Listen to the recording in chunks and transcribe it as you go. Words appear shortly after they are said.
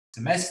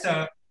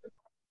semester.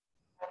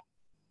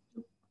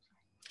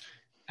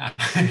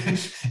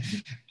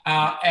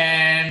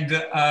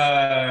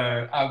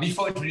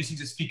 Before introducing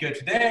the speaker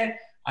today,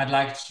 I'd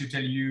like to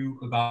tell you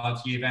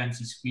about the events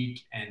this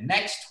week and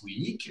next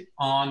week.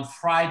 On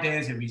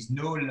Friday, there is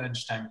no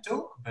lunchtime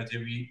talk, but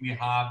we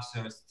have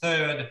the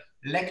third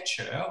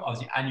lecture of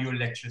the annual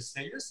lecture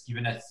series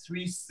given at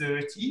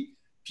 3:30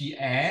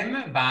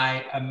 p.m.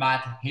 by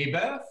Matt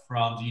Haber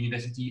from the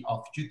University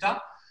of Utah,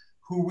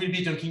 who will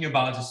be talking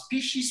about the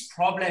species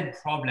problem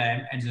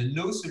and the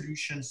no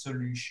solution.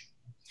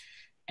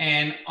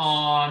 And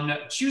on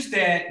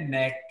Tuesday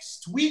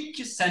next week,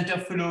 Center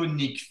Fellow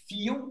Nick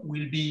Fillon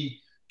will be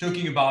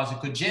talking about the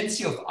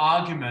cogency of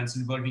arguments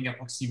involving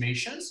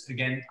approximations,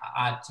 again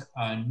at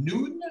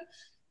noon.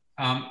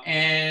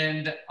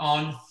 And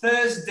on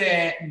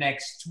Thursday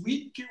next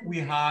week, we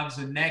have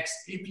the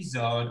next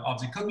episode of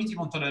the cognitive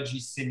ontology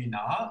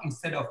seminar.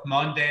 Instead of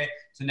Monday,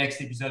 the next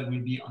episode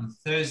will be on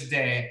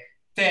Thursday,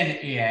 10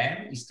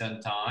 a.m.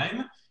 Eastern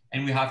Time.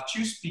 And we have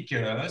two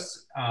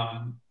speakers,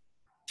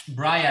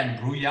 Brian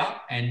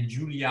Bruya and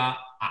Julia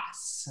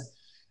Haas.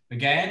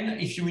 Again,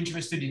 if you're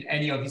interested in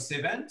any of these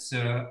events,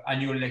 the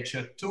annual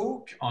lecture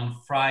talk on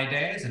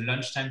Friday, the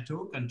lunchtime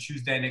talk on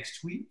Tuesday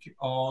next week,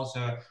 or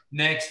the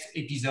next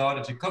episode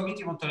of the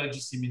cognitive ontology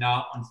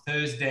seminar on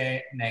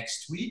Thursday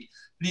next week,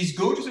 please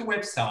go to the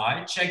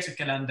website, check the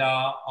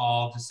calendar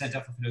of the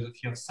Center for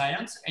Philosophy of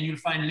Science, and you'll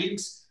find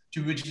links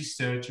to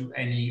register to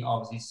any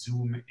of these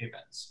Zoom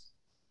events.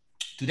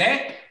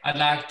 Today, I'd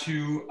like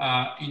to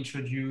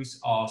introduce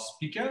our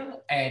speaker,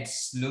 Ed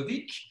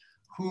Slowik,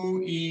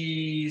 who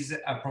is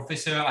a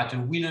professor at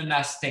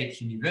Winona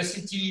State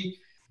University.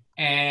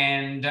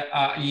 And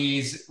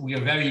we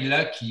are very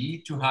lucky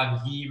to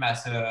have him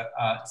as a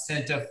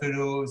center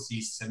fellow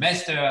this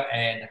semester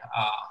and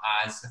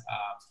has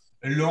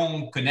a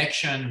long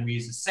connection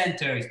with the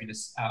center. He's been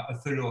a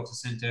fellow of the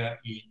center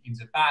in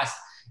the past.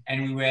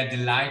 And we were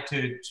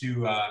delighted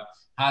to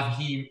have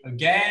him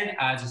again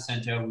at the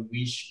center.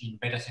 We wish in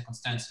better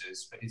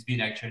circumstances, but it's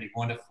been actually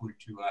wonderful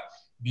to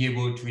be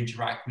able to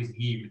interact with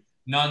him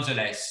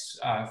nonetheless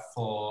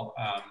for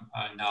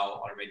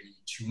now already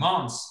 2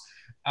 months.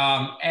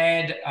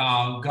 Ed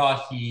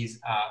got his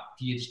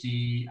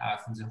PhD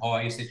from the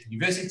Ohio State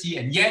University,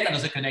 and yet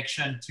another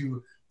connection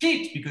to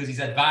Pitt, because his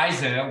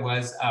advisor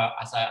was,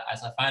 as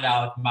I found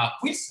out, Mark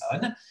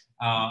Wilson,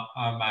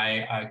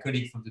 my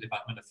colleague from the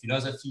Department of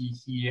Philosophy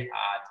here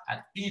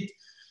at Pitt.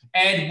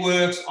 Ed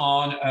works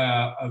on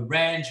a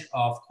range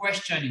of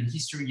questions in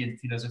history and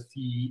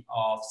philosophy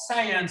of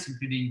science,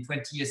 including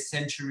 20th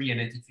century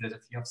analytic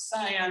philosophy of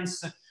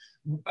science,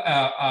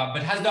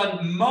 but has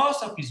done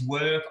most of his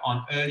work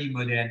on early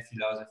modern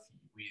philosophy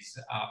with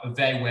a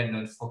very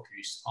well-known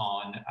focus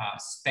on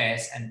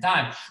space and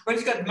time. But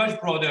he's got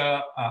much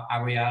broader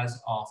areas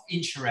of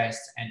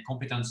interest and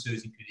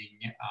competences, including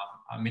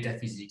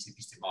metaphysics,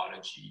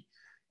 epistemology,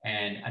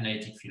 and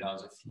analytic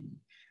philosophy.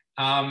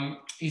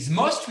 His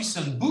most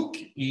recent book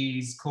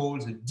is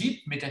called The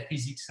Deep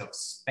Metaphysics of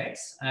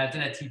Space, an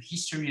alternative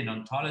history and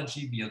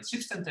ontology beyond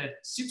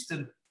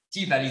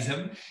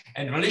substantivalism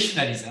and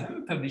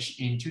relationalism,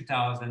 published in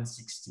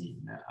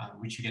 2016,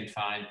 which you can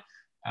find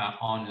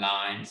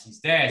online these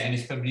days, and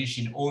is published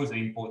in all the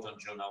important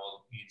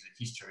journals in the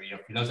history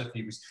of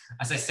philosophy, with,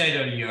 as I said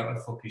earlier, a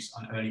focus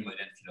on early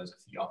modern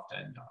philosophy,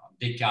 often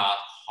Descartes,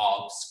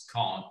 Hobbes,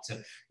 Kant,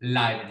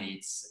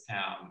 Leibniz,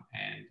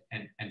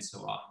 and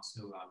so on.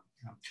 So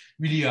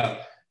really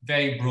a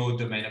very broad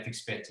domain of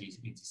expertise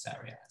in these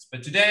areas.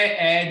 But today,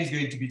 Ed is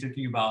going to be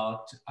talking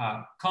about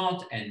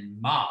Kant and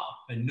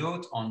Mach, a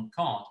note on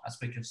Kant as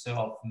precursor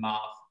of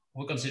Mach.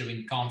 We're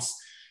considering Kant's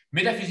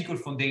Metaphysical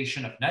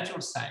Foundation of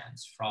Natural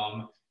Science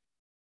from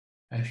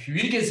a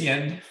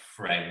Huygensian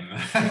frame.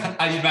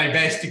 I did my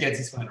best to get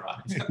this one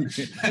right.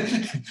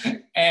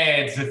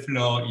 Ed, the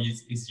floor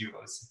is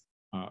yours.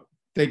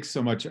 Thanks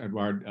so much,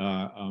 Edward.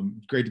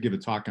 Great to give a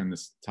talk on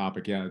this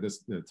topic. Yeah,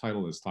 the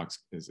title of this talk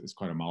is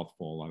quite a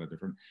mouthful, a lot of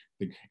different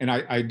things. And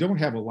I don't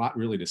have a lot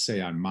really to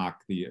say on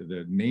Mach.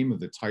 The name of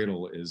the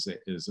title is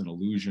an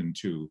allusion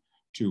to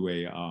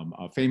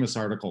a famous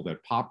article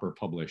that Popper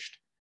published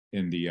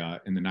in the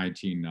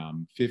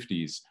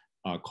 1950s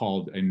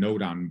called A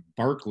Note on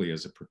Berkeley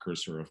as a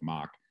Precursor of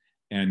Mach.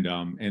 And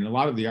a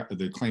lot of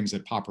the claims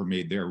that Popper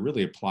made there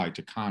really apply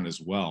to Kant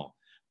as well.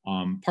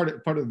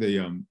 Part of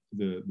the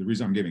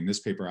reason I'm giving this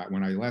paper,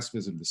 when I last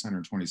visited the center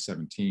in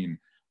 2017,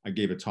 I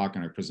gave a talk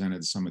and I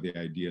presented some of the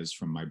ideas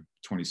from my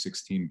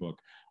 2016 book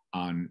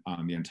on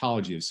the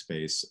ontology of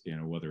space,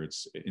 whether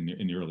it's in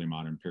the early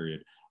modern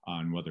period,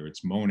 on whether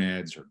it's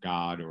monads or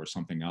God or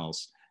something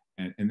else.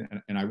 And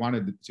I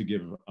wanted to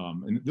give,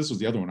 and this was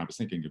the other one I was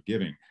thinking of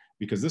giving,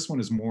 because this one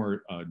is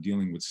more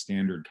dealing with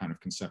standard kind of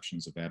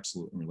conceptions of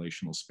absolute and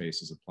relational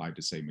space as applied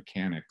to, say,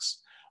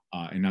 mechanics,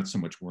 and not so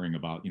much worrying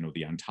about,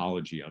 the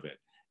ontology of it.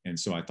 And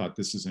so I thought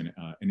this is an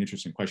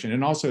interesting question.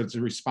 And also it's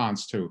a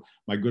response to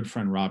my good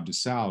friend, Rob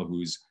DeSalle,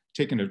 who's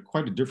taken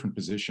quite a different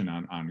position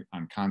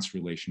on Kant's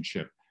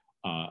relationship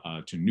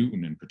to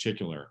Newton in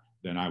particular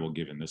than I will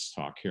give in this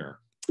talk here.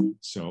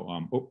 So,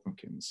 oh,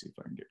 okay, let me see if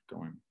I can get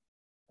going.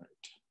 Right.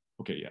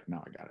 Okay, yeah,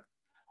 now I got it.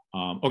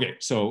 Okay,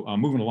 so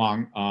moving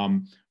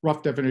along,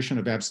 rough definition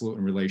of absolute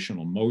and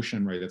relational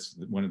motion, right? That's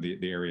one of the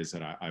areas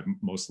that I've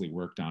mostly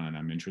worked on and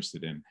I'm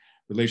interested in.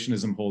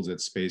 Relationism holds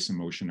that space and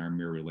motion are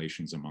mere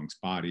relations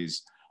amongst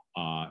bodies,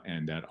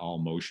 and that all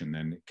motion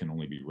then can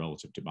only be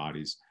relative to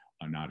bodies,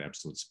 not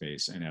absolute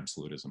space. And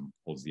absolutism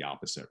holds the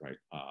opposite, right?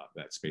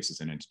 That space is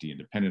an entity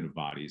independent of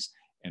bodies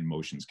and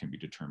motions can be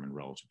determined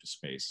relative to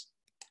space.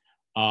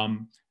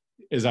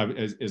 As I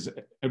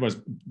was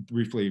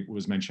briefly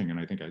was mentioning, and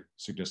I think I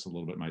suggest a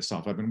little bit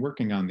myself, I've been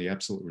working on the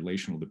absolute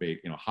relational debate.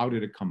 You know, how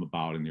did it come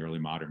about in the early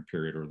modern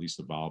period, or at least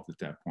evolved at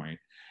that point,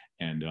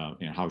 and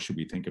how should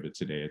we think of it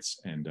today?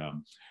 And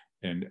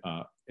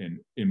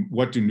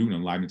what do Newton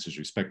and Leibniz's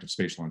respective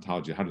spatial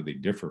ontology, how do they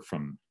differ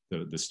from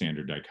the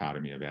standard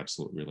dichotomy of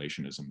absolute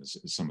relationism? Is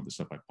some of the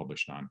stuff I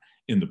published on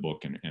in the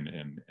book and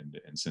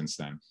since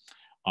then.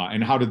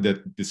 And how did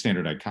the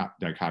standard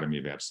dichotomy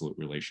of absolute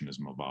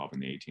relationism evolve in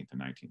the 18th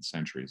and 19th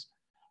centuries?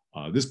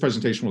 This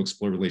presentation will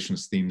explore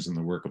relationist themes in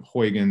the work of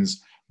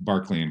Huygens,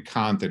 Berkeley, and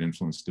Kant that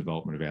influenced the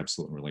development of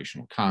absolute and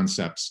relational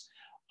concepts.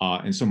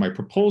 And so my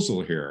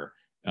proposal here,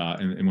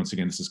 and once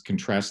again, this is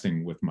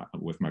contrasting with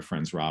my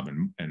friends Rob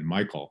and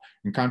Michael,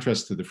 in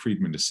contrast to the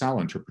Friedman de Sal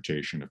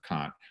interpretation of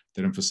Kant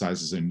that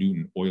emphasizes a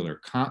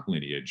Newton-Euler-Kant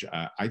lineage,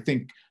 I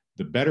think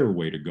the better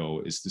way to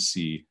go is to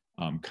see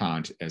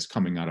Kant as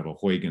coming out of a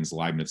Huygens,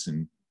 Leibniz,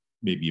 and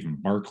maybe even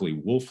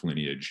Berkeley-Wolff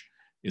lineage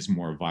is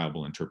more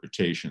viable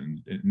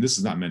interpretation. And this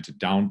is not meant to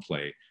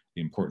downplay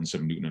the importance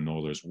of Newton and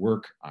Euler's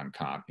work on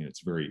Kant. You know,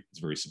 it's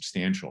very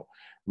substantial.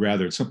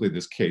 Rather, it's simply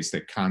this case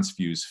that Kant's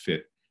views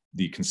fit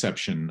the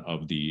conception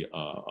of the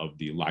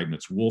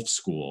Leibniz-Wolff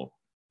school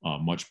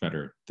much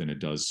better than it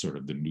does sort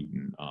of the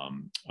Newton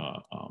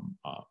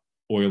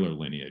Euler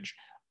lineage.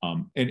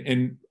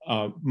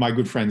 My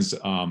good friends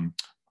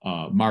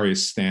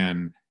Marius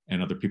Stan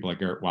and other people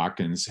like Eric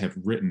Watkins have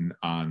written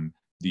on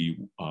the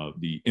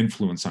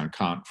influence on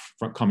Kant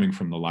coming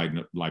from the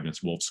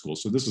Leibniz-Wolff school.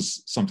 So this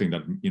is something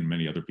that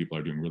many other people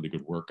are doing really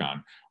good work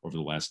on over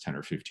the last 10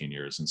 or 15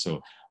 years. And so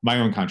my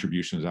own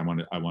contribution is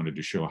I wanted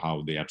to show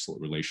how the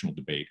absolute relational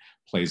debate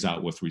plays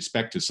out with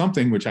respect to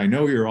something which I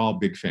know you're all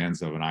big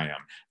fans of, and I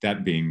am,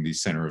 that being the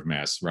center of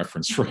mass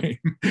reference frame,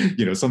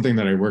 something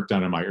that I worked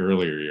on in my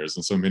earlier years.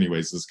 And so in many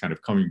ways, this is kind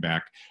of coming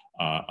back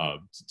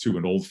to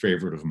an old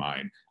favorite of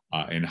mine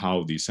and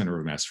how the center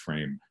of mass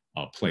frame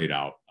plays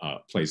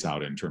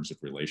out in terms of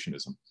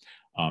relationism.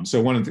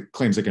 So one of the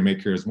claims I can make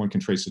here is one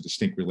can trace the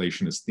distinct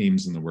relationist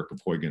themes in the work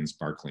of Huygens,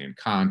 Berkeley, and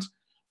Kant.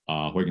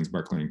 Huygens,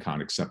 Berkeley, and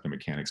Kant accept the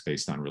mechanics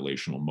based on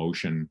relational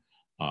motion.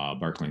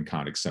 Berkeley and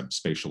Kant accept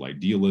spatial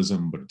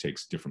idealism, but it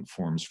takes different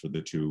forms for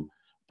the two.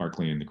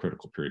 Berkeley in the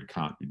critical period,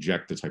 Kant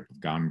reject the type of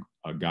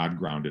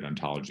God-grounded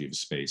ontology of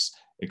space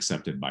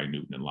accepted by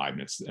Newton and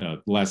Leibniz.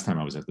 The last time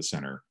I was at the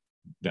center,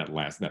 that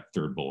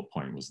third bullet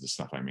point was the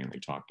stuff I mainly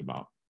talked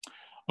about.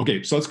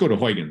 Okay, so let's go to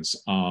Huygens.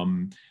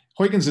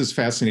 Huygens is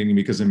fascinating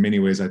because in many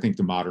ways, I think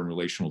the modern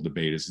relational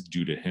debate is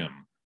due to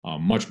him,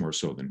 much more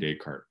so than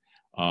Descartes.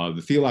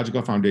 The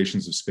theological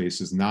foundations of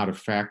space is not a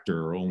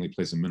factor or only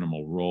plays a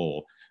minimal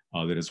role.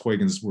 That as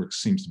Huygens' work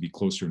seems to be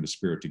closer in the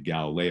spirit to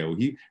Galileo,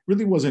 he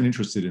really wasn't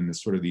interested in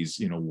this sort of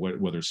these,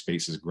 whether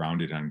space is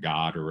grounded on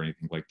God or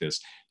anything like this.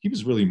 He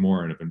was really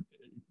more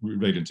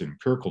related to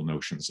empirical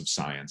notions of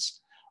science.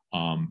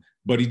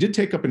 But he did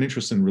take up an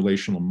interest in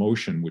relational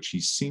motion, which he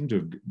seemed to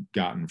have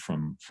gotten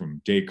from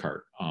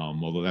Descartes,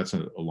 although that's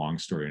a long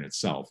story in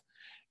itself.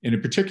 And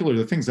in particular,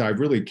 the things that I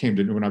really came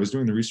to know when I was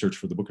doing the research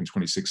for the book in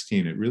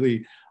 2016,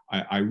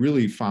 I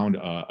really found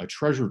a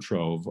treasure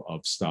trove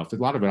of stuff, a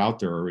lot of it out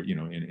there,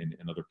 in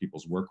other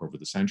people's work over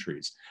the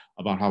centuries,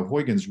 about how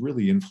Huygens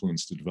really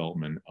influenced the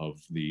development of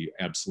the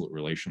absolute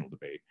relational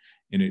debate.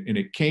 And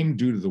it came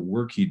due to the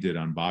work he did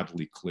on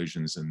bodily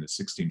collisions in the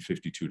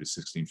 1652 to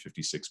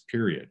 1656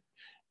 period.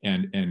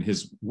 And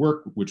his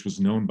work, which was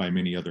known by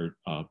many other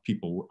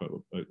people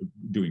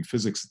doing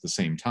physics at the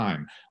same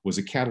time, was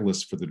a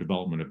catalyst for the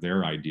development of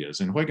their ideas.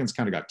 And Huygens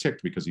kind of got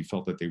ticked because he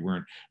felt that they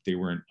weren't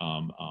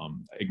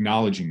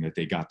acknowledging that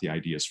they got the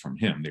ideas from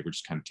him. They were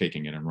just kind of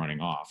taking it and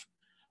running off.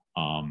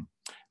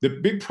 The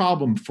big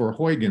problem for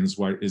Huygens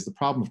is the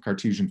problem of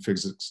Cartesian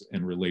physics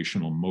and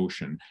relational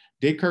motion.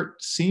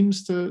 Descartes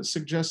seems to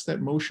suggest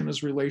that motion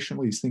is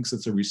relational. He thinks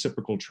it's a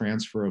reciprocal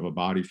transfer of a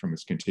body from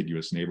its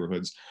contiguous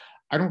neighborhoods.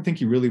 I don't think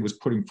he really was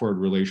putting forward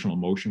relational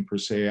motion per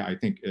se. I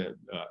think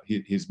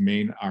his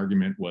main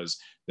argument was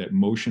that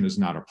motion is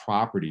not a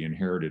property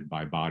inherited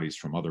by bodies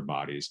from other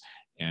bodies,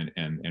 and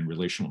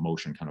relational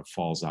motion kind of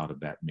falls out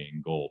of that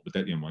main goal. But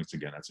that, once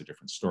again, that's a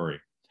different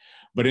story.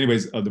 But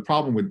anyways, the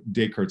problem with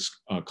Descartes'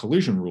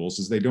 collision rules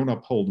is they don't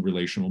uphold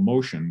relational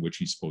motion, which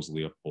he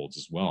supposedly upholds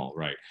as well,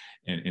 right?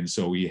 And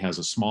so he has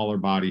a smaller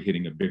body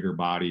hitting a bigger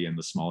body, and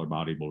the smaller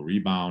body will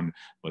rebound,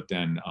 but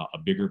then a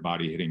bigger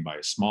body hitting by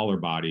a smaller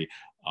body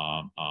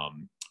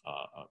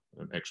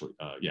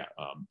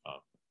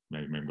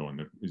maybe I'm going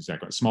the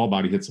exact right. Small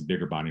body hits a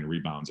bigger body and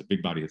rebounds. A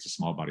big body hits a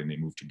small body and they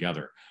move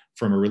together.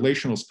 From a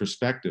relationalist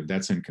perspective,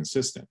 that's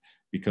inconsistent,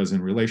 because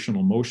in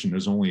relational motion,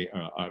 there's only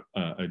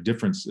a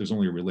difference. There's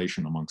only a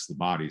relation amongst the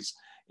bodies.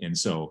 And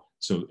so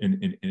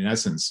in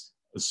essence,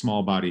 a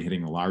small body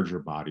hitting a larger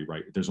body,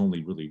 right? There's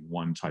only really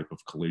one type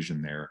of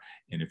collision there.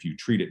 And if you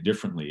treat it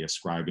differently,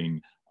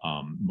 ascribing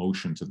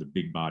motion to the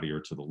big body or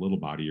to the little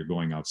body, you're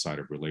going outside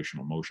of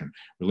relational motion.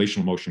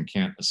 Relational motion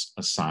can't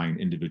assign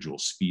individual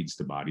speeds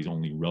to bodies,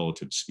 only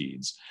relative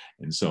speeds.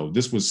 And so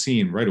this was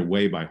seen right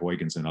away by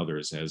Huygens and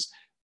others as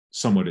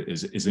somewhat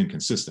is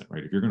inconsistent,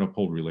 right? If you're going to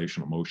uphold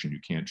relational motion, you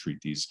can't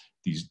treat these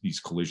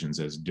collisions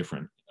as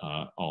different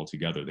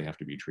altogether. They have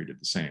to be treated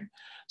the same.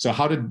 So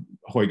how did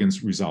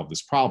Huygens resolve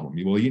this problem?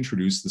 Well, he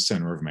introduced the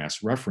center of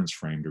mass reference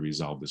frame to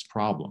resolve this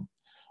problem.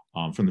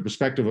 From the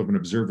perspective of an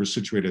observer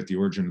situated at the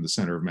origin of the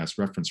center of mass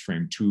reference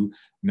frame, two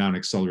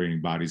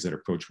non-accelerating bodies that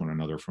approach one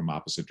another from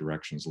opposite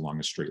directions along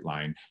a straight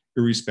line,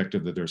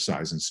 irrespective of their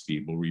size and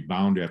speed, will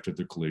rebound after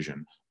the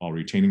collision while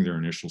retaining their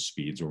initial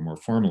speeds, or more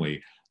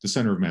formally, the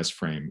center of mass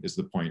frame is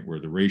the point where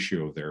the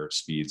ratio of their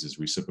speeds is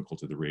reciprocal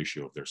to the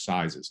ratio of their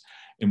sizes.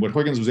 And what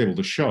Huygens was able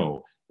to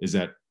show is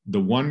that the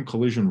one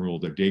collision rule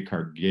that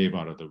Descartes gave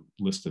out of the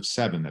list of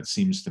 7 that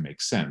seems to make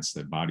sense,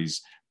 that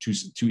bodies,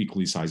 two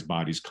equally sized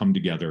bodies come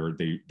together,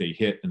 they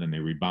hit, and then they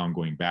rebound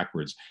going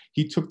backwards.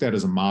 He took that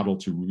as a model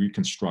to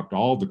reconstruct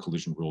all the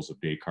collision rules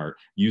of Descartes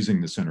using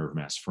the center of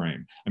mass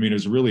frame. I mean, it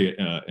was really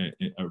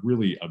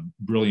a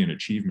brilliant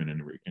achievement.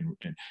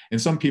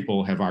 And some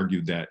people have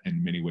argued that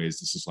in many ways,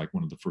 this is like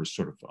one of the first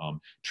sort of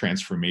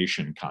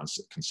transformation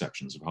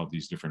conceptions of how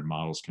these different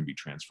models can be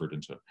transferred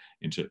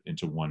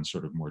into one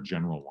sort of more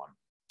general one.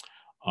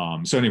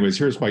 So anyways,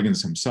 here's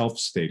Huygens himself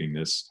stating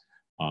this.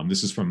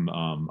 This is from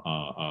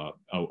a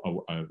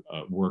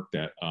work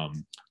that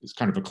is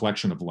kind of a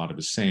collection of a lot of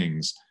his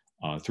sayings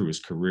through his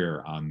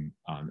career on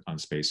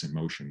space and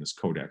motion, this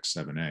Codex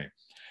 7a.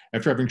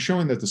 After having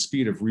shown that the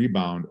speed of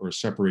rebound or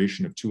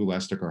separation of two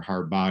elastic or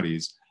hard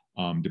bodies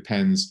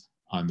depends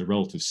on the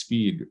relative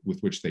speed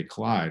with which they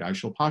collide, I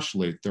shall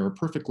postulate there are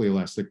perfectly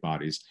elastic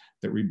bodies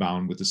that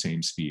rebound with the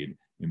same speed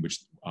in which,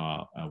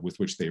 with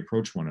which they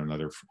approach one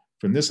another.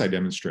 From this, I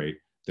demonstrate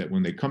that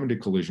when they come into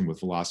collision with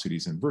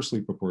velocities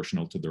inversely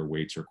proportional to their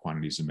weights or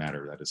quantities of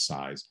matter, that is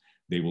size,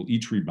 they will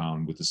each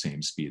rebound with the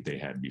same speed they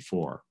had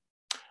before.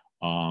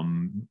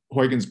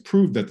 Huygens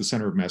proved that the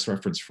center of mass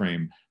reference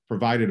frame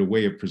provided a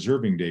way of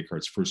preserving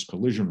Descartes' first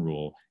collision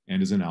rule and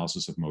his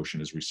analysis of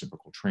motion as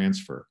reciprocal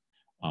transfer.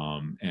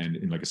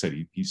 And like I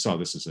said, he saw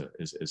this as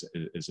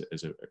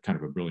a kind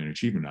of a brilliant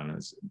achievement on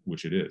it,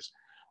 which it is.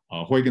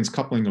 Huygens'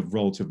 coupling of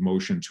relative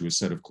motion to a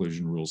set of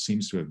collision rules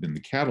seems to have been the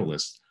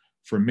catalyst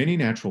for many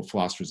natural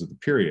philosophers of the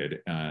period,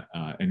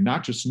 and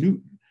not just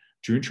Newton,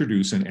 to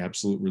introduce an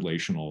absolute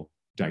relational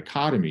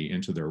dichotomy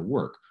into their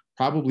work,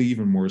 probably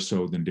even more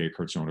so than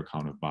Descartes' own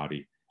account of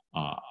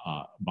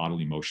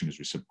bodily motion as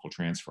reciprocal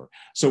transfer.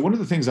 So one of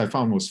the things I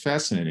found most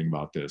fascinating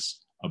about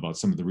this, about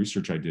some of the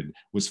research I did,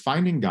 was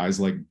finding guys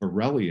like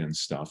Berkeley and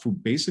stuff who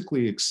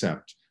basically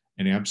accept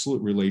an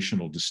absolute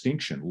relational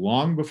distinction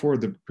long before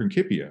the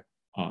Principia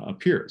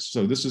appears.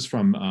 So this is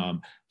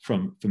from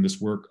this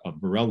work of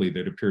Berkeley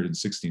that appeared in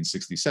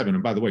 1667.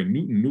 And by the way,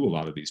 Newton knew a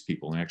lot of these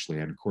people and actually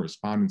had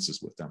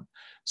correspondences with them.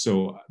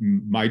 So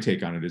my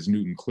take on it is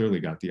Newton clearly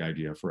got the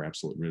idea for an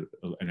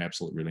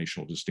absolute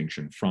relational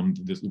distinction from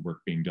this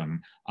work being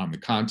done on the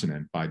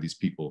continent by these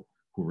people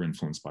who were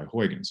influenced by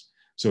Huygens.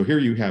 So here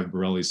you have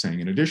Berkeley saying,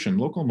 in addition,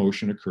 local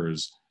motion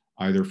occurs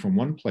either from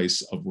one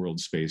place of world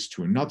space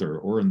to another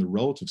or in the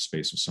relative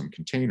space of some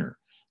container.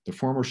 The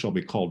former shall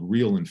be called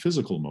real and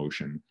physical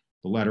motion.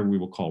 The latter we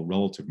will call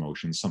relative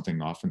motion,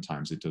 something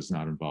oftentimes it does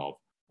not involve,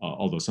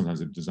 although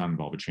sometimes it does not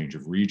involve a change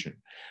of region.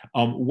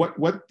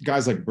 What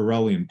guys like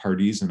Berkeley and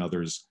Pardis and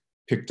others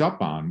picked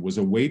up on was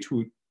a way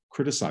to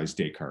criticize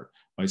Descartes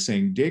by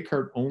saying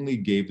Descartes only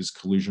gave his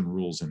collision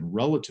rules in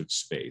relative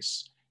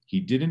space. He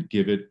didn't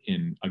give it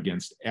in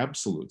against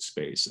absolute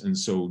space. And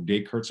so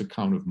Descartes'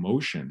 account of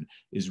motion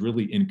is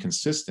really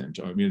inconsistent.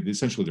 I mean,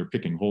 essentially they're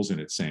picking holes in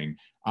it saying,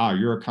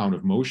 your account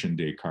of motion,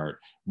 Descartes,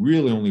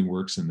 really only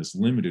works in this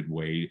limited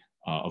way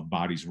of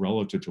bodies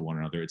relative to one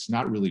another. It's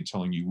not really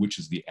telling you which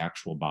is the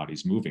actual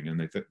bodies moving.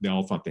 And they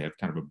all thought they had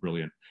kind of a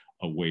brilliant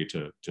way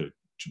to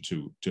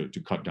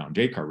cut down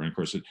Descartes. And of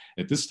course,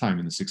 at this time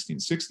in the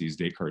 1660s,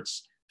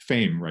 Descartes'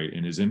 fame, right,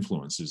 and his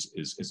influence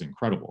is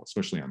incredible,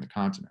 especially on the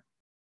continent.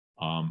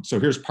 So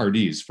here's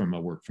Pardis from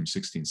a work from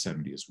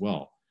 1670 as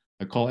well.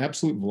 I call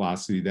absolute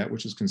velocity that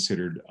which is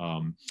considered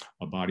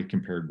a body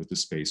compared with the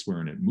space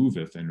wherein it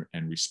moveth,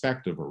 and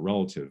respective or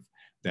relative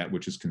that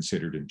which is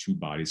considered in two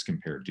bodies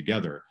compared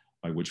together,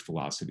 by which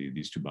velocity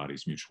these two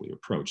bodies mutually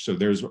approach. So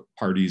there's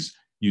Pardis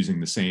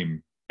using the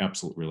same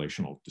absolute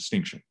relational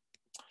distinction.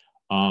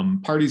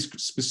 Pardis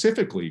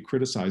specifically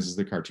criticizes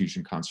the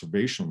Cartesian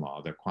conservation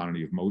law that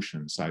quantity of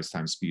motion, size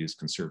times speed, is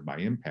conserved by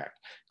impact,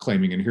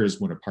 claiming, and here's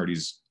one of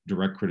Pardis'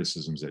 direct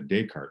criticisms at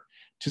Descartes,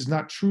 "'Tis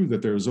not true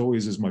that there is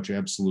always as much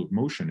absolute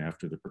motion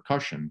after the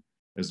percussion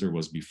as there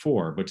was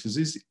before, but it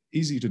is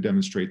easy to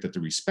demonstrate that the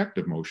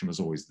respective motion is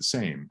always the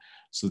same,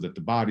 so that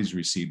the bodies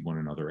recede one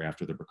another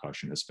after the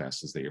percussion as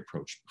fast as they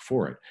approached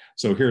before it.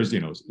 So here's,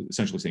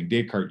 essentially saying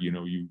Descartes,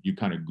 you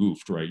kind of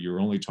goofed, right? You're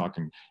only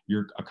talking,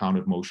 your account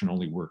of motion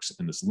only works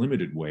in this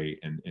limited way,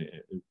 and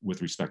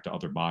with respect to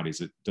other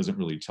bodies, it doesn't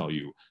really tell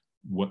you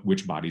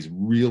which body's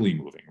really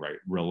moving, right,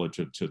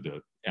 relative to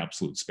the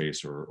absolute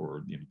space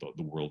or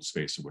the world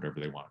space or whatever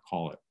they want to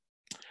call it.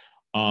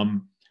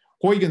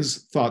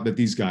 Huygens thought that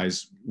these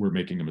guys were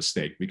making a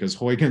mistake, because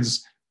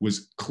Huygens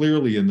was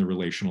clearly in the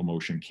relational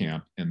motion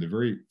camp, and the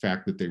very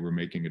fact that they were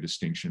making a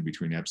distinction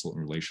between absolute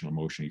and relational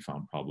motion he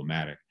found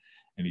problematic.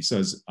 And he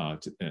says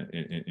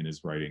in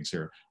his writings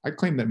here, I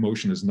claim that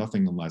motion is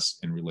nothing unless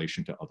in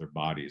relation to other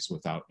bodies.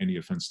 Without any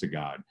offense to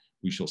God,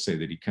 we shall say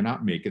that he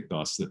cannot make it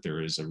thus that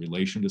there is a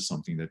relation to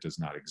something that does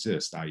not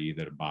exist, i.e.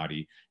 that a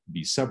body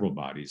be several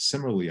bodies.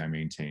 Similarly, I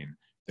maintain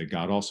that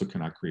God also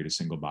cannot create a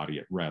single body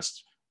at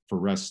rest, for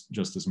rest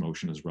just as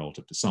motion is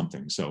relative to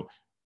something. So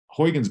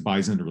Huygens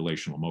buys into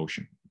relational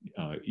motion,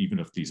 even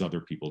if these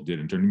other people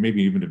didn't, or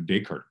maybe even if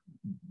Descartes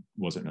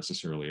wasn't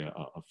necessarily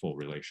a full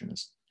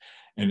relationist.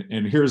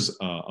 And here's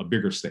a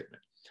bigger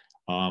statement,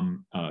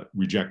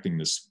 rejecting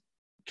this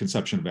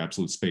conception of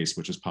absolute space,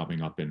 which is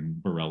popping up in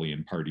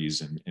Borellian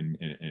parties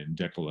and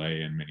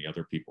Berkeley and many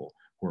other people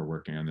who are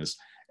working on this.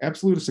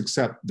 Absolutists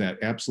accept that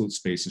absolute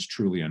space is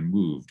truly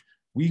unmoved.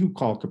 We who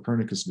call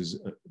Copernicus'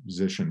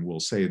 position will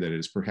say that it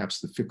is perhaps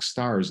the fixed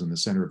stars in the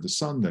center of the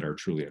sun that are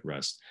truly at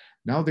rest.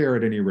 Now they are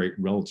at any rate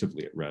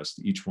relatively at rest,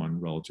 each one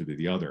relative to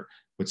the other.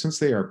 But since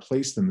they are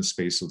placed in the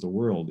space of the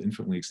world,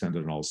 infinitely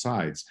extended on all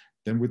sides,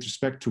 then with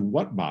respect to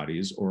what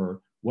bodies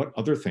or what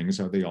other things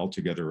are they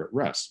altogether at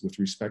rest? With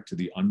respect to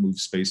the unmoved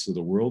space of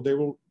the world, they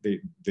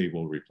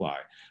will reply.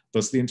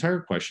 Thus the entire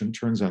question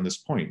turns on this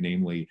point,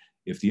 namely,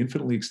 if the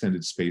infinitely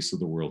extended space of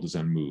the world is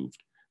unmoved.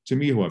 To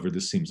me, however,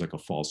 this seems like a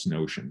false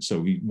notion.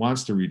 So he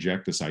wants to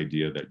reject this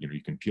idea that you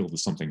can appeal to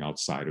something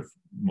outside of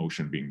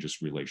motion being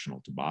just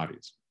relational to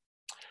bodies.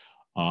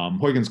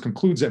 Huygens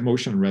concludes that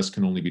motion and rest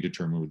can only be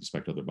determined with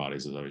respect to other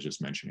bodies, as I was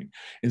just mentioning.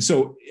 And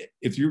so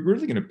if you're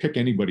really going to pick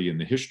anybody in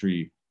the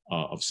history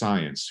of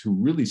science who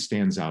really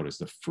stands out as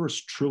the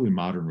first truly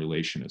modern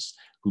relationist,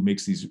 who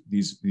makes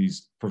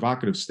these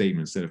provocative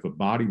statements that if a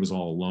body was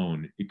all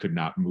alone, it could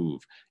not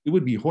move, it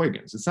would be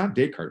Huygens. It's not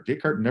Descartes.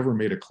 Descartes never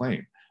made a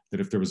claim that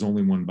if there was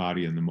only one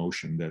body in the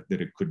motion, that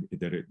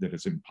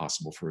it's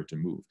impossible for it to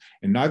move.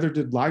 And neither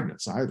did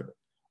Leibniz either.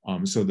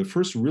 So the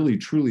first really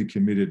truly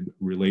committed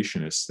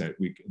relationist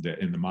that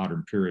in the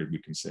modern period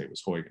we can say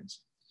was Huygens.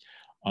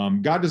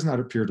 God does not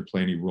appear to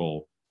play any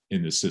role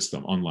in this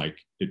system, unlike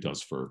it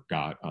does for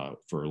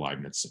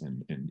Leibniz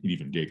and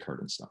even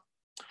Descartes and stuff.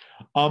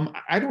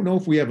 I don't know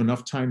if we have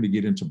enough time to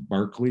get into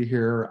Berkeley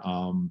here.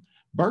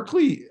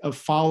 Berkeley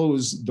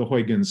follows the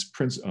Huygens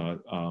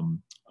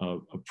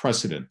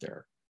precedent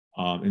there.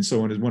 And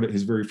so in one of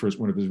his very first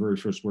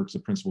works, The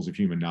Principles of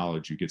Human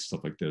Knowledge, you get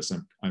stuff like this.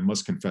 I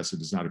must confess, it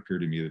does not appear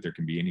to me that there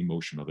can be any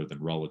motion other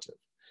than relative,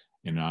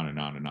 and on and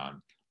on and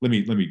on. Let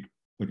me,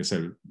 like I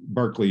said,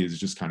 Berkeley is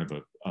just kind of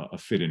a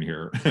fit in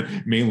here,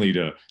 mainly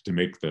to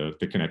make the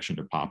connection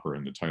to Popper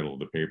in the title of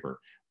the paper.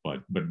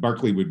 But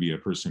Berkeley would be a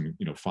person,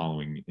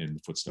 following in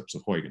the footsteps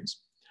of Huygens.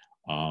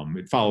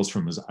 It follows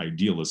from his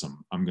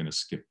idealism. I'm going to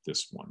skip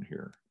this one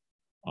here.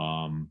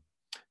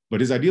 But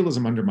his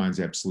idealism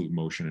undermines absolute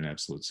motion and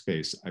absolute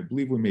space. I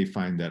believe we may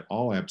find that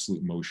all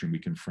absolute motion we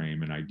can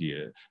frame an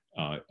idea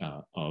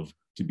of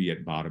to be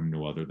at bottom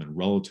no other than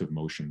relative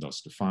motion thus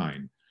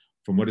defined.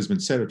 From what has been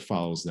said, it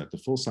follows that the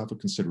philosophical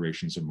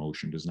considerations of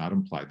motion does not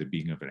imply the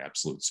being of an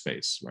absolute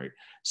space, right?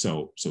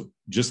 So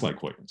just like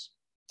Huygens.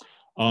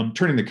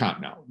 Turning to Kant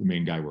now, the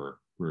main guy we're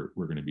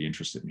going to be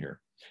interested in here.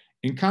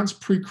 In Kant's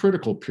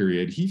pre-critical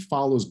period, he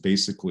follows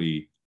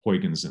basically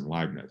Huygens and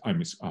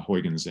Leibniz,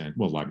 Huygens and,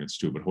 well, Leibniz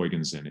too, but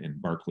Huygens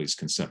and Berkeley's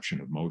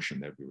conception of motion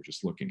that we were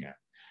just looking at.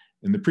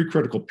 In the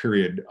pre-critical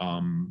period,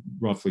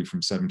 roughly from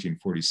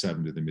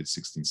 1747 to the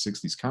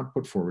mid-1660s, Kant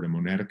put forward a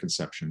monadic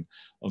conception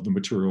of the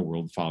material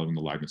world following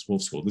the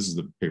Leibniz-Wolff school. This is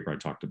the paper I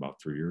talked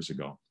about 3 years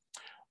ago,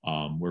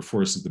 where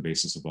force is the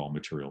basis of all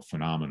material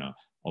phenomena,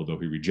 although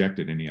he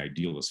rejected any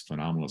idealist,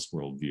 phenomenalist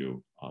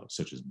worldview,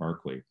 such as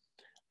Berkeley,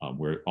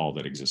 where all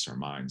that exists are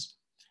minds.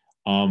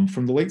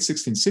 From the late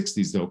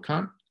 1660s, though,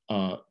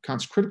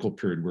 Kant's critical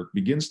period work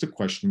begins to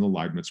question the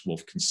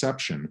Leibniz-Wolff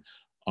conception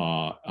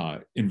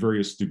in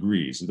various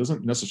degrees. It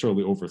doesn't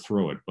necessarily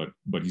overthrow it,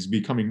 but he's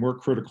becoming more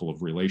critical of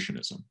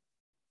relationism.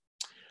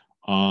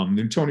 The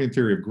Newtonian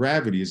theory of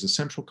gravity is a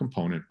central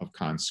component of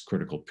Kant's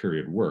critical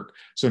period work.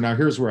 So now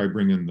here's where I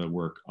bring in the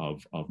work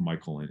of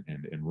Michael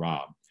and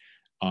Rob.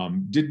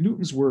 Did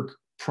Newton's work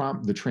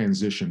prompt the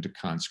transition to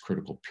Kant's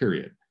critical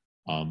period?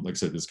 Like I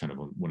said, this is kind of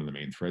one of the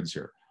main threads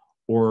here.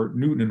 Or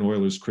Newton and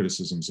Euler's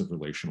criticisms of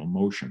relational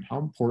motion. How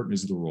important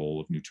is the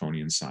role of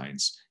Newtonian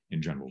science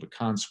in general to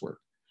Kant's work?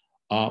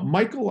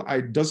 Michael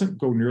doesn't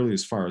go nearly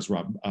as far as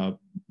Rob.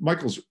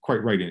 Michael's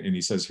quite right, and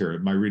he says here,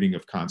 my reading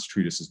of Kant's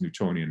treatise is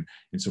Newtonian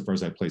insofar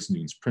as I place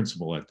Newton's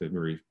principle at the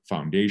very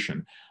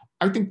foundation.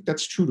 I think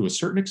that's true to a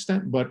certain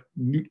extent, but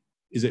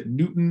is it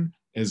Newton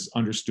as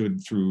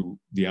understood through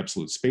the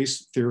absolute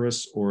space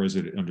theorists, or is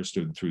it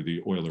understood through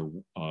the Euler,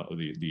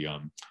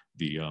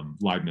 the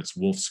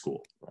Leibniz-Wolff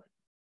school?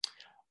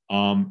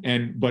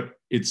 Right. But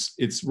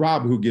it's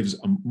Rob who gives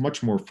a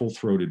much more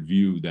full-throated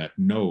view that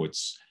no,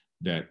 it's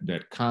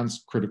that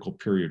Kant's critical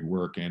period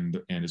work and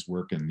his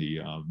work in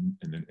the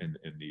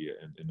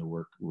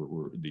work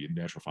the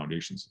natural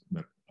foundations,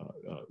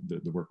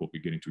 the work we'll be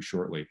getting to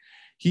shortly,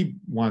 he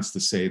wants to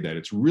say that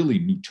it's really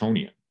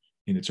Newtonian,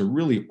 and it's a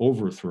really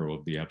overthrow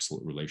of the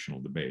absolute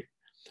relational debate.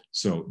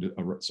 So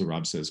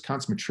Rob says,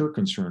 Kant's mature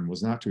concern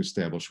was not to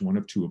establish one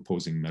of two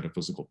opposing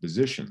metaphysical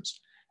positions,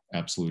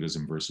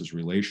 absolutism versus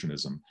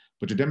relationism,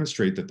 but to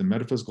demonstrate that the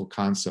metaphysical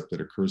concept that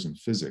occurs in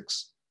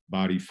physics,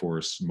 body,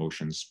 force,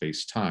 motion,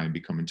 space, time,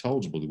 become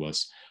intelligible to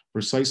us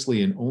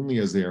precisely and only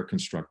as they are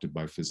constructed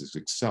by physics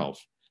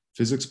itself.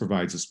 Physics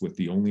provides us with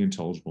the only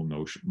intelligible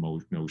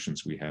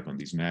notions we have on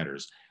these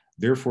matters.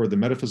 Therefore, the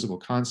metaphysical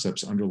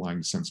concepts underlying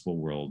the sensible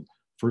world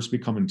first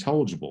become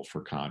intelligible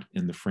for Kant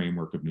in the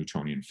framework of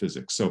Newtonian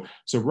physics.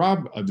 So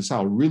Rob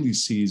Dessau really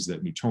sees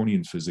that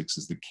Newtonian physics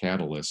is the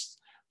catalyst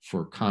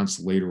for Kant's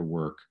later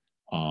work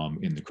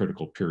in the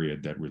critical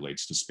period that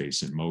relates to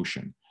space and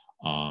motion.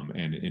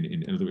 And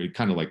it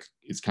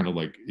it's kind of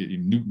like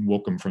Newton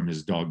woke him from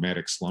his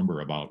dogmatic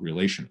slumber about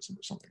relationism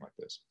or something like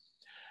this.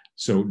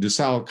 So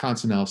Dessau,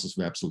 Kant's analysis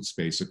of absolute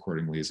space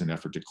accordingly is an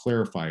effort to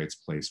clarify its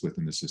place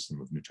within the system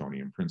of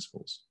Newtonian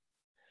principles.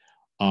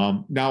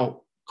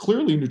 Now,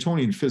 clearly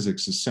Newtonian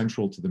physics is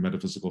central to the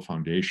metaphysical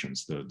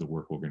foundations, the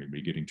work we're going to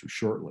be getting to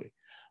shortly.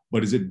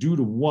 But is it due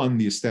to, one,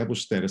 the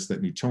established status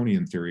that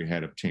Newtonian theory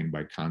had obtained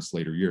by Kant's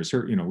later years?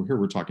 Here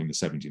we're talking the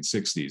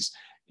 1760s,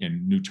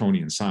 and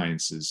Newtonian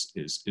science is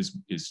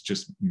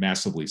just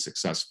massively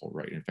successful,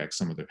 right? In fact,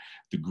 some of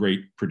the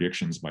great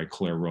predictions by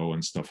Clairaut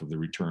and stuff of the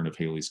return of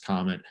Halley's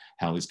Comet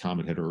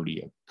had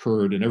already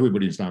occurred, and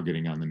everybody's now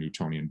getting on the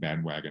Newtonian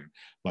bandwagon.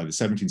 By the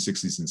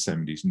 1760s and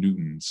 70s,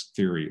 Newton's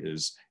theory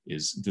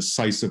is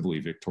decisively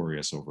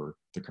victorious over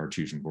the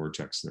Cartesian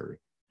vortex theory.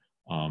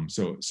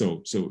 So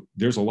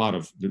there's a lot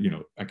of,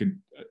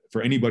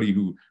 for anybody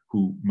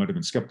who might have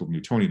been skeptical of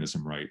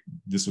Newtonianism, right,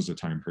 this was a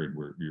time period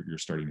where you're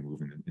starting to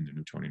move in the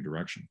Newtonian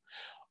direction.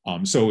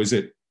 So is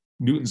it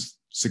Newton's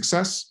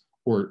success,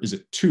 or is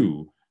it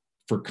two?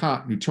 For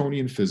Kant,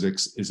 Newtonian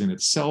physics is in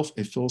itself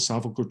a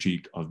philosophical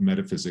critique of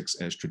metaphysics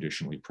as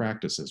traditionally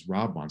practiced, as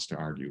Rob wants to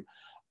argue.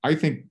 I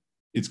think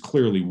it's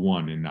clearly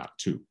one and not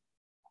two.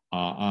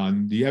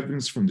 On the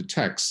evidence from the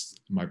text,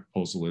 my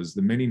proposal is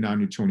the many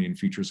non-Newtonian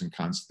features in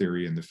Kant's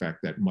theory and the fact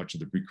that much of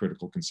the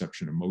pre-critical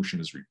conception of motion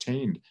is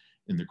retained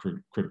in the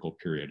critical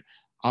period.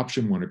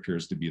 Option one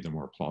appears to be the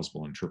more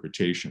plausible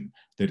interpretation.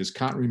 That is,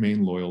 Kant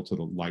remained loyal to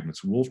the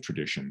Leibniz-Wolff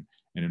tradition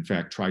and in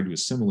fact tried to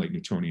assimilate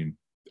Newtonian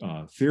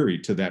theory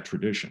to that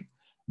tradition.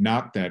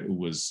 Not that it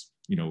was,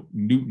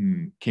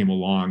 Newton came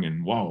along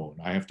and, whoa,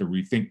 I have to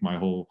rethink my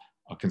whole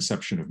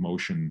conception of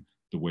motion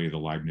the way the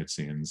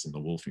Leibnizians and the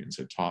Wolffians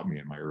had taught me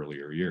in my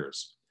earlier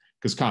years.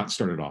 Because Kant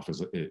started off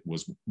as it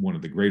was one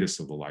of the greatest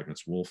of the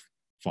Leibniz-Wolff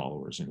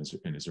followers in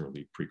his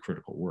early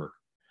pre-critical work.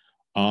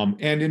 And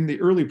in the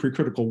early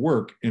pre-critical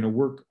work, in a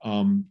work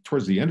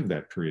towards the end of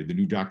that period, The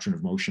New Doctrine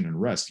of Motion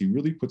and Rest, he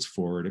really puts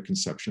forward a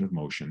conception of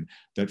motion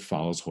that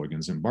follows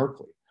Huygens and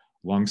Berkeley.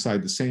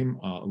 Alongside the same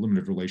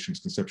limited relations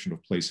conception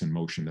of place and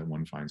motion that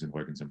one finds in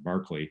Huygens and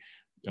Berkeley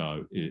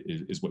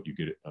is what you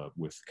get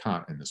with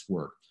Kant in this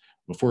work.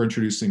 Before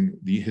introducing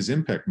his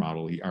impact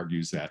model, he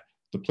argues that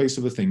the place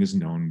of a thing is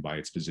known by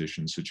its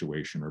position,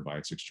 situation, or by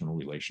its external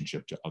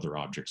relationship to other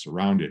objects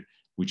around it,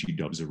 which he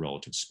dubs a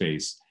relative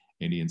space.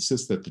 And he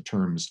insists that the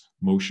terms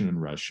motion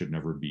and rest should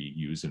never be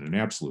used in an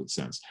absolute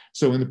sense.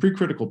 So in the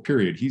pre-critical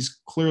period, he's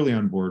clearly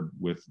on board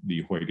with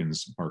the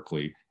Huygens,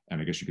 Berkeley,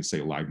 and I guess you could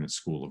say Leibniz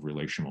school of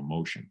relational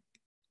motion.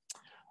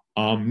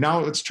 Now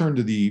let's turn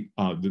to the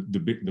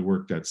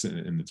work that's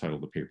in the title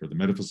of the paper, The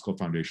Metaphysical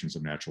Foundations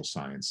of Natural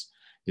Science,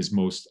 his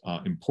most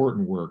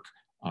important work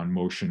on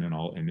motion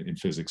and in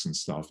physics and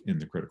stuff in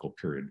the critical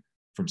period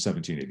from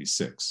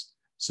 1786.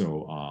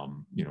 So,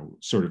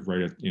 sort of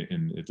right at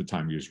the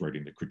time he was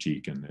writing the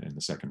critique and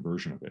the second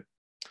version of it.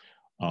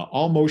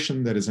 All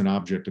motion that is an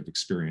object of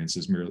experience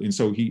is merely, and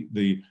so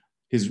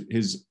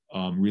his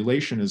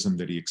relationism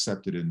that he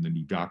accepted in the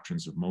New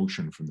Doctrines of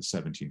Motion from the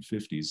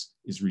 1750s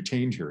is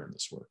retained here in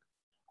this work.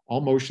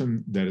 All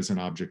motion that is an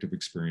object of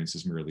experience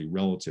is merely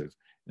relative,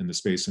 and the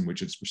space in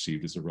which it's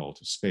perceived is a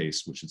relative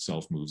space, which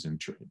itself moves in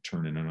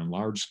turn in an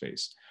enlarged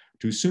space.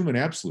 To assume an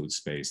absolute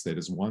space that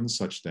is one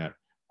such that,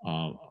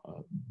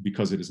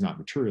 because it is not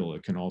material,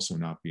 it can also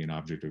not be an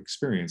object of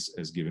experience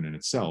as given in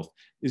itself,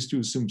 is to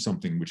assume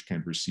something which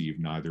can perceive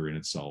neither in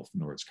itself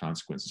nor its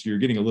consequences. So you're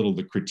getting a little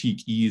the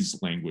critique ease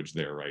language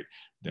there, right?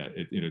 That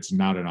it's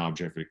not an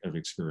object of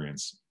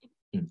experience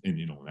in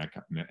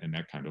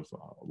that kind of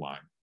line.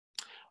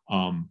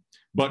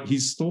 But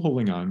he's still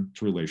holding on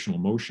to relational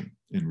motion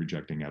in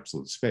rejecting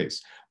absolute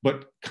space.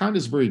 But Kant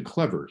is very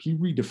clever. He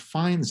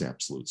redefines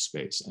absolute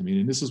space. I mean,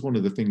 and this is one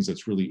of the things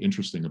that's really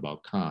interesting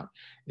about Kant,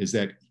 is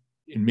that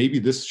and maybe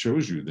this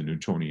shows you the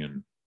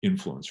Newtonian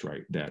influence,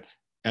 right? That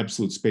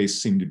absolute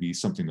space seemed to be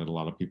something that a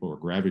lot of people are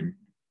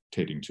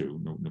gravitating to,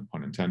 no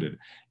pun intended.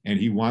 And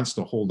he wants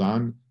to hold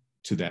on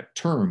to that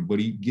term, but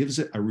he gives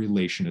it a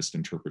relationist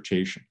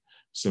interpretation.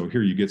 So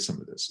here you get some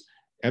of this.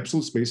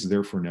 Absolute space is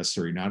therefore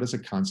necessary not as a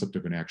concept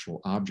of an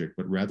actual object,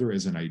 but rather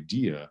as an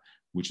idea,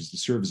 which is to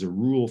serve as a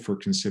rule for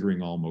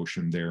considering all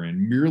motion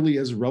therein merely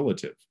as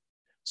relative.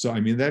 So I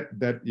mean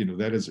that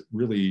is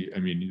really, I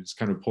mean, it's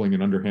kind of pulling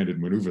an underhanded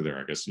maneuver there,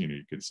 I guess,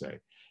 you could say,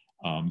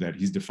 that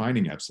he's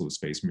defining absolute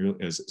space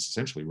merely as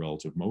essentially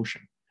relative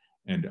motion,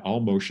 and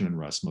all motion and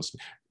rest must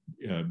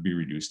be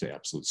reduced to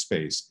absolute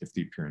space if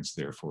the appearance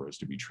therefore is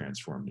to be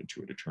transformed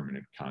into a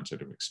determinate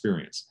content of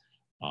experience.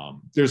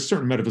 There's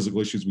certain metaphysical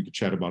issues we could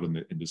chat about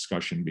in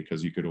discussion,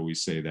 because you could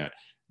always say that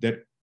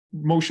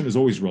motion is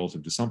always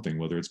relative to something,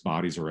 whether it's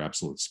bodies or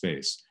absolute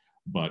space,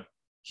 but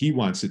he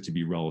wants it to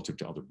be relative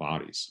to other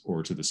bodies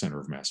or to the center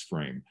of mass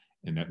frame,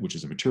 and that which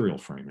is a material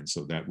frame, and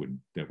so that would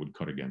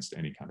cut against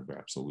any kind of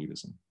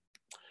absolutism.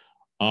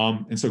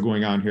 And so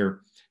going on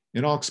here,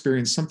 in all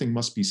experience, something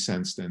must be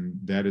sensed, and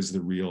that is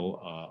the real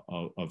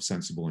of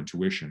sensible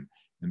intuition.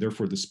 And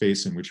therefore, the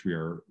space in which we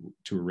are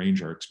to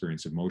arrange our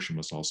experience of motion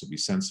must also be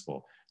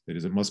sensible. That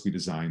is, it must be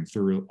designed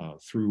through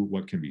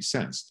what can be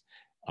sensed.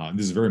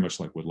 This is very much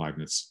like what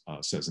Leibniz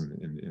says in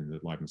the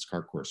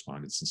Leibniz-Kant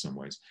correspondence in some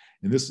ways.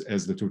 And this,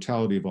 as the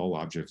totality of all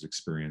objects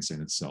experience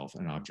in itself,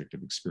 an object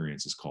of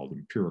experience is called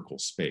empirical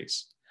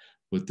space.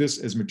 But this,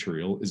 as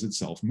material, is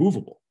itself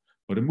movable.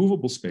 But a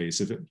movable space,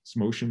 if its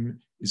motion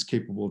is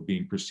capable of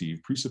being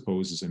perceived,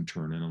 presupposes in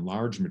turn an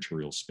enlarged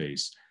material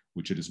space,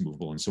 which it is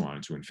movable, and so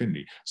on to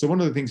infinity. So one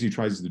of the things he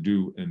tries to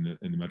do in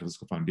the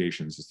Metaphysical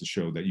Foundations is to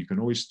show that you can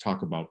always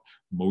talk about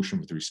motion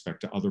with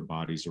respect to other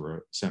bodies or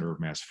a center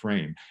of mass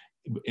frame.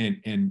 And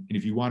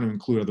if you want to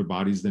include other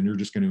bodies, then you're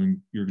just going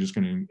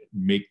to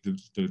make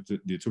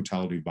the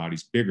totality of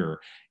bodies bigger.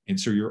 And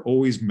so you're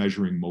always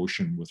measuring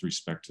motion with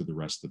respect to the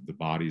rest of the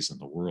bodies in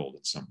the world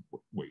in some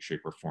way,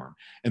 shape, or form.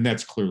 And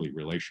that's clearly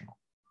relational.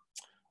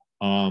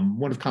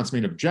 One of Kant's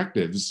main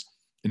objectives,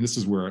 and this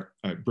is where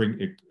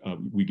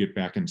we get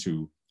back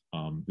into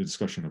the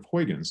discussion of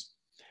Huygens,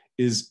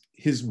 is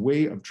his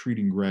way of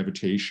treating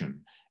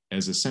gravitation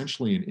as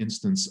essentially an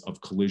instance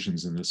of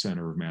collisions in the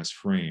center of mass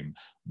frame,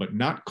 but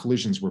not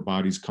collisions where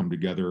bodies come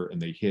together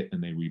and they hit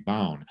and they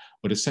rebound,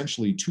 but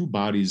essentially two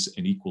bodies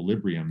in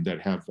equilibrium that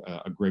have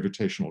a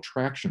gravitational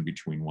traction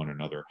between one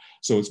another.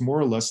 So it's more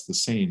or less the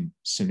same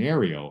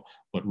scenario,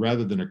 but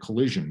rather than a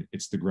collision,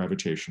 it's the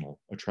gravitational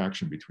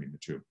attraction between the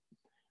two.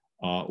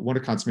 One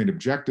of Kant's main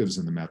objectives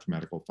in the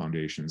Mathematical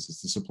Foundations is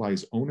to supply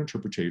his own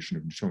interpretation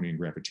of Newtonian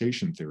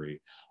gravitation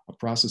theory, a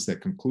process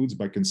that concludes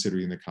by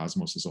considering the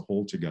cosmos as a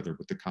whole together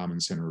with the common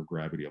center of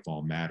gravity of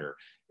all matter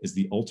as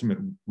the ultimate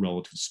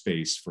relative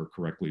space for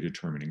correctly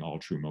determining all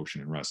true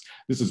motion and rest.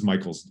 This is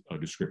Michael's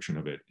description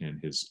of it in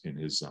his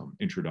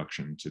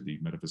introduction to the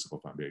Metaphysical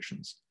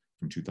Foundations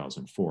from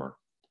 2004.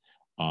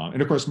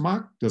 And of course,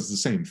 Mach does the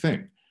same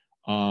thing.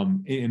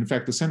 In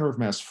fact, the center of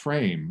mass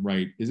frame,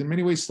 right, is in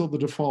many ways still the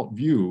default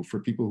view for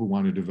people who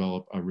want to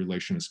develop a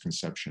relationist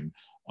conception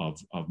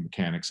of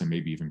mechanics and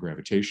maybe even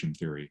gravitation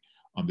theory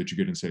that you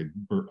get in, say,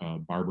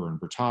 Barber and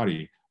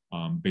Bertotti,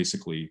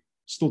 basically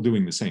still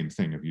doing the same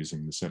thing of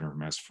using the center of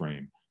mass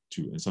frame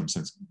to, in some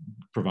sense,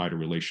 provide a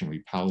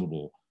relationally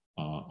palatable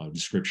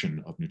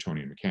description of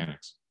Newtonian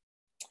mechanics.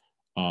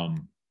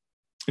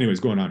 Anyways,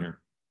 going on here.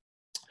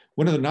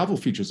 One of the novel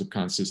features of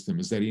Kant's system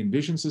is that he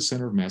envisions the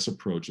center of mass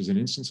approach as an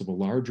instance of a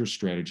larger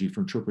strategy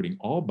for interpreting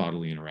all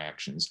bodily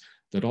interactions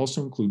that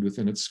also include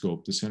within its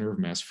scope the center of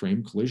mass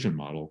frame collision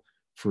model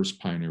first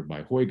pioneered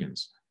by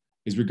Huygens.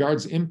 As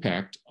regards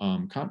impact,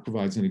 Kant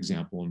provides an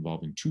example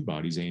involving two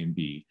bodies, A and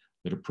B,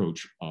 that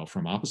approach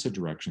from opposite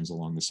directions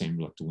along the same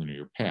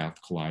rectilinear path,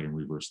 collide and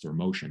reverse their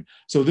motion.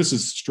 So this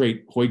is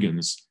straight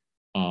Huygens,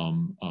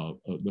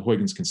 the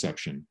Huygens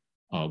conception,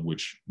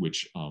 which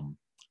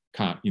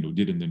Kant,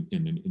 did in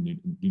the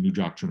New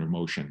Doctrine of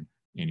Motion,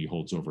 and he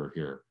holds over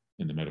here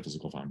in the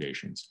Metaphysical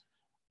Foundations.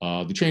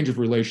 The change of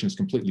relation is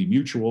completely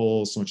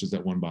mutual, so much as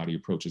that one body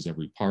approaches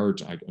every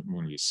part. I'm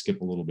going to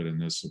skip a little bit in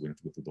this, so we don't have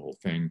to go through the whole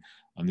thing.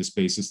 On this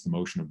basis, the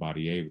motion of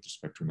body A with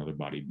respect to another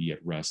body B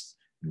at rest,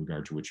 in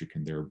regard to which it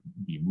can there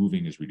be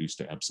moving, is reduced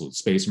to absolute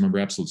space. Remember,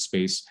 absolute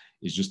space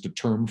is just a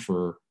term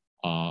for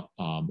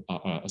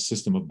a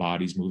system of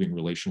bodies moving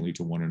relationally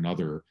to one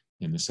another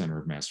in the center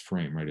of mass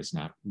frame, right? It's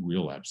not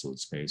real absolute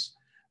space.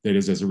 That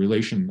is, as a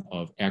relation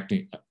of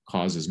acting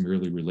causes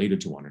merely related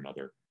to one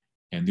another.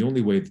 And the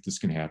only way that this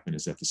can happen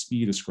is that the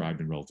speed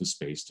ascribed in relative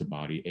space to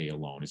body A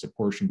alone is a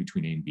portion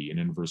between A and B, an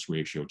inverse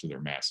ratio to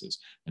their masses.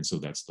 And so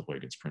that's the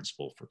Huygens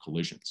principle for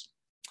collisions.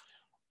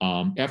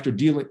 After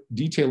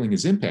detailing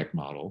his impact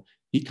model,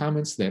 he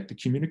comments that the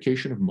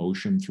communication of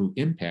motion through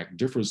impact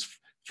differs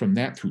from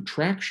that through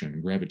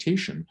traction,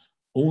 gravitation,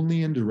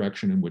 only in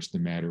direction in which the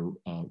matter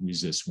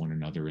resists one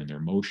another in their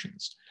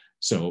motions.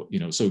 So,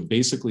 so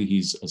basically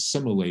he's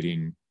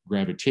assimilating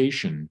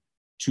gravitation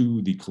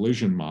to the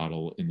collision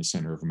model in the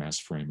center of mass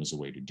frame as a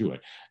way to do it.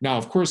 Now,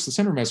 of course, the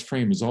center of mass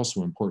frame is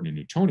also important in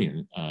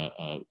Newtonian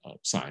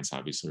science,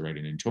 obviously, right,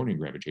 in Newtonian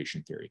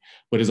gravitation theory.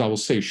 But as I will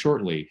say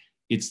shortly,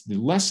 it's the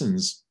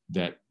lessons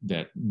that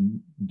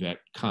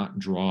Kant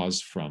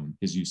draws from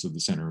his use of the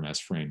center of mass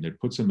frame that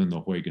puts him in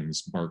the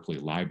Huygens, Berkeley,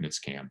 Leibniz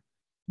camp,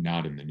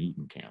 not in the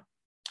Newton camp.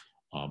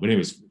 But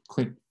anyways,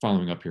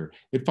 following up here,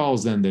 it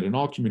follows then that in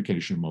all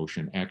communication of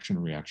motion, action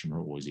and reaction are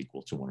always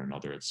equal to one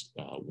another. It's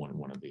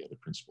one of the other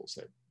principles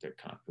that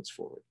Kant puts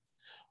forward.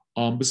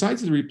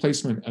 Besides the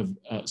replacement of,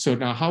 so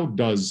now how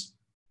does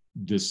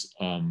this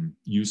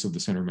use of the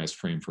center of mass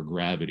frame for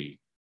gravity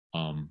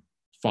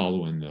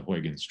follow in the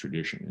Huygens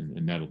tradition?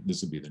 And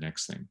this will be the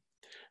next thing.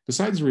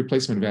 Besides the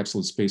replacement of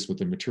absolute space with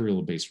a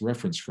material-based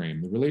reference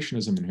frame, the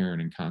relationism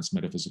inherent in Kant's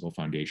metaphysical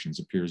foundations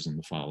appears in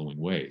the following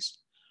ways.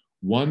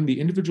 One, the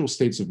individual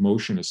states of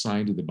motion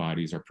assigned to the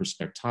bodies are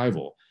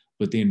perspectival,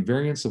 but the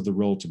invariance of the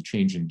relative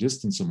change in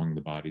distance among the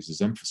bodies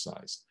is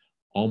emphasized.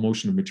 All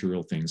motion of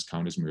material things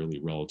count as merely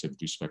relative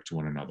with respect to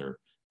one another,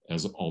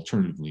 as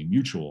alternatively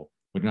mutual,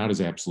 but not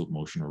as absolute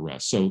motion or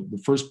rest. So the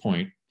first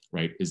point,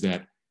 right, is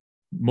that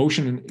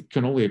motion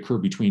can only occur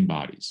between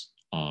bodies.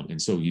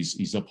 And so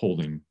he's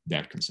upholding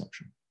that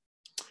conception.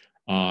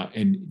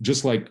 And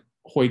just like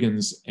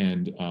Huygens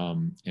and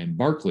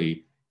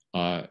Berkeley,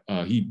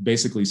 he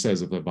basically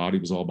says if a body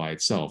was all by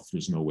itself,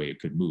 there's no way it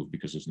could move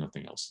because there's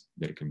nothing else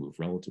that it can move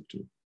relative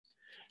to.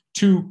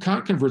 Two,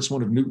 Kant converts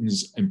one of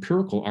Newton's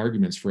empirical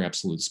arguments for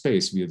absolute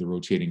space via the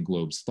rotating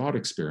globe's thought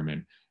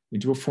experiment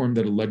into a form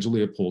that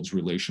allegedly upholds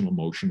relational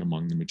motion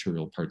among the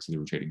material parts of the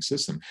rotating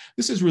system.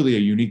 This is really a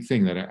unique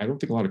thing that I don't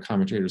think a lot of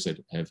commentators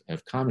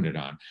have commented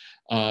on.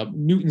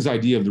 Newton's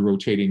idea of the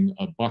rotating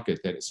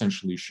bucket that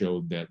essentially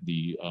showed that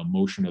the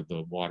motion of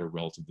the water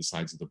relative to the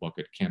sides of the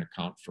bucket can't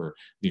account for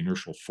the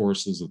inertial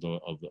forces of the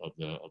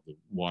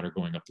water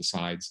going up the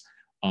sides.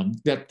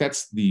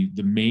 That's the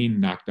main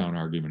knockdown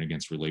argument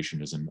against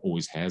relationism,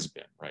 always has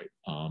been, right?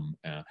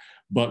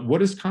 But what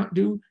does Kant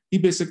do? He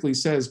basically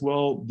says,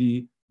 well,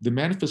 the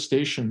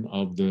manifestation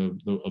of the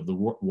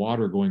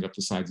water going up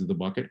the sides of the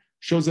bucket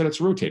shows that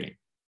it's rotating.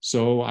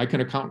 So I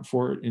can account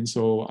for it, and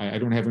so I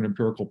don't have an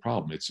empirical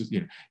problem. It's just,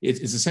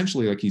 it's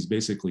essentially like he's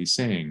basically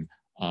saying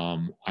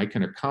I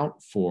can account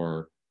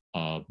for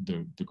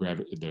the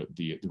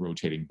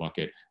rotating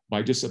bucket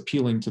by just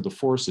appealing to the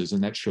forces,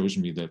 and that shows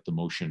me that the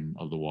motion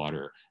of the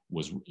water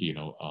was,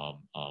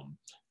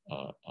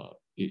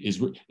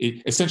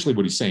 essentially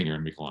what he's saying here,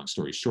 and make a long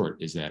story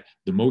short, is that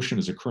the motion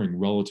is occurring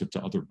relative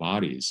to other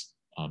bodies.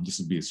 This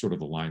would be sort of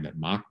the line that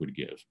Mach would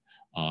give,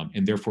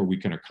 and therefore we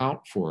can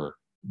account for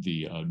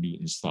the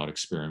Newton's thought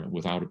experiment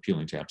without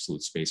appealing to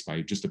absolute space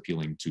by just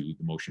appealing to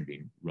the motion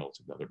being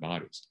relative to other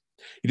bodies.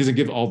 He doesn't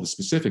give all the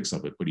specifics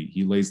of it, but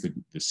he lays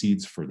the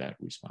seeds for that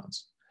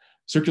response.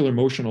 Circular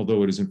motion,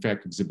 although it is in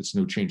fact exhibits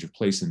no change of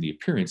place in the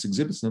appearance,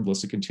 exhibits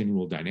nonetheless a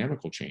continual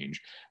dynamical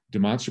change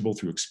demonstrable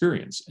through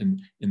experience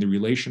and in the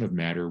relation of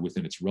matter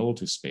within its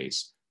relative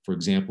space. For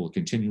example, a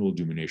continual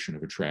diminution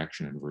of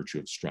attraction in virtue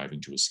of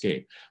striving to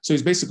escape. So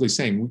he's basically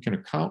saying we can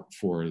account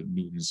for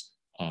Newton's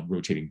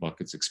rotating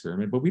buckets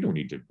experiment, but we don't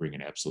need to bring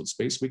in absolute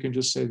space. We can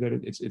just say that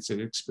it's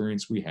an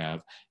experience we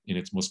have, and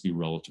it must be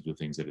relative to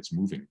things that it's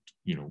moving,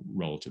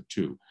 relative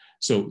to.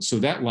 So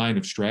that line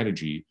of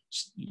strategy,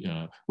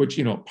 which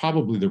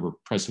probably there were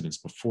precedents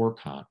before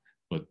Kant,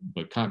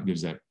 but Kant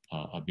gives that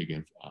a big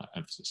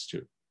emphasis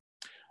too.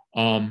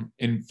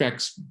 In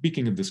fact,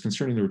 speaking of this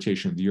concerning the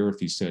rotation of the Earth,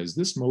 he says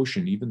this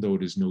motion, even though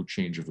it is no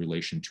change of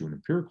relation to an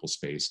empirical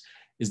space,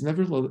 is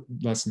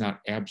nevertheless not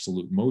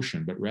absolute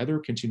motion, but rather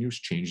a continuous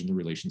change in the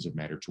relations of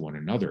matter to one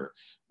another,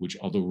 which,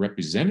 although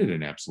represented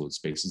in absolute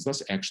space, is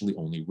thus actually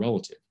only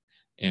relative,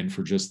 and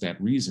for just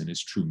that reason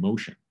is true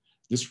motion.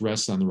 This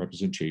rests on the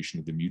representation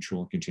of the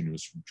mutual and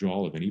continuous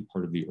withdrawal of any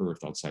part of the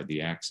Earth outside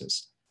the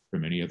axis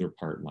from any other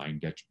part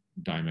lying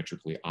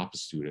diametrically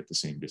opposite to it at the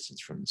same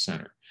distance from the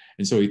center.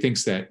 And so he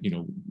thinks that,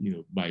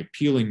 by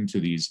appealing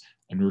to these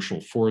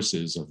inertial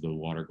forces of the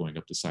water going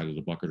up the side of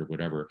the bucket or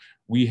whatever,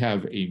 we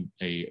have an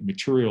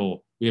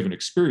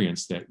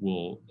experience that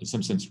will, in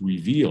some sense,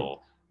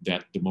 reveal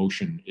that the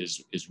motion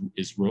is a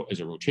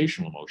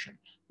rotational motion.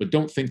 But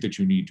don't think that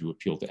you need to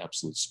appeal to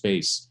absolute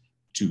space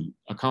to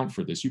account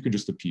for this. You can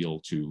just appeal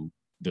to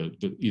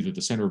either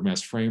the center of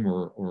mass frame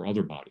or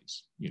other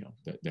bodies,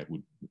 that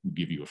would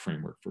give you a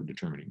framework for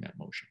determining that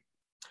motion.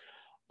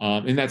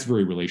 And that's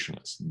very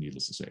relationalist,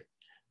 needless to say.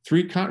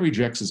 3, Kant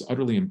rejects as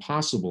utterly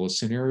impossible a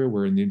scenario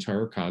wherein the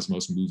entire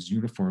cosmos moves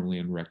uniformly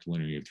and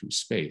rectilinearly through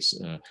space,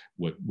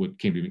 what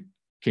came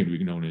to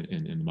be known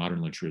in the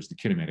modern literature as the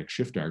kinematic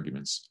shift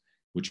arguments,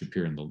 which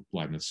appear in the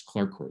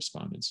Leibniz-Clark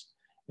correspondence,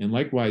 and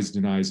likewise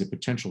denies a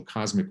potential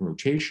cosmic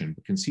rotation,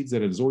 but concedes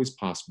that it is always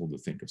possible to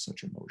think of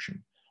such a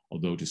motion,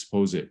 although to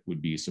suppose it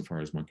would be, so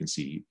far as one can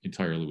see,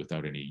 entirely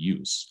without any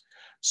use.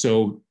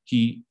 So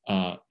he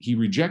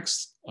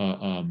rejects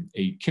a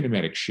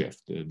kinematic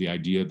shift, the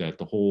idea that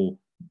the whole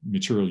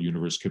material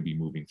universe could be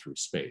moving through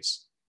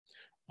space.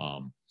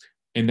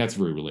 And that's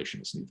very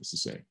relationist, needless to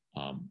say.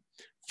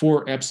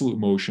 For absolute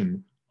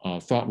motion,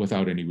 thought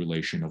without any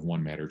relation of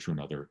one matter to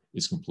another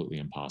is completely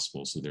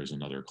impossible. So there's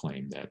another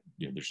claim that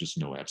there's just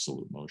no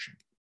absolute motion.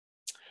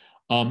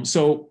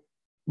 So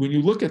when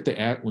you look at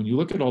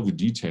all the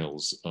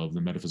details of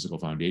the metaphysical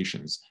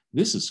foundations,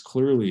 this is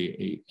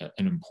clearly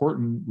an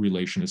important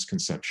relationist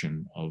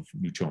conception of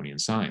Newtonian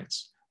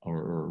science,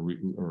 or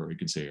you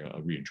can say a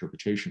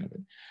reinterpretation of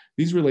it.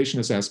 These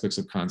relationist aspects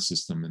of Kant's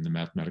system and the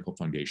mathematical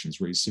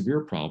foundations raise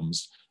severe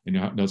problems. And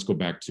now let's go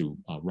back to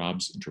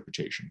Rob's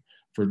interpretation.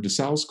 For de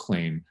Saulles'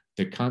 claim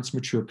that Kant's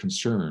mature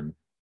concern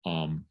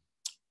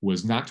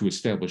was not to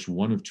establish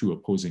one of two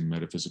opposing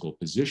metaphysical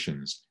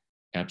positions,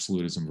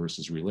 absolutism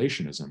versus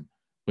relationism,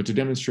 but to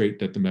demonstrate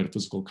that the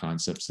metaphysical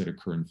concepts that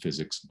occur in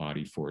physics,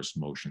 body, force,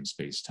 motion,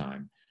 space,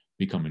 time,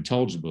 become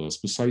intelligible as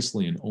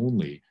precisely and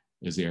only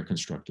as they are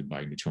constructed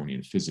by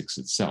Newtonian physics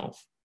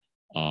itself.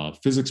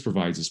 Physics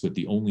provides us with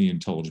the only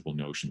intelligible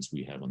notions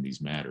we have on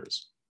these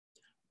matters.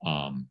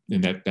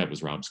 And that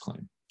was Rob's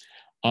claim.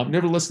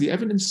 Nevertheless, the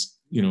evidence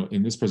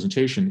in this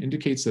presentation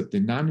indicates that the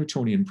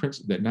non-Newtonian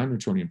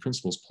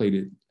principles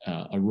played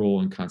a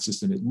role in Kant's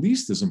system at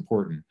least as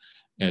important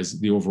as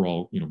the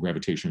overall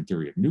gravitation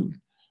theory of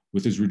Newton,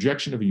 with his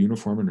rejection of a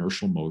uniform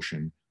inertial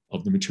motion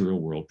of the material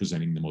world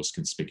presenting the most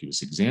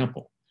conspicuous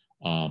example.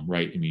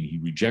 Right? I mean, he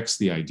rejects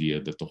the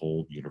idea that the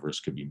whole universe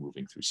could be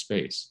moving through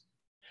space.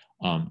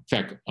 In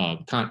fact,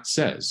 Kant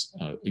says,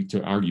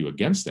 to argue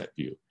against that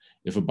view,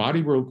 if a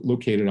body were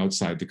located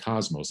outside the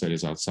cosmos, that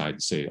is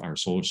outside, say, our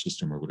solar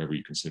system or whatever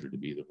you consider to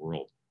be the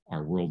world,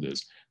 our world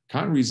is,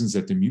 Kant reasons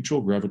that the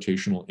mutual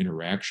gravitational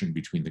interaction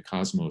between the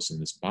cosmos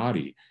and this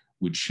body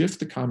would shift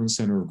the common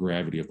center of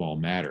gravity of all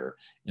matter,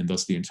 and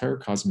thus the entire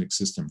cosmic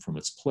system from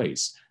its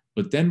place,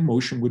 but then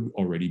motion would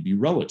already be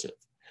relative.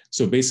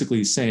 So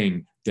basically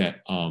saying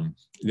that,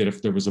 that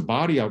if there was a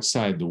body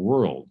outside the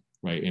world,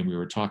 right, and we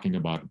were talking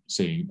about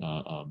saying,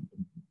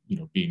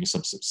 being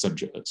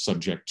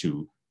subject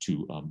to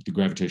the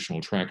gravitational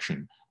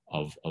attraction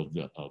of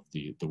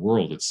the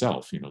world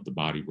itself, the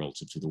body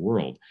relative to the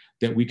world,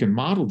 that we can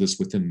model this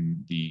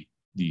within the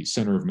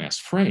center of mass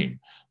frame.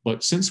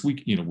 But since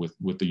we,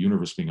 with the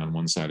universe being on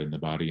one side and the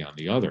body on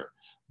the other,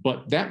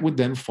 but that would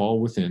then fall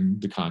within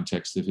the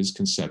context of his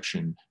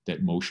conception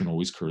that motion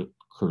always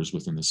occurs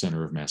within the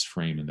center of mass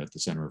frame, and that the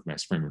center of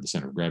mass frame or the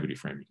center of gravity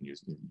frame, you can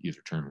use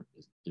either term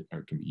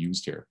or can be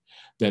used here,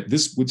 that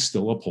this would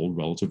still uphold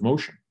relative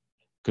motion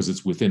because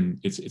it's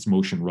within its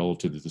motion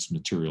relative to this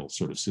material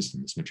sort of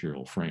system, this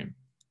material frame.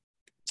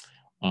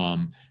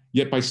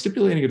 Yet by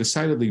stipulating a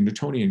decidedly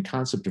Newtonian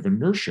concept of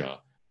inertia,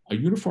 a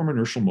uniform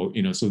inertial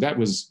motion, so that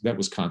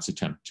was Kant's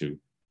attempt to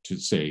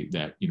say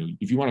that,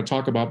 if you want to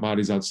talk about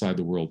bodies outside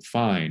the world,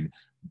 fine,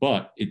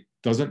 but it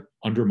doesn't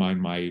undermine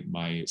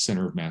my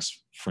center of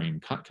mass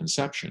frame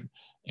conception,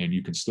 and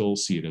you can still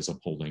see it as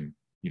upholding,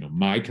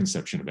 my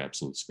conception of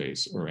absolute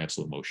space or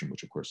absolute motion,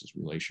 which of course is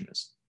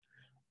relationist.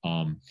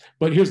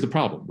 But here's the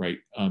problem, right?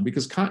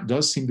 Because Kant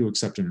does seem to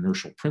accept an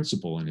inertial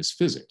principle in his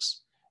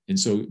physics, and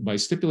so by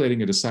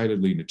stipulating a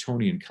decidedly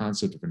Newtonian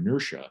concept of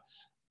inertia,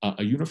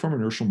 a uniform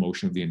inertial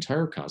motion of the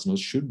entire cosmos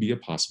should be a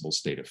possible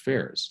state of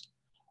affairs.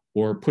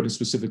 Or put in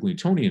specifically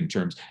Newtonian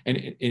terms, and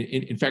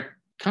in fact,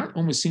 Kant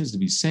almost seems to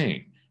be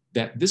saying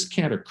that this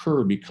can't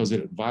occur because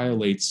it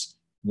violates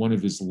one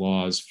of his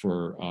laws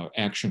for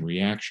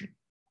action-reaction.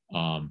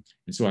 And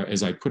so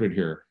as I put it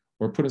here,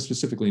 or put it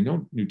specifically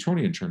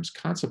Newtonian terms,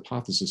 Kant's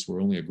hypothesis where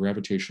only a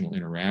gravitational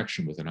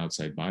interaction with an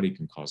outside body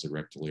can cause a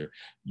rectilinear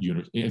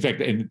unit. In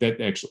fact, and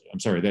that actually, I'm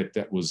sorry,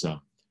 that was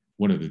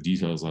one of the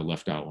details I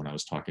left out when I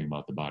was talking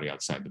about the body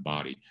outside the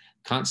body.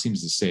 Kant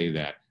seems to say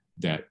that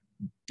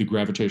the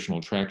gravitational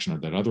attraction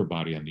of that other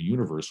body on the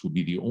universe would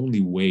be the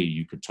only way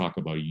you could talk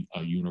about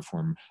a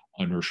uniform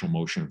inertial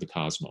motion of the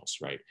cosmos,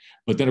 right?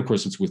 But then, of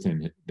course, it's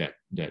within that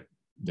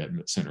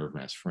center of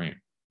mass frame.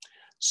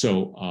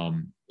 So,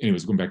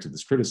 anyways, going back to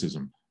this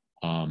criticism,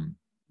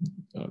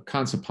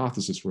 Kant's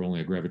hypothesis where only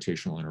a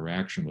gravitational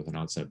interaction with an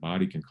outside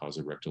body can cause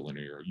a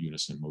rectilinear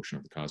unison motion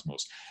of the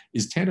cosmos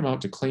is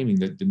tantamount to claiming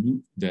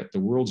that the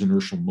world's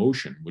inertial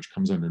motion, which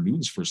comes under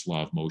Newton's first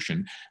law of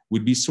motion,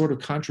 would be sort of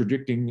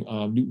contradicting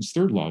Newton's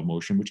third law of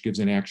motion, which gives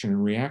an action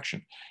and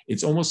reaction.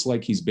 It's almost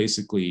like he's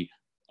basically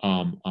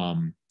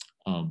subsuming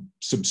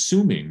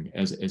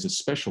as a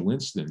special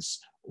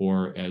instance,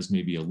 or as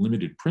maybe a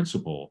limited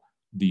principle,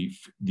 the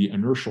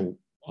inertial,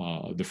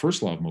 the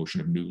first law of motion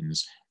of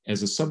Newton's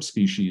as a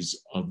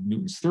subspecies of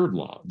Newton's third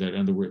law, that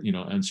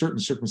in certain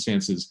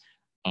circumstances,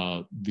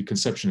 the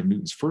conception of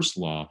Newton's first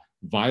law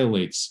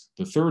violates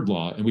the third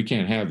law, and we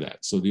can't have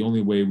that. So the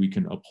only way we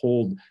can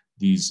uphold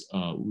these,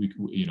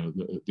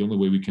 the only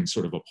way we can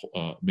sort of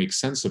make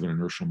sense of an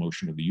inertial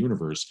motion of the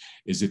universe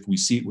is if we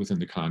see it within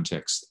the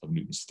context of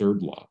Newton's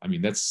third law. I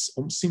mean, that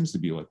seems to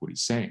be like what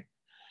he's saying.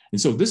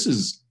 And so this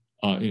is,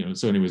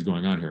 so anyways,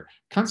 going on here,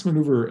 Kant's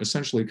maneuver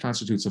essentially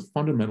constitutes a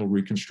fundamental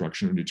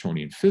reconstruction of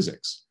Newtonian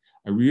physics,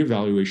 a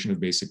reevaluation of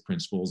basic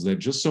principles that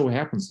just so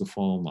happens to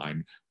fall in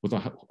line with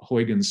a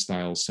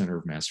Huygens-style center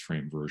of mass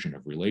frame version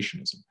of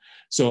relationism.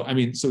 So, I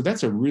mean, so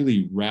that's a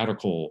really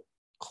radical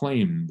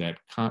claim that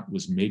Kant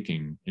was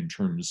making in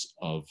terms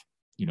of,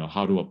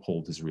 how to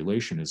uphold his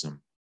relationism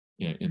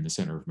in the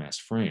center of mass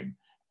frame.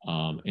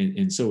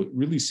 And so it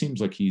really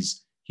seems like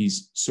he's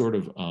sort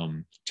of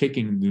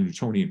taking the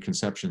Newtonian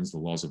conceptions, the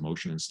laws of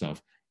motion and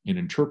stuff, and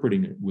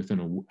interpreting it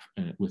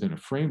within a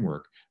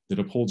framework that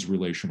upholds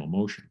relational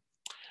motion.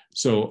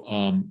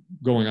 So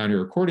going on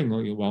here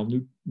accordingly, while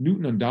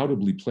Newton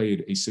undoubtedly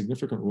played a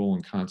significant role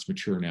in Kant's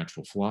mature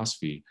natural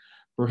philosophy,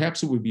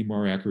 perhaps it would be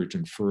more accurate to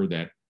infer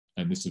that,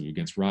 and this is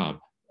against Rob,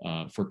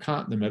 for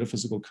Kant, the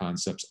metaphysical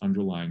concepts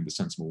underlying the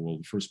sensible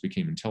world first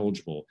became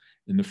intelligible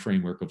in the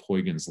framework of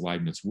Huygens'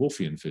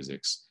 Leibniz-Wolffian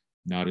physics,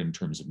 not in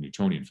terms of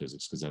Newtonian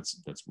physics, because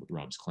that's what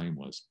Rob's claim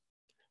was.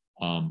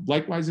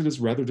 Likewise, it is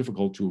rather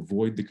difficult to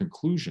avoid the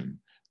conclusion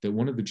that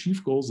one of the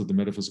chief goals of the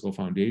Metaphysical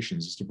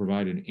Foundations is to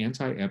provide an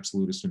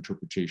anti-absolutist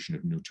interpretation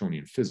of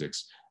Newtonian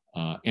physics,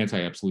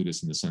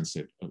 anti-absolutist in the sense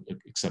that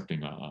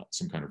accepting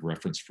some kind of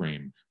reference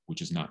frame,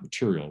 which is not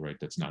material, right?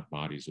 That's not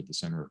bodies at the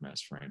center of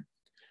mass frame,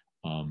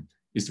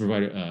 is to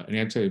provide an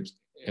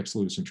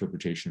anti-absolutist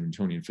interpretation of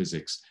Newtonian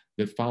physics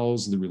that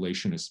follows the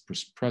relationist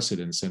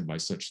precedent set by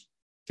such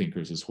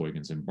thinkers as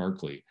Huygens and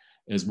Berkeley,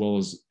 as well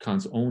as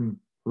Kant's own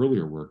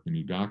earlier work, The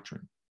New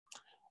Doctrine.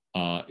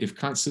 If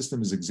Kant's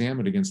system is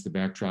examined against the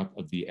backdrop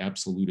of the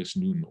absolutist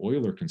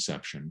Newton-Euler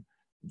conception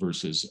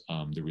versus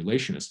the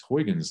relationist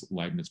Huygens,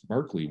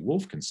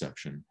 Leibniz-Berkeley-Wolff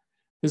conception,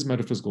 his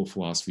metaphysical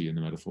philosophy and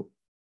the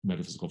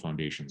Metaphysical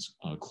Foundations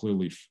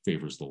clearly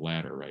favors the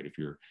latter, right? If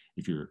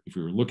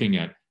you're looking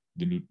at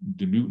the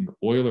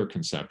Newton-Euler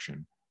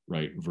conception,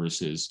 right,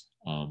 versus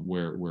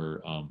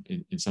where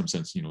in some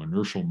sense,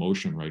 inertial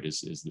motion, right,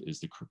 is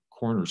the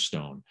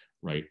cornerstone,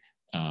 right?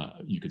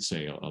 You could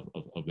say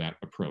of that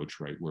approach,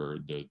 right, where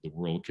the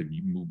world can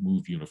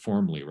move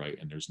uniformly, right,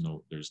 and there's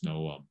no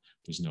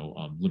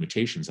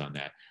limitations on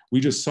that. We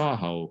just saw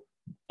how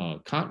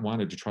Kant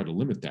wanted to try to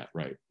limit that,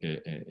 right,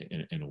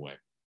 in a way,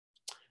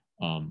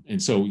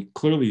 and so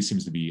clearly he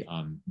seems to be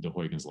on the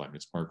Huygens,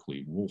 Leibniz,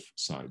 Berkeley, Wolff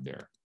side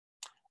there.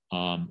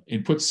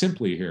 And put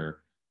simply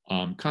here,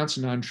 Kant's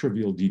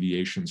non-trivial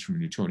deviations from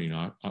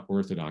Newtonian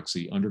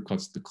orthodoxy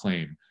undercuts the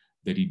claim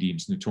that he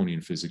deems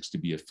Newtonian physics to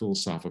be a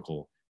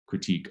philosophical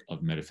critique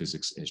of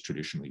metaphysics as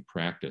traditionally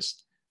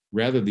practiced.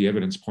 Rather, the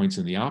evidence points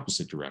in the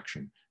opposite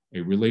direction. A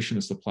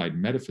relationist applied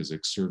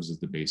metaphysics serves as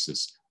the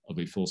basis of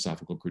a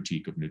philosophical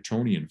critique of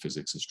Newtonian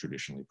physics as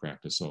traditionally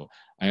practiced. So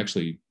I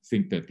actually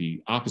think that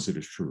the opposite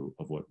is true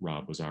of what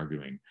Rob was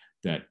arguing,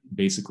 that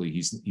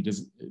basically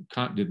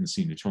Kant didn't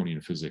see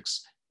Newtonian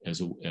physics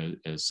as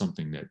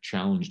something that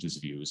challenged his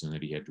views and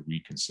that he had to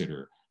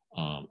reconsider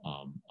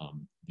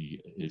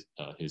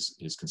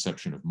his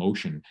conception of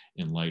motion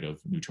in light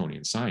of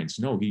Newtonian science.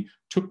 No, he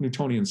took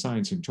Newtonian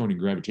science and Newtonian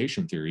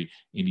gravitation theory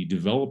and he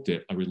developed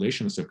a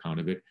relationist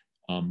account of it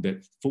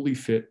that fully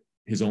fit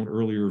his own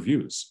earlier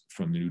views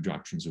from the new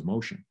doctrines of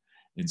motion.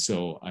 And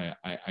so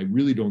I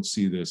really don't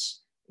see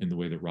this in the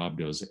way that Rob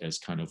does as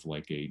kind of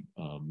like a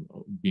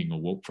being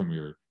awoke from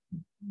your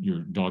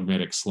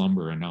dogmatic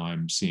slumber and now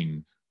I'm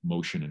seeing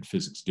motion and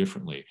physics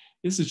differently.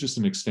 This is just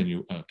an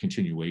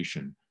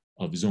continuation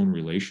of his own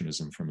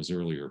relationism from his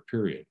earlier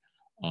period,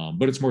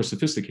 but it's more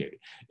sophisticated.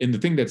 And the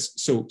thing that's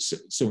so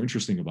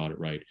interesting about it,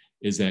 right,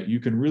 is that you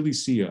can really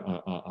see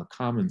a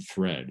common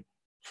thread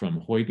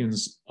from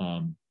Huygens'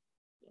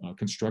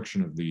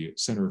 construction of the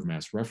center of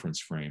mass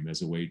reference frame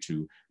as a way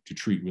to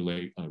treat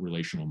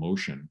relational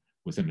motion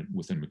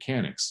within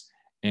mechanics,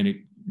 and it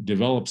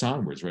develops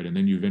onwards, right? And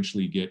then you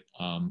eventually get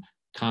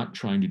Kant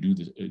trying to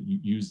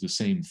use the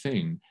same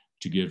thing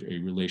to give a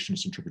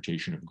relationist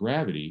interpretation of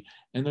gravity.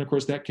 And then of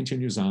course that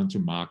continues on to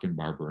Mach and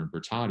Barber and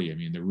Bertatti. I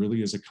mean, there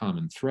really is a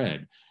common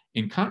thread.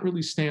 And Kant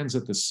really stands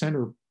at the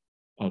center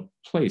of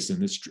place in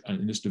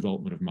this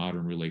development of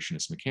modern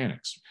relationist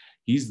mechanics.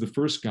 He's the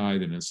first guy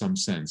that in some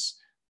sense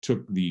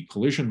took the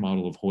collision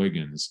model of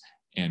Huygens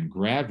and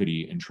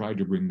gravity and tried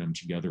to bring them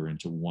together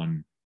into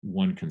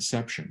one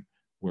conception,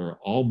 where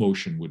all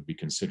motion would be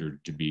considered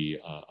to be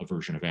a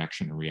version of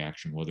action and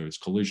reaction, whether it's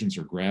collisions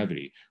or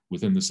gravity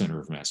within the center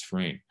of mass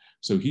frame.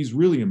 So he's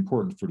really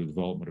important for the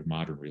development of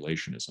modern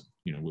relationism.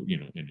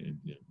 In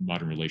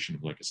modern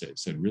relationism, like I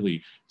said,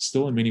 really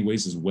still in many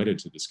ways is wedded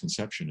to this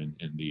conception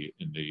in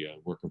the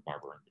work of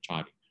Barber and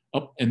Bertatti.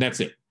 Oh, and that's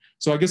it.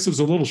 So I guess it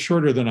was a little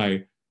shorter than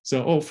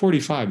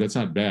 45, that's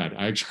not bad.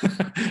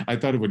 I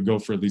thought it would go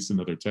for at least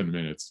another 10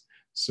 minutes.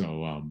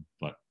 So,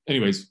 but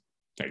anyways,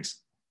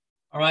 thanks.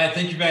 All right,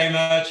 thank you very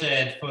much,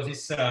 Ed, for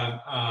this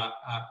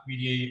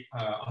really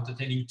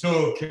entertaining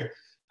talk.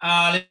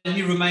 Let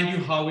me remind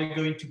you how we're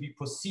going to be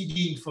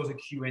proceeding for the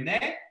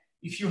Q&A.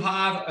 If you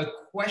have a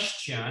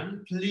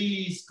question,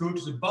 please go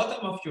to the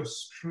bottom of your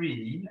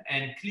screen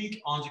and click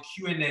on the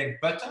Q&A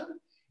button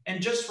and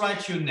just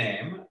write your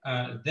name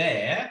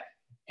there.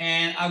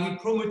 And I will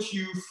promote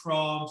you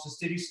from the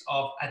status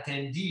of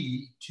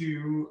attendee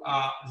to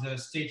the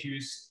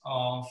status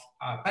of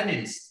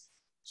panelist,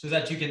 so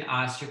that you can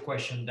ask your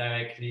question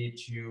directly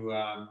to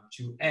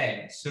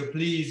Ed. So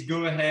please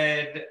go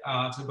ahead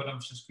to the bottom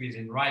of your screen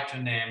and write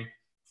your name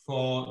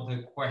for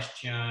the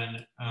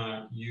question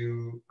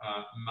you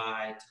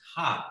might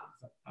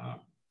have.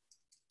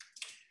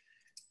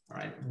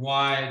 right?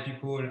 While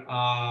people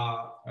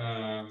are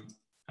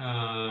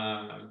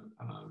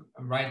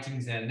writing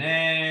their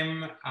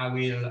name, I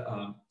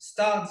will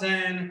start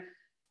then.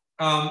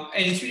 And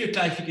it's really a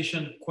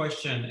clarification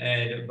question,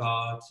 Ed,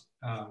 about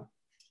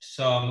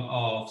some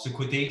of the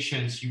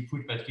quotations you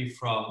put, particularly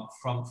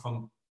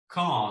from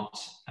Kant.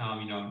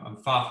 You know, I'm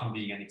far from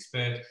being an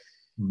expert.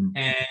 Mm-hmm.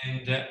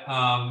 And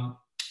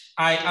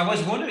I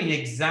was wondering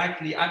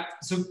exactly,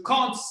 so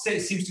Kant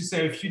seems to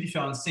say a few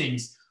different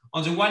things.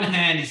 On the one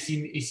hand,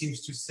 he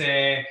seems to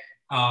say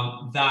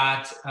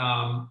that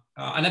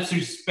an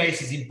absolute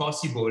space is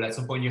impossible. At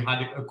some point you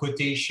had a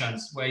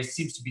quotations where he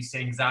seems to be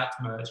saying that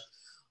much.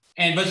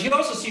 But he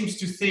also seems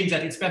to think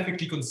that it's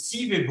perfectly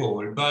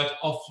conceivable,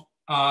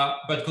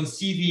 but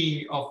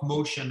conceiving of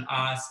motion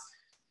as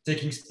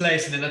taking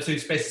place in an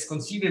absolute space is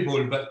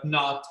conceivable,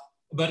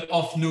 but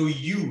of no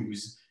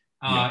use.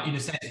 In a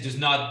sense, it does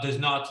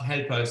not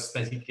help us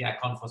basically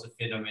account for the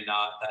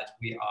phenomena that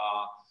we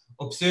are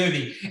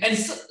observing. And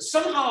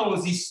somehow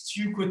these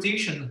two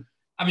quotations,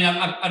 I mean,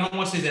 I don't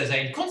want to say that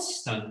they're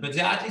inconsistent, but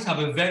they at least have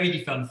a very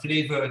different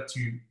flavor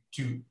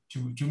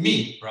to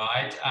me,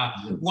 right?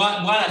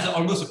 One as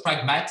almost a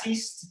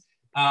pragmatist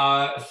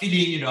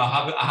feeling, you know,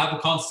 I have a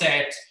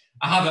concept,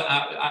 I have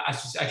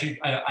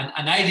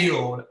an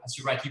ideal, as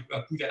you rightly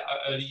put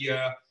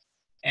earlier,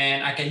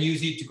 and I can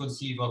use it to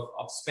conceive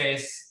of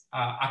space.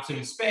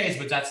 Absolute space,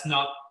 but that's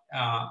not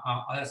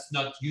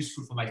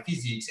useful for my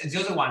physics. And the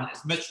other one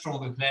is much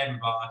stronger claim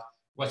about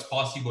what's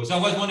possible. So I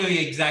was wondering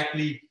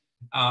exactly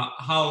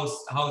how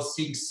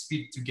things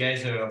fit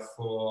together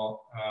for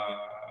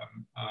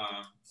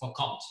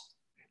Kant.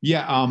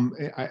 Yeah,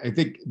 I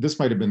think this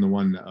might have been the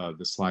one,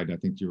 the slide I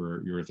think you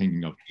were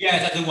thinking of. Yeah,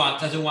 that's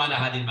the one I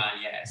had in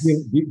mind. Yes.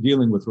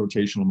 Dealing with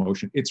rotational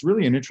motion. It's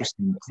really an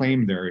interesting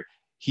claim there.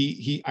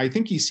 I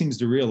think he seems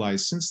to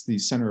realize, since the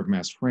center of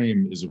mass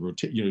frame is a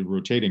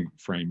rotating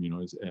frame, you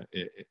know,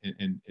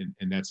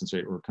 in that sense,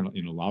 or kind of,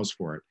 you know, allows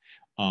for it.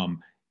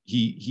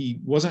 He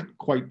wasn't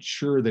quite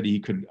sure that he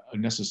could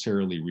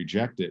necessarily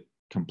reject it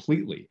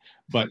completely.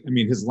 But I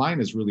mean, his line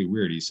is really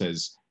weird. He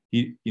says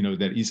he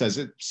says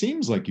it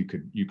seems like you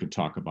could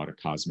talk about a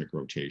cosmic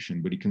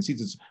rotation, but he concedes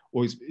it's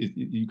always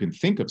you can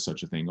think of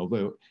such a thing,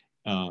 although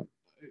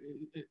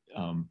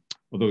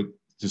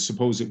to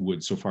suppose it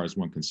would, so far as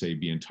one can say,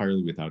 be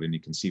entirely without any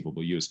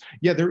conceivable use.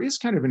 Yeah, there is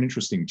kind of an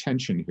interesting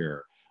tension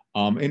here.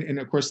 And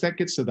of course, that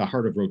gets to the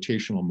heart of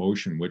rotational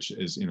motion, which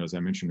is, you know, as I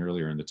mentioned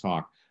earlier in the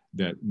talk,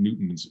 that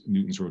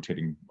Newton's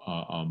rotating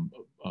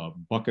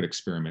bucket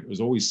experiment was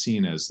always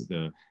seen as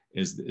the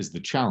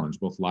challenge.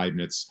 Both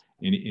Leibniz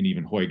and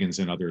even Huygens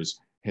and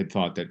others had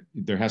thought that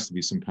there has to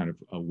be some kind of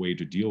a way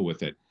to deal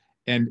with it.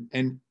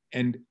 And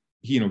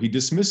he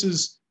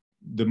dismisses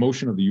the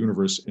motion of the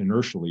universe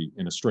inertially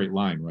in a straight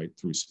line right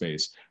through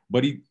space.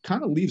 But he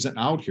kind of leaves it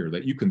out here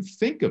that you can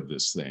think of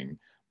this thing,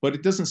 but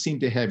it doesn't seem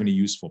to have any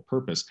useful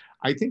purpose.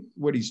 I think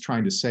what he's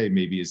trying to say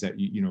maybe is that,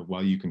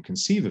 while you can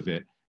conceive of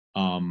it,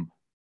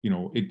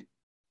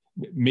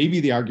 maybe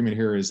the argument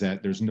here is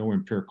that there's no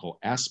empirical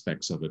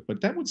aspects of it,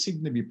 but that would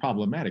seem to be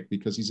problematic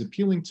because he's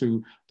appealing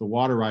to the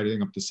water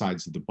riding up the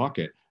sides of the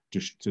bucket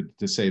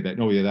to say that,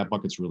 oh yeah, that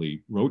bucket's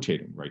really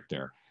rotating right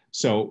there.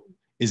 So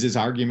is his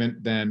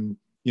argument then,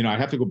 I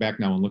have to go back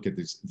now and look at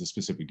the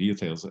specific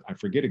details. I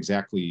forget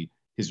exactly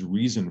his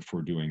reason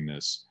for doing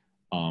this.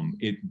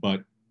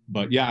 But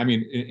yeah, I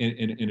mean,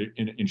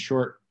 in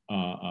short,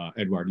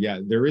 Edward, yeah,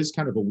 there is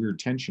kind of a weird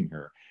tension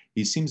here.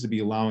 He seems to be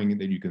allowing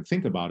that you can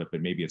think about it,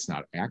 but maybe it's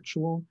not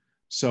actual.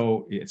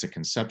 So it's a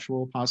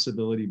conceptual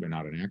possibility, but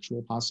not an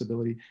actual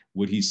possibility.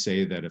 Would he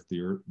say that if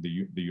the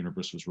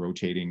universe was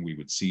rotating, we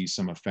would see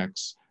some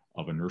effects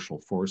of inertial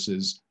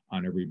forces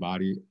on every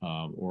body,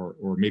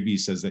 or maybe he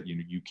says that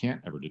you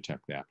can't ever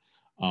detect that.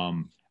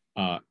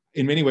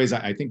 In many ways,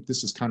 I think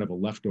this is kind of a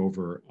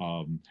leftover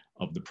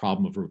of the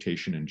problem of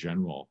rotation in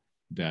general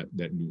that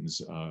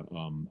Newton's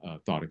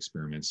thought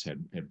experiments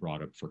had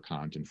brought up for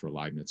Kant and for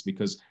Leibniz,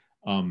 because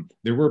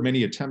there were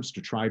many attempts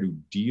to try to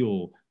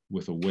deal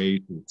with a way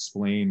to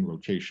explain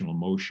rotational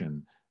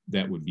motion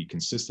that would be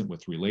consistent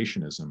with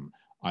relationism,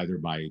 either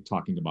by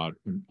talking about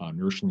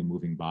inertially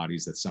moving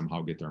bodies that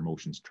somehow get their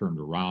motions turned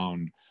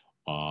around,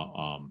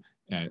 or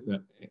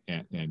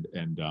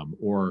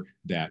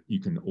that you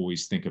can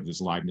always think of,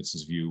 this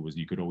Leibniz's view was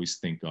you could always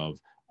think of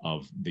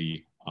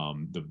the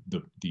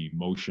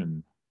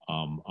motion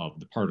of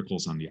the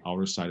particles on the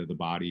outer side of the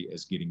body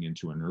as getting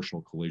into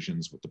inertial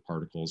collisions with the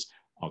particles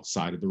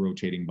outside of the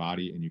rotating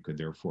body, and you could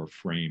therefore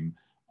frame,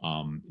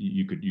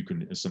 you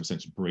can in some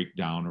sense break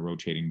down a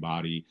rotating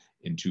body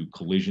into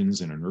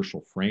collisions and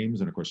inertial frames.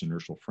 And of course,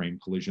 inertial frame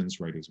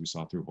collisions, right, as we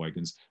saw through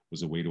Huygens,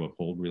 was a way to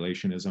uphold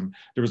relationism.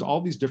 There was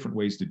all these different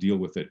ways to deal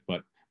with it,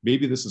 but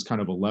maybe this is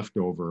kind of a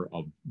leftover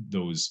of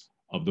those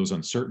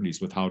uncertainties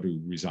with how to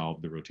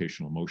resolve the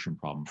rotational motion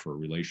problem for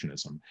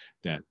relationism,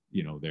 that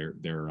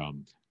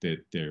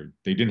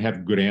they didn't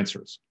have good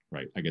answers,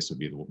 right? I guess would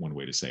be the one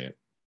way to say it.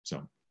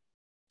 So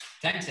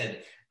thanks,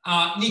 Ed.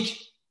 Nick,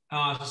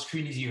 the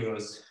screen is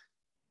yours.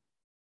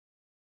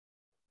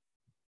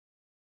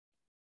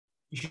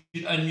 You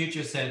should unmute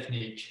yourself,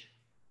 Nick.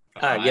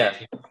 Yeah.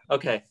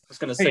 Okay. I was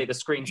going to say the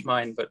screen's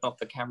mine, but not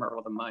the camera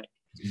or the mic.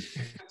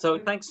 So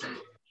thanks,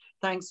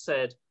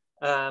 Ed.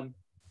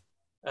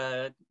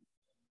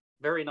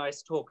 Very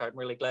nice talk. I'm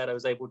really glad I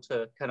was able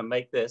to kind of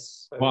make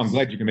this. Well, I'm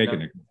glad you can make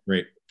it.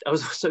 Great. I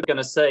was also going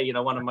to say,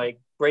 one of my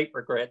great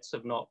regrets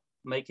of not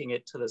making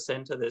it to the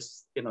center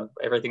this,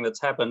 everything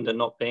that's happened and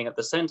not being at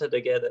the center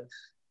together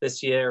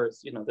this year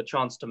is, the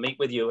chance to meet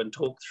with you and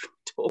talk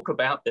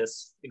about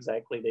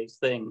exactly these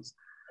things.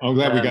 I'm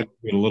glad we got to do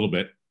it a little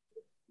bit.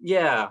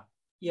 Yeah.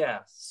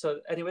 So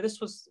anyway, this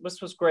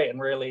was great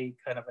and really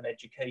kind of an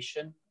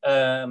education.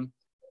 I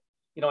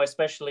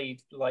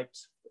especially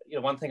liked,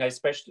 one thing I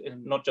especially,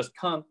 not just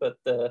Kant, but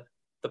the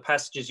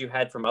passages you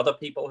had from other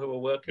people who were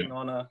working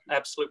on an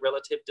absolute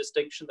relative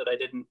distinction that I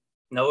didn't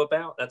know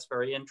about. That's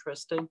very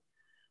interesting.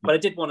 But I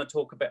did want to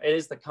talk about, it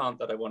is the Kant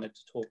that I wanted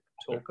to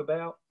talk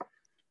about.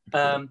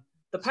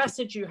 The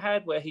passage you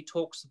had where he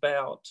talks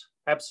about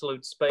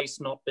absolute space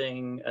not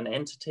being an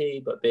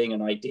entity, but being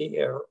an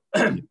idea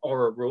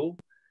or a rule.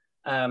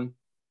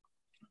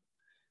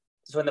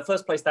 So in the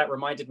first place, that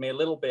reminded me a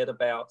little bit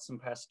about some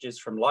passages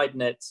from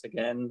Leibniz,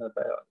 again,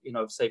 about,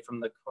 say from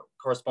the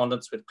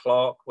correspondence with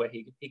Clarke, where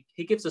he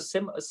gives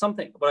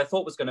something, what I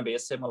thought was going to be a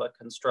similar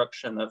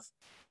construction of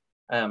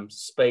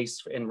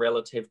space in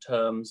relative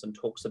terms and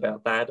talks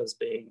about that as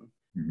being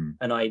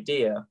an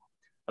idea.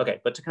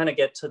 Okay, but to kind of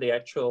get to the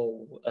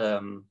actual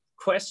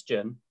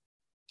question,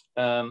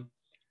 how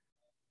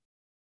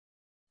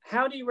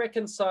do you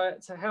reconcile,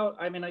 so how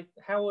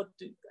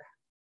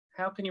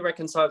can you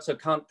reconcile, so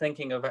Kant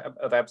thinking of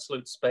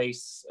absolute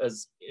space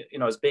as,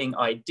 as being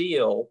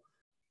ideal,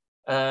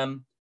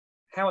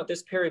 how at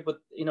this period would,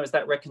 is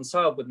that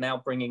reconciled with now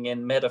bringing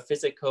in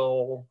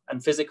metaphysical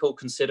and physical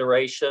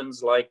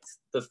considerations like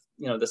the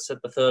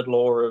third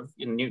law of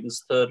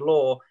Newton's third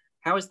law?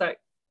 How is that,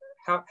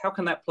 how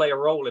can that play a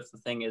role if the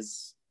thing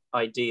is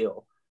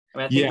ideal? I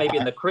mean, I think maybe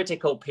in the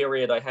critical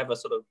period, I have a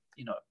sort of,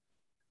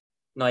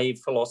 naive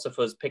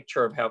philosopher's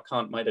picture of how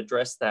Kant might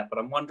address that, but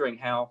I'm wondering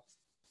how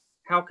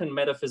can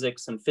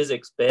metaphysics and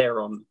physics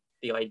bear on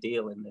the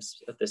ideal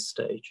at this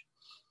stage?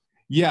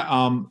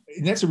 Yeah,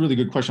 that's a really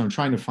good question. I'm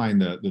trying to find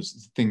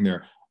this thing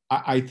there.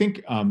 I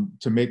think to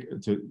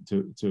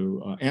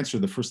answer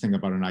the first thing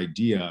about an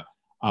idea,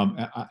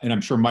 and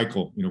I'm sure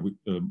Michael,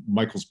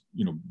 Michael's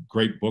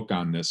great book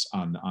on this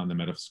on the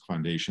Metaphysical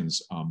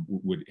Foundations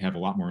would have a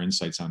lot more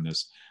insights on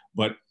this.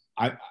 But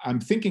I'm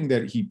thinking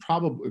that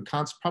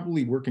Kant's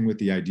probably working with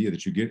the idea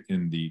that you get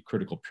in the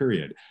critical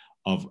period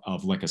of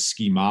like a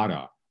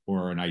schemata,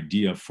 or an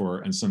idea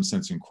for, in some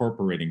sense,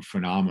 incorporating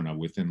phenomena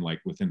with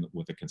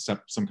a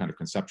concept, some kind of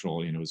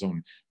conceptual, his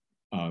own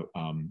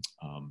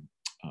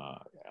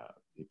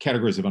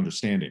categories of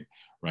understanding,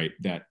 right?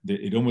 That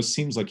it almost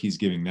seems like he's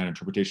giving that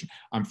interpretation.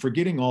 I'm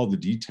forgetting all the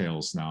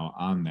details now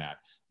on that,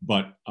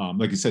 but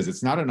like he says,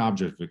 it's not an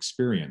object of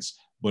experience,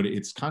 but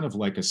it's kind of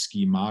like a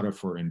schemata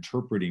for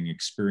interpreting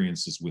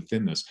experiences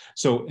within this.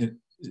 So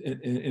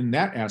in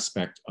that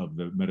aspect of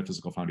the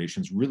Metaphysical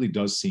Foundations really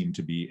does seem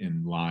to be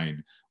in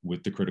line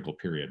with the critical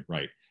period,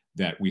 right?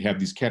 That we have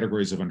these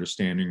categories of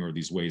understanding or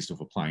these ways of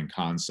applying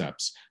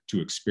concepts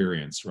to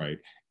experience, right?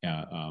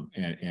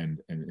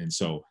 And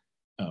so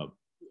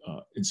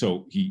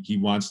he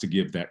wants to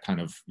give that kind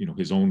of,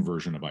 his own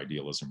version of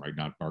idealism, right?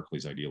 Not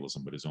Berkeley's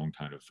idealism, but his own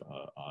kind of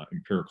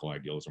empirical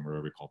idealism, or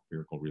whatever we call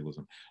empirical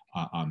realism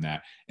on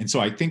that. And so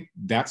I think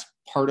that's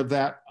part of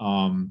that.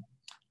 Let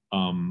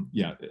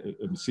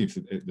me see if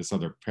this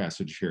other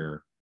passage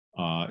here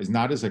is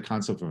not as a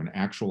concept of an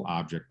actual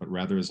object, but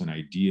rather as an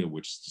idea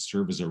which to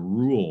serve as a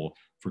rule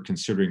for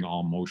considering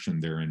all motion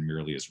therein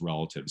merely as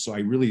relative. So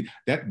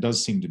that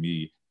does seem to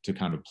me to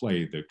kind of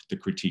play the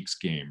critiques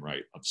game,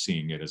 right, of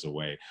seeing it as a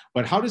way.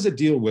 But how does it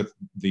deal with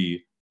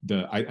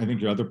I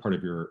think the other part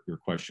of your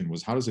question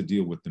was, how does it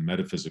deal with the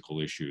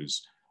metaphysical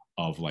issues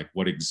of like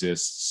what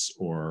exists,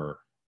 or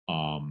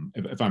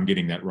if I'm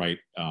getting that right,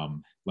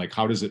 like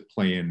how does it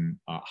play in,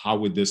 how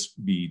would this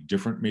be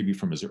different maybe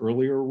from his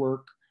earlier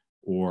work,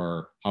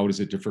 or how does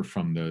it differ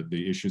from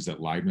the issues that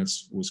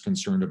Leibniz was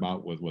concerned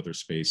about, with whether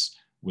space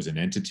was an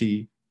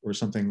entity or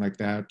something like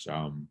that?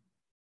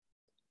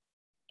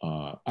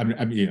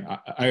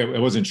 I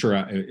wasn't sure,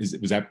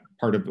 was that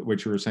part of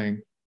what you were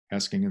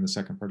asking in the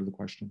second part of the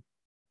question?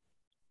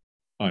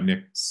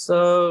 Nick?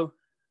 So,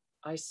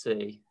 I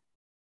see.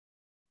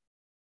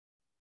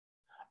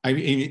 I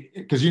mean,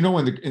 because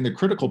in the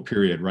critical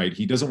period, right,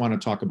 he doesn't want to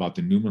talk about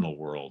the noumenal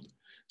world.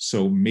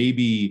 So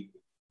maybe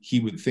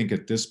he would think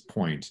at this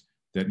point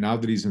that now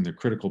that he's in the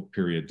critical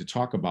period, to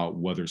talk about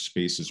whether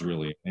space is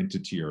really an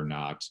entity or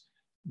not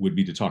would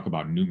be to talk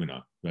about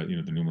noumena, the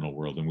noumenal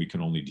world, and we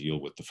can only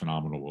deal with the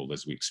phenomenal world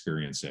as we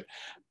experience it.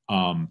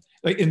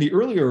 Like in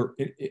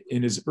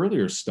his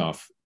earlier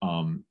stuff,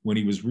 when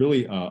he was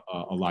really a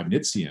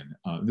Leibnizian,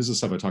 this is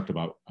stuff I talked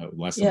about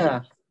last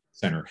time.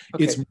 Center.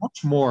 Okay. It's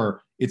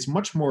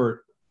much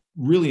more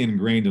really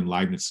ingrained in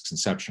Leibniz's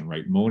conception,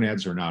 right?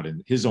 Monads are not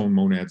in, his own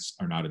monads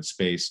are not in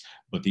space,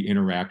 but the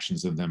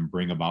interactions of them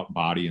bring about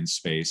body and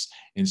space.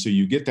 And so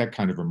you get that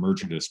kind of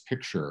emergentist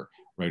picture,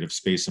 right, of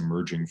space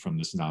emerging from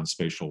this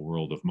non-spatial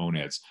world of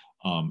monads.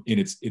 And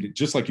it's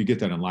just like you get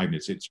that in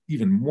Leibniz, it's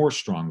even more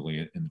strongly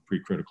in the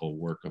pre-critical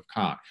work of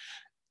Kant.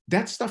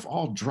 That stuff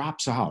all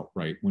drops out,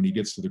 right, when he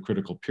gets to the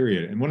critical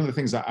period. And one of the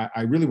things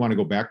I really want to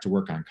go back to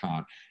work on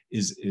Kant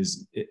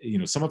is you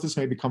know, some of this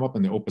maybe come up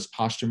in the Opus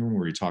Posthumum,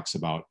 where he talks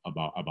about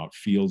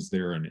fields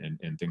there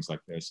and things like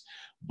this.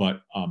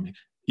 But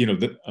you know,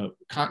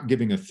 Kant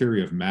giving a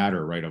theory of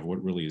matter, right, of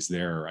what really is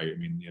there. I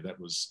mean, yeah,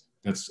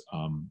 that's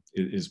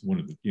is one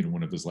of the, you know,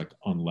 one of those like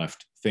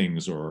unleft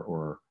things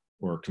or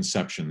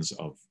conceptions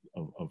of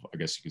I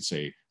guess you could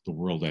say the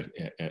world at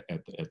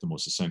the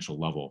most essential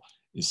level,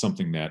 is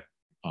something that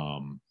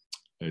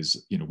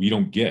is, you know, we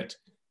don't get.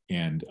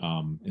 And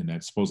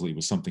that supposedly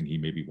was something he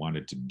maybe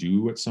wanted to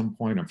do at some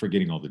point. I'm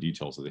forgetting all the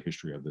details of the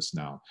history of this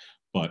now.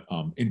 But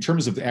in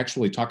terms of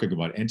actually talking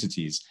about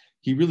entities,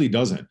 he really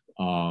doesn't.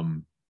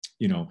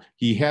 You know,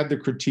 he had the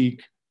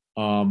critique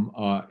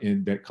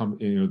in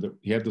that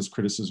he had those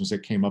criticisms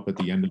that came up at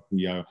the end of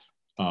the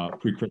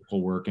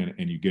pre-critical work,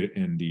 and you get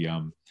in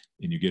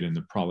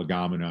the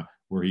Prolegomena,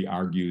 where he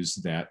argues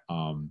that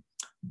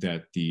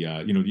that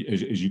the you know,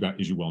 as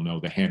you well know,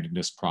 the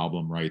handedness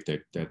problem, right?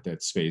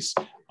 That space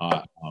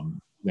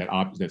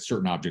that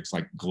certain objects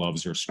like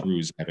gloves or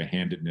screws have a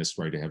handedness,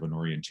 right? To have an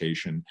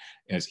orientation.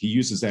 As he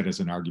uses that as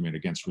an argument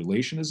against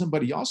relationism,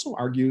 but he also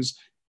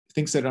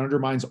thinks that it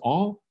undermines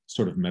all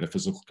sort of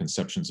metaphysical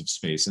conceptions of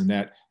space, and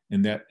that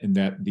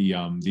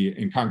the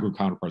incongruent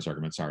counterparts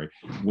argument,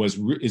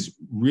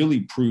 really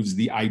proves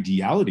the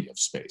ideality of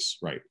space,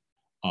 right?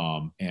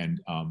 And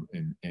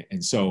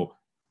so,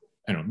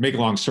 I don't know, make a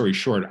long story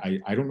short,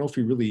 I don't know if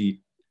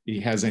he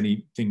has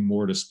anything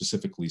more to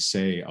specifically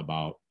say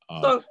about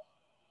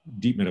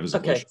deep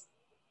metaphysical issues.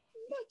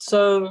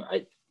 So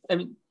I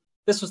mean,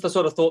 this was the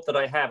sort of thought that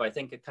I have. I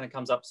think it kind of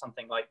comes up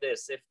something like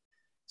this.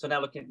 So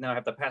now I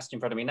have the past in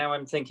front of me. Now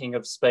I'm thinking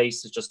of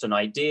space as just an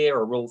idea,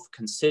 a rule for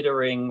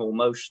considering, or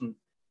motion.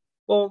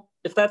 Well,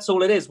 if that's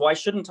all it is, why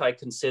shouldn't I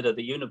consider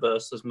the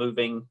universe as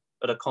moving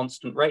at a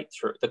constant rate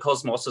through the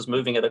cosmos as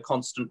moving at a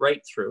constant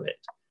rate through it?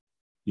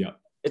 Yeah.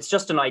 It's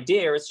just an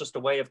idea. It's just a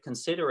way of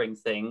considering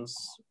things.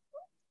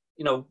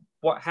 You know,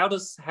 how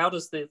does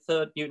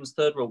the Newton's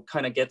third rule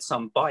kind of get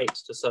some bite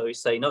to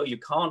say, no, you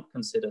can't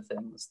consider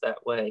things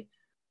that way?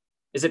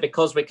 Is it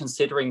because we're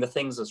considering the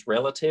things as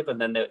relative,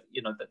 and then there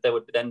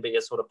would then be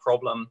a sort of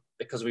problem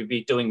because we'd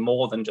be doing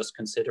more than just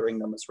considering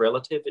them as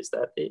relative? Is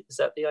that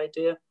the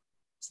idea?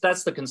 So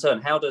that's the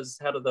concern. How do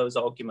those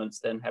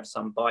arguments then have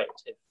some bite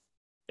if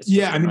it's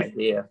just an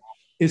idea?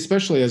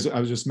 Especially, as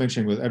I was just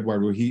mentioning with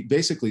Edward, where he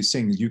basically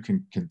saying you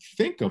can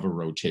think of a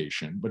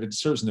rotation, but it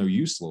serves no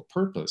useful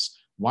purpose.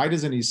 Why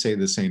doesn't he say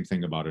the same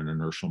thing about an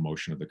inertial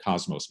motion of the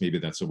cosmos? Maybe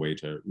that's a way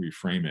to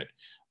reframe it.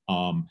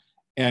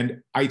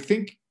 And I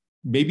think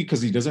maybe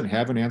because he doesn't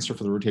have an answer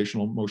for the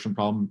rotational motion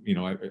problem, you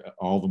know,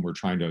 all of them were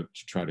trying to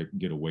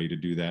get a way to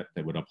do that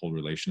would uphold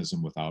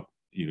relationism without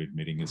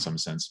admitting, in some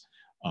sense,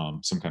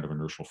 some kind of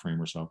inertial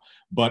frame or so.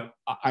 But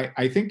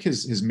I think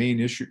his main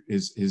issue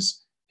is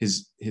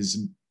his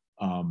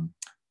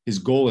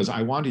goal is,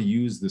 I want to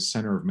use the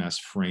center of mass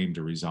frame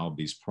to resolve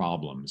these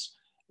problems.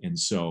 And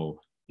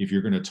so if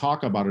you're going to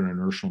talk about an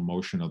inertial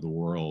motion of the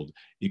world,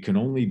 it can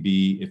only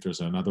be if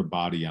there's another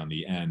body on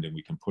the end and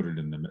we can put it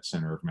in the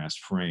center of mass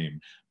frame.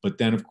 But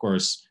then, of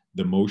course,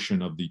 the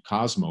motion of the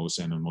cosmos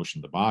and the motion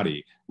of the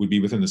body would be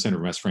within the center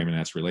of mass frame, and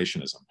that's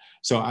relationism.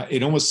 So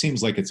it almost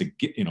seems like it's a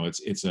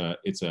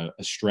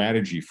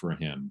strategy for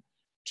him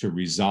to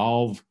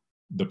resolve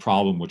the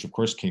problem, which of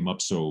course came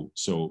up so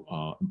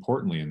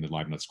importantly in the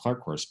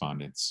Leibniz-Clark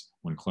correspondence,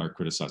 when Clark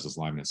criticizes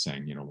Leibniz,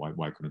 saying, you know,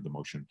 why couldn't the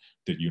motion,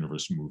 the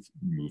universe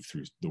move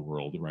through the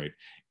world, right?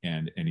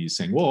 And he's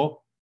saying,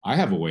 well, I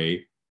have a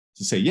way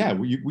to say, yeah,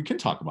 we can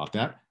talk about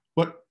that,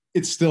 but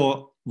it's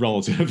still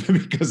relative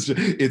because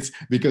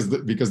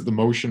the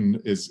motion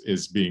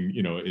is being,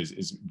 you know,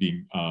 is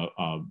being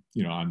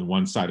you know, on the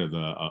one side of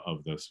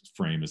the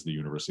frame is the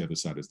universe, the other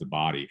side is the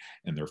body,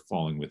 and they're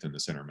falling within the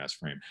center mass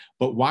frame.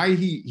 But why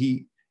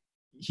he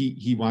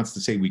wants to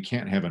say we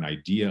can't have an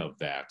idea of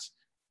that,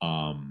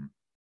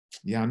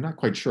 yeah, I'm not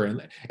quite sure.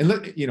 And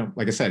you know,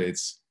 like I said,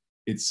 it's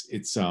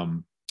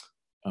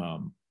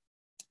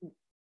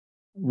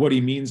what he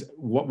means,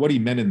 what he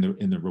meant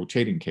in the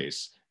rotating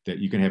case, that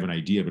you can have an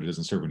idea but it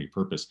doesn't serve any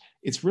purpose.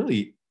 It's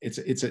really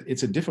it's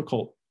a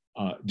difficult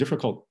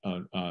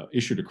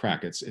issue to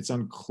crack. It's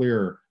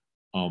unclear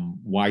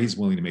why he's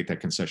willing to make that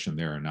concession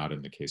there and not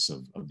in the case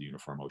of the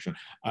uniform motion.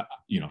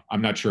 You know,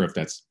 I'm not sure if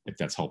that's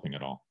helping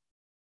at all.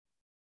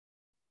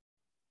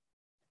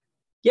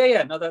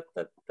 Yeah, no,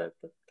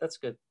 that's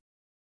good.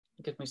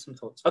 Give me some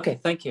thoughts. Okay,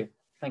 thank you.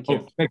 Thanks,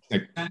 Nick.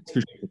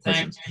 Appreciate the questions.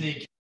 Thanks,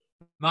 Nick.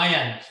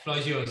 Maya, the floor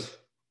is yours.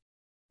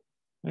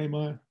 Hey,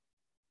 Maya.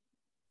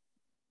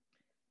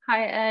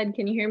 Hi, Ed.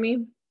 Can you hear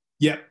me?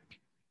 Yeah.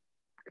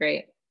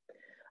 Great.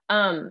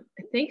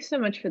 Thanks so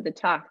much for the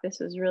talk. This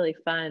was really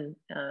fun.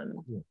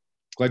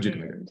 Glad you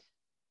could make it.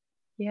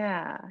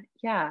 Yeah.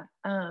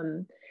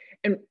 And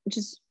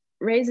just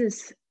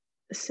raises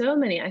so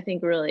many, I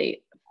think,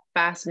 really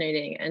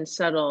fascinating and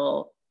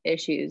subtle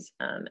issues.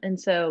 And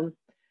so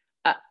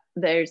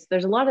there's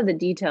a lot of the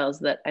details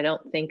that I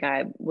don't think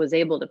I was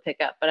able to pick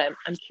up, but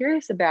I'm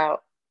curious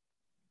about,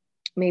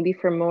 maybe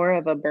from more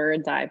of a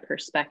bird's eye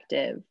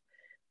perspective,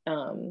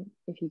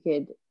 if you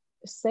could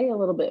say a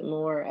little bit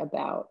more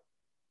about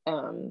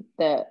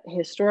the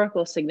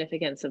historical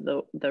significance of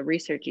the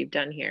research you've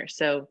done here.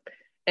 So,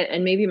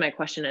 and maybe my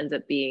question ends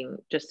up being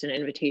just an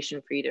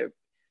invitation for you to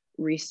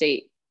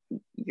restate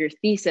your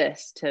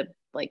thesis to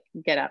like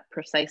get at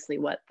precisely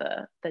what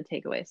the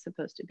takeaway is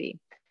supposed to be.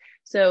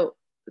 So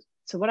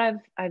what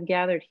I've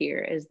gathered here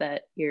is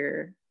that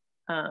you're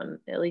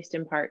at least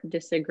in part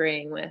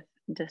disagreeing with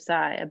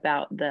Desai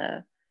about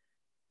the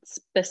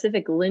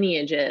specific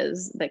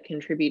lineages that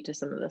contribute to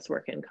some of this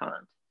work in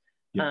Kant.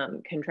 Yeah.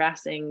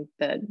 Contrasting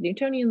the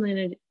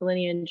Newtonian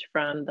lineage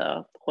from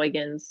the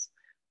Huygens,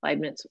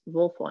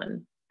 Leibniz-Wolff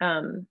one.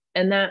 And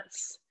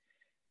that's,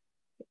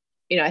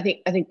 I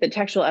think the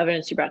textual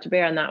evidence you brought to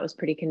bear on that was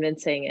pretty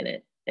convincing, and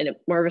it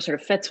more of a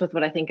sort of fits with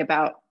what I think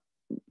about,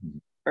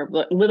 or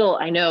little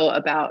I know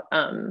about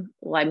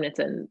Leibniz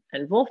and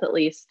Wolff, at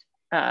least,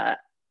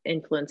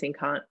 influencing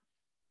Kant.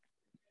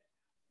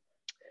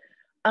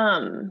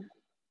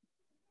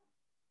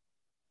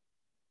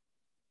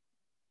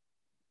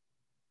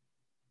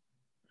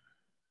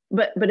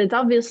 But it's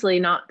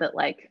obviously not that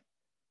like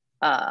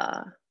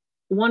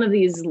one of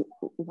these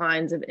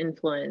lines of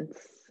influence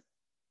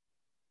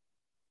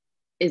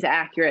is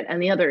accurate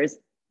and the other is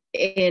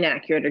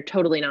inaccurate or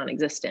totally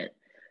non-existent.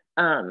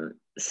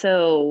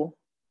 So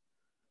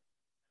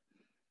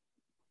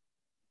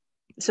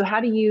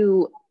how do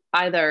you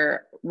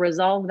either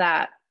resolve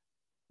that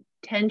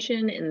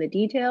tension in the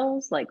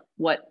details, like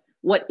what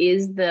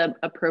is the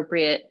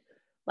appropriate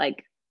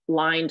like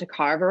line to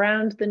carve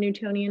around the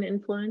Newtonian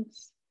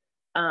influence?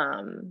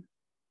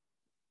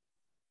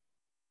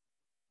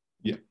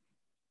 Yeah,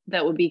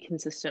 that would be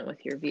consistent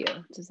with your view.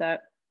 Does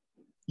that?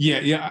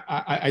 Yeah.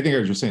 I think I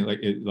was just saying,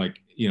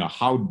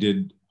 how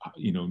did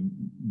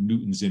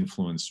Newton's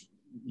influence,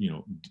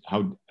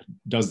 how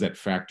does that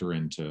factor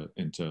into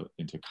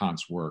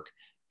Kant's work,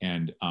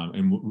 and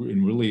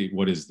really,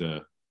 what is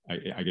the,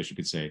 I guess you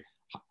could say,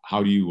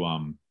 how do you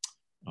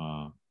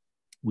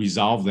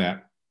resolve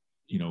that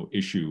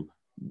issue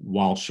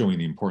while showing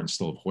the importance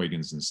still of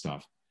Huygens and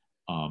stuff,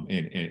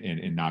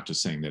 and not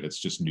just saying that it's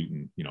just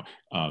Newton,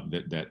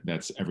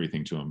 that's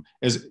everything to him.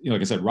 As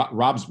like I said,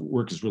 Rob's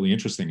work is really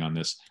interesting on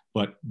this,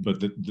 but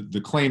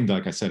the claim,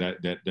 like I said,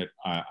 that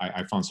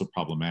I found so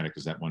problematic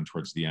is that one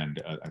towards the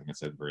end. I think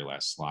it's that very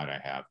last slide I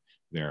have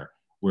there,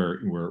 where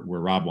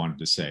Rob wanted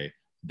to say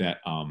that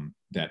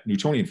that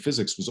Newtonian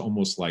physics was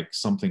almost like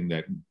something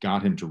that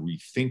got him to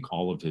rethink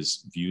all of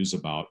his views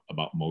about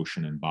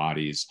motion and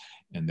bodies,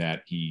 and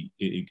that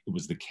it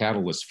was the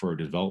catalyst for a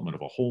development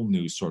of a whole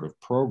new sort of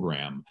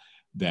program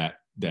that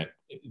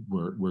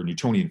where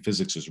Newtonian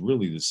physics is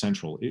really the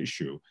central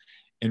issue.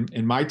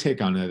 And my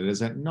take on that is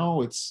that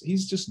no,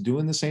 he's just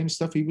doing the same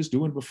stuff he was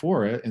doing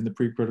before in the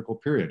pre-critical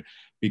period,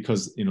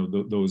 because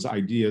those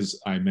ideas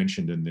I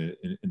mentioned in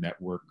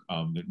that work,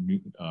 the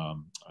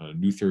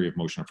new theory of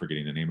motion, I'm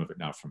forgetting the name of it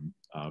now, from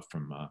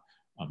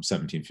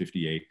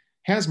 1758,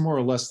 has more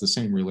or less the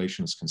same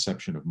relationist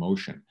conception of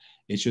motion.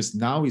 It's just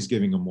now he's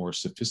giving a more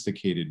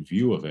sophisticated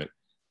view of it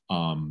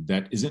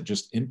that isn't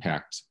just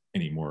impact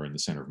anymore in the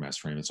center of mass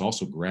frame. It's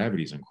also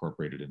gravity is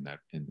incorporated in that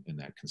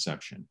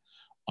conception.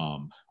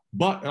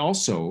 But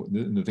also,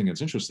 the thing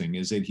that's interesting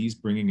is that he's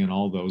bringing in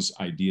all those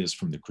ideas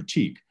from the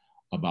critique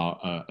about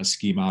a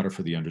schemata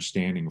for the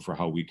understanding for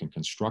how we can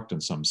construct, in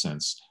some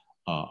sense,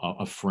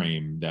 a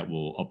frame that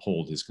will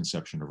uphold his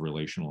conception of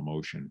relational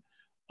motion.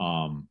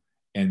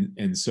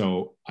 And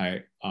so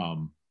and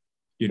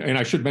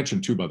I should mention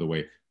too, by the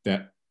way,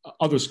 that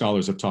other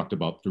scholars have talked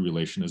about the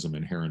relationism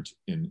inherent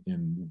in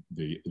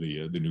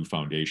the new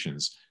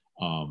foundations.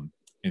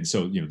 And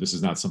so, this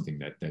is not something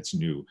that's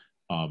new.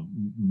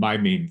 My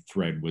main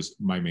thing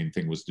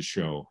was to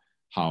show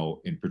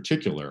how, in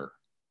particular,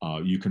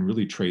 you can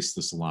really trace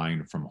this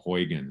line from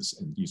Huygens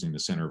and using the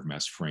center of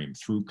mass frame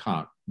through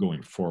Kant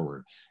going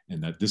forward,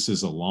 and that this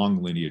is a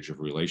long lineage of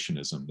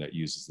relationism that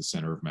uses the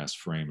center of mass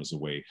frame as a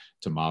way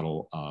to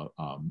model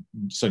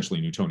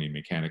essentially Newtonian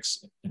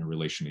mechanics in a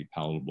relationally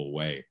palatable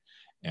way,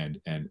 and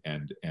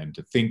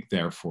to think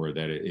therefore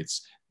that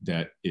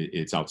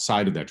it's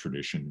outside of that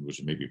tradition,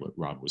 which may be what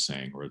Rob was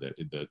saying, or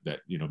that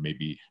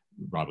maybe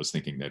Rob was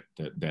thinking that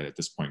at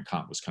this point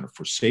Kant was kind of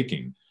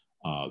forsaking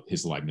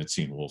his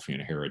Leibnizian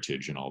Wolffian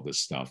heritage and all this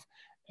stuff,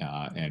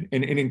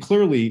 and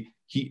clearly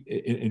he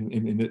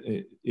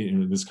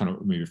in this kind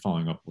of maybe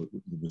following up with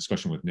the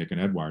discussion with Nick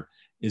and Edward,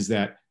 is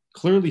that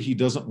clearly he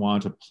doesn't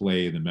want to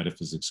play the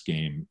metaphysics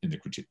game in the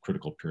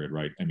critical period,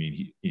 right? I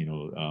mean,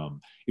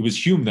 it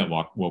was Hume that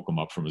woke him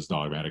up from his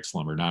dogmatic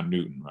slumber, not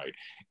Newton, right?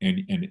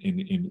 And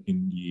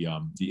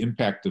the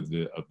impact of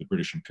the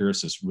British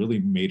empiricists really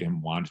made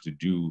him want to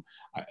do,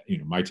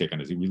 my take on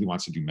it is he really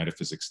wants to do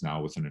metaphysics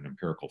now within an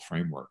empirical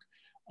framework.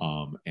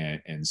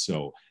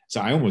 So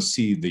I almost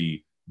see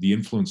the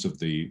influence of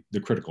the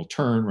critical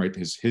turn, right?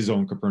 His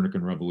own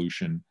Copernican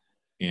revolution,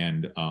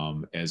 and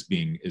as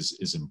being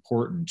is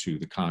important to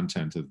the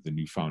content of the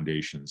New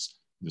Foundations,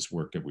 this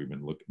work that we've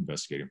been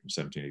investigating from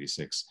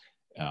 1786.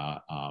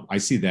 I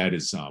see that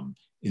as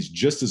is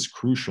just as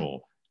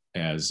crucial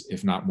as,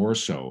 if not more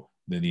so,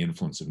 than the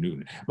influence of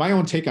Newton. My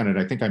own take on it,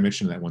 I think I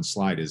mentioned that one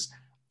slide, is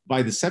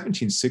by the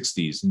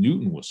 1760s,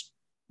 Newton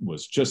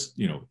was just,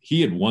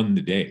 he had won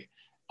the day.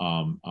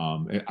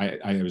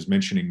 I was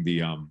mentioning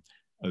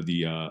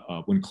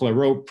when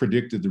Clairaut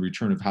predicted the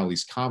return of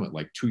Halley's comet,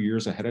 like 2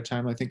 years ahead of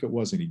time, I think it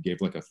was, and he gave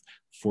like a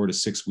 4 to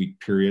 6 week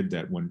period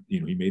that when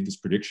he made this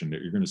prediction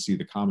that you're going to see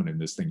the comet in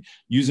this thing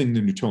using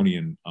the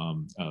Newtonian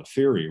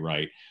theory,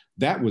 right?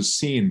 That was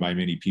seen by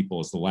many people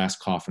as the last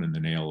coffin in the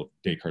nail of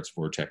Descartes'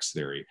 vortex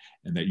theory,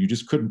 and that you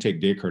just couldn't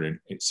take Descartes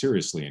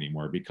seriously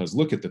anymore, because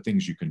look at the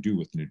things you can do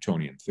with the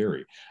Newtonian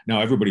theory. Now,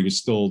 everybody was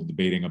still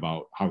debating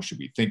about how should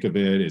we think of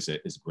it?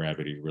 Is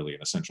gravity really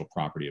an essential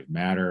property of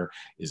matter?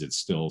 Is it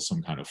still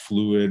some kind of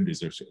fluid?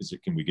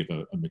 Can we give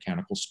a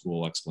mechanical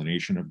school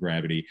explanation of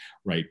gravity,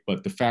 right?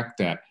 But the fact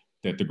that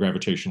the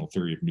gravitational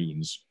theory of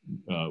Newton's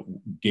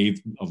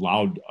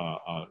allowed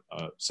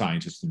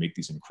scientists to make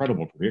these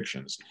incredible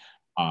predictions,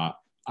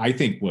 I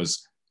think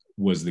was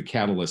the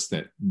catalyst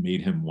that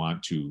made him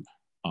want to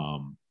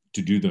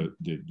do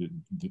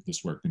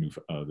this work,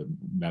 the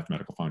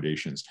mathematical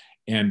foundations,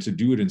 and to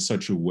do it in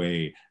such a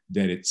way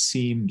that it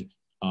seemed,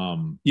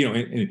 that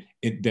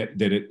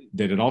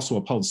it also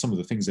upheld some of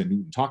the things that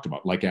Newton talked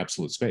about, like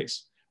absolute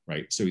space,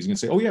 right? So he's going to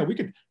say, oh yeah, we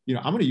could,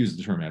 I'm going to use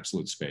the term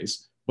absolute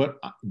space. But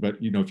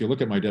if you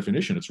look at my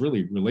definition, it's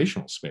really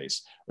relational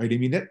space, right? I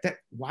mean, that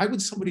why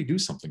would somebody do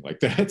something like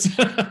that?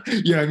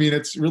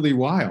 It's really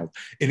wild.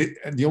 And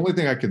the only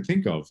thing I can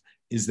think of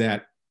is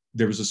that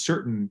there was a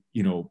certain,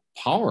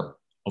 power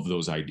of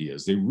those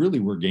ideas. They really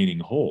were gaining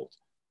hold.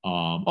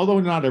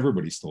 Although not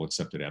everybody still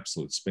accepted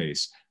absolute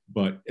space.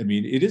 But I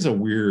mean, it is a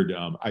weird,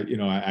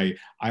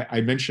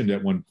 I mentioned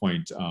at one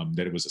point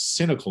that it was a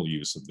cynical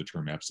use of the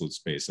term absolute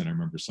space. And I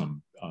remember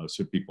some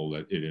people,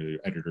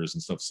 editors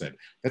and stuff, said,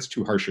 that's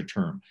too harsh a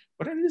term.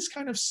 But it is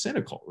kind of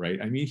cynical,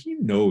 right? I mean, he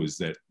knows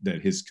that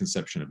his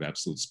conception of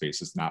absolute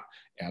space is not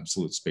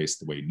absolute space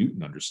the way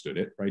Newton understood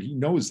it, right? He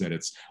knows that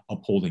it's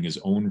upholding his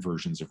own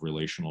versions of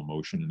relational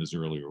motion in his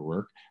earlier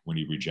work when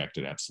he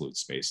rejected absolute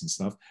space and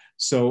stuff.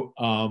 So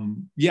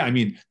yeah, I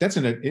mean, that's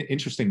an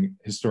interesting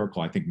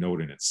historical, I think,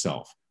 note in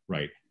itself,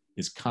 right?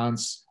 Is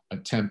Kant's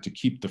attempt to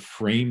keep the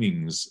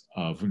framings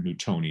of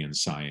Newtonian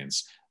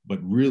science, but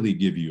really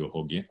give you a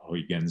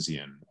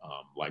Huygensian,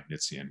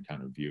 Leibnizian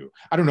kind of view.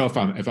 I don't know if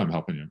I'm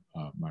helping you,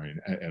 Marian,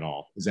 at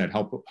all. Is that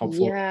helpful?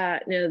 Yeah,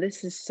 no,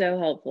 this is so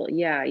helpful.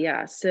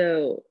 Yeah.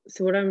 So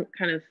what I'm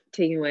kind of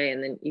taking away,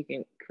 and then you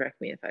can correct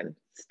me if I'm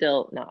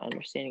still not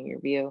understanding your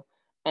view,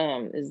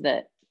 is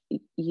that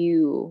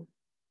you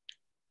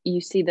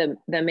see the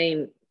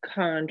main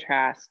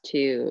contrast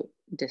to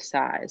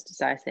Desai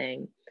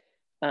saying,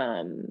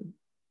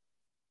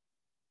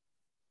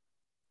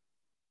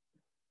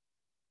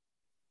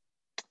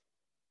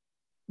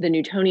 the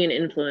Newtonian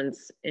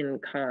influence in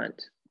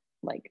Kant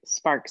like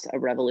sparks a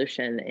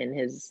revolution in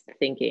his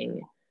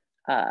thinking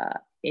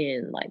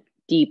in like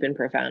deep and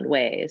profound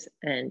ways.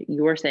 And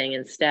you're saying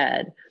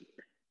instead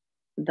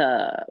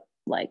the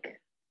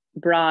like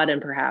broad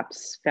and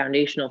perhaps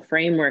foundational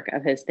framework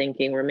of his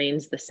thinking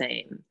remains the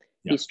same.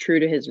 Yeah. He's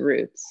true to his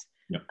roots.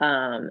 Yeah.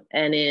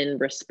 And in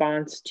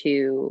response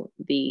to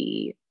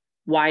the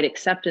wide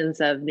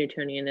acceptance of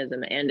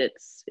Newtonianism and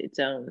its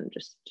own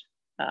just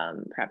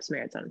perhaps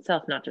merits on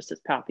itself, not just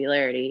its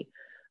popularity,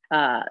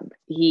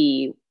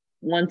 he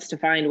wants to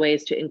find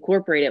ways to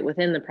incorporate it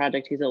within the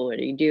project he's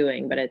already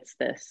doing, but it's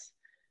this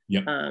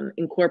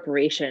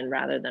incorporation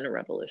rather than a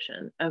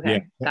revolution.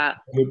 Okay, yeah.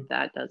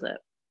 that does it.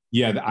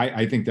 Yeah,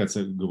 I think that's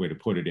a good way to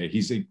put it.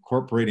 He's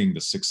incorporating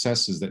the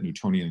successes that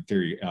Newtonian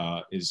theory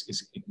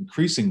is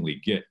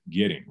increasingly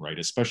getting, right,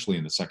 especially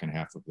in the second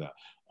half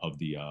of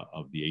the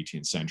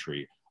 18th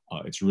century.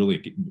 It's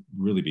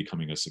really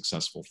becoming a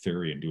successful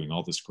theory and doing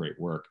all this great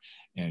work.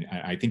 And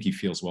I think he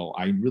feels, well,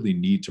 I really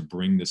need to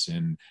bring this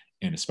in,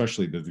 and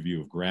especially the view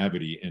of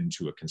gravity,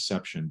 into a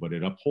conception, but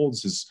it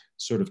upholds his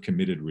sort of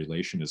committed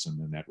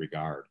relationism in that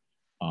regard,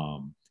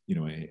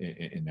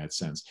 in that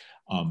sense.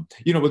 But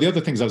the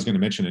other things I was going to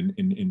mention,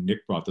 and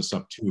Nick brought this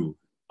up too,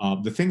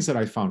 the things that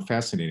I found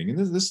fascinating, and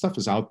this stuff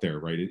is out there,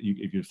 right,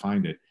 if you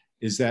find it,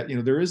 is that,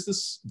 there is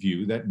this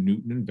view that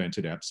Newton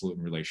invented absolute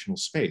and relational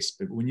space.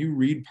 But when you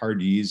read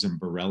Pardis and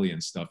Borelli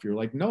and stuff, you're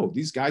like, no,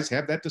 these guys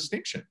have that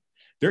distinction.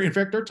 In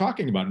fact, they're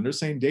talking about it, and they're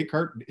saying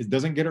Descartes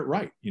doesn't get it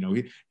right. You know,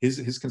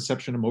 his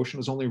conception of motion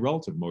is only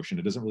relative motion.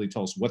 It doesn't really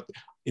tell us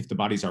if the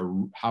bodies are,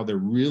 how they're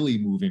really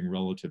moving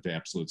relative to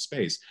absolute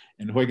space.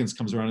 And Huygens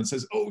comes around and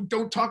says, oh,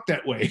 don't talk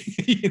that way.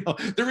 You know,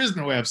 there is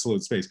no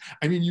absolute space.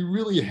 I mean, you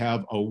really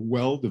have a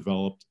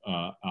well-developed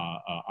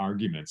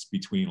arguments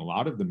between a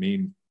lot of the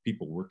main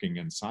people working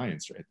in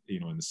science, you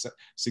know, in the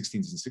 16s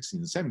and 60s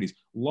and 70s,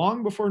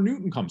 long before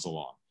Newton comes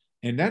along.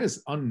 And that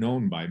is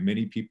unknown by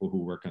many people who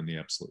work on the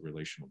absolute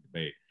relational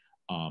debate.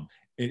 And,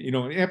 you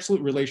know, and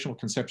absolute relational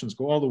conceptions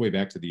go all the way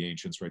back to the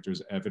ancients, right?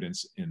 There's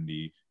evidence in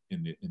the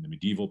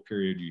medieval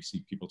period. You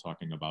see people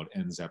talking about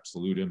ens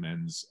absolutum,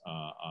 ens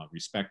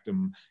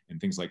respectum, and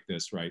things like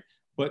this, right?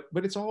 But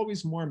it's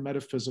always more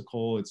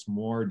metaphysical. It's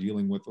more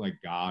dealing with like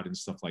God and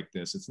stuff like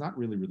this. It's not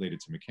really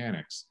related to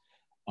mechanics.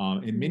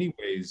 In many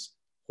ways,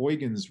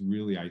 Huygens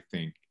really, I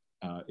think,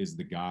 is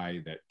the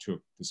guy that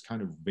took this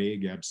kind of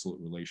vague absolute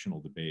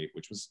relational debate,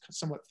 which was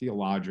somewhat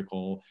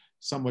theological,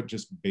 somewhat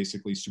just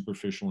basically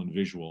superficial and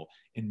visual,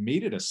 and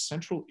made it a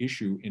central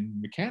issue in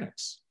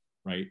mechanics,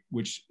 right?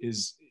 Which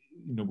is,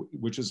 you know,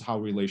 which is how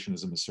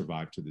relationism has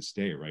survived to this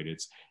day, right?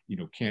 It's, you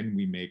know, can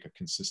we make a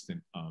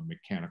consistent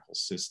mechanical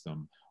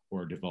system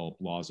or develop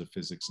laws of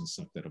physics and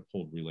stuff that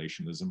uphold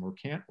relationism, or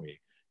can't we?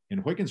 And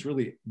Huygens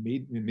really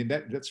made, I mean,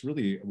 that's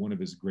really one of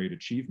his great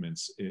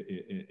achievements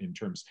in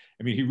terms,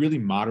 I mean, he really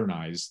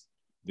modernized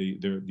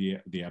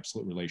the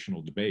absolute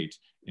relational debate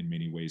in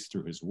many ways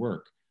through his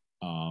work.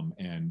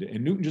 And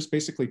Newton just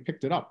basically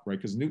picked it up, right?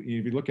 Because Newton,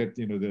 if you look at,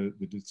 you know, the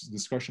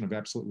discussion of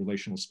absolute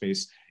relational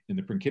space in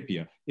the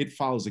Principia, it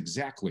follows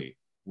exactly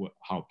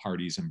how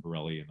Pardes and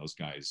Berkeley and those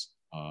guys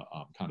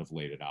kind of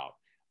laid it out.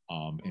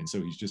 And so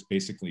he's just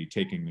basically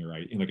taking their,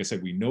 and like I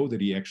said, we know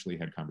that he actually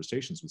had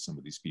conversations with some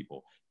of these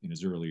people in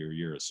his earlier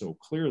years. So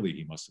clearly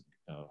he must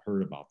have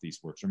heard about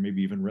these works, or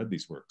maybe even read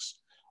these works.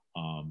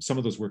 Some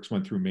of those works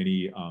went through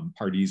many,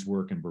 Pardes'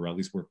 work and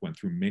Berkeley's work went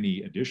through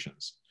many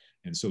editions.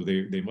 And so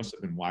they must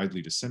have been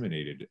widely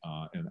disseminated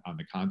on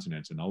the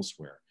continent and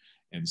elsewhere.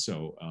 And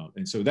so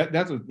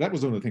that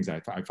was one of the things I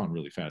found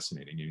really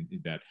fascinating,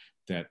 that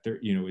there,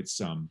 you know,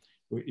 it's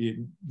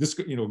this,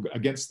 you know,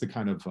 against the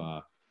kind of,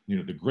 you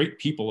know, the great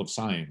people of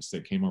science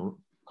that came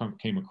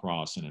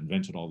across and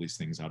invented all these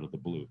things out of the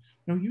blue.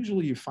 You know,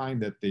 usually you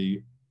find that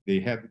they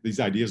had these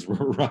ideas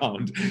were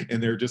around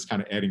and they're just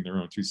kind of adding their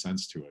own 2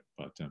 cents to it.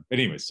 But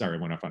anyway, sorry, I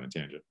went off on a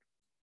tangent.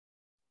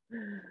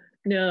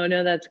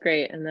 No, that's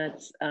great. And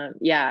that's,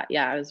 yeah,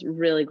 I was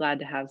really glad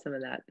to have some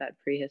of that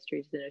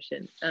prehistory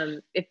notion.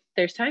 If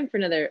there's time for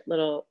another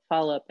little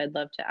follow-up, I'd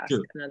love to ask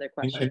another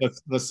question. And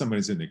unless someone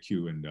is in the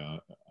queue and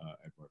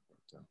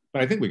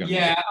but I think we got.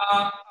 Yeah,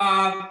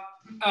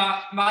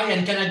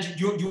 Marianne,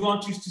 do you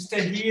want to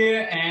stay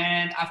here,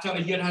 and after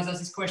Elliot has asked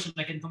this question,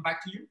 I can come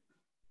back to you?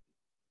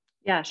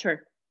 Yeah,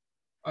 sure.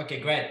 Okay,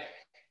 great.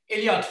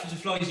 Elliot, the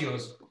floor is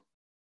yours.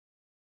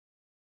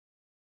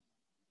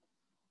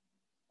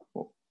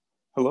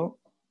 Hello?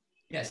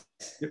 Yes.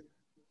 Yep.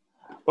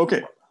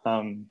 Okay.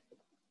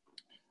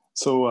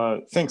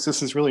 So thanks,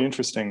 this is really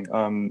interesting.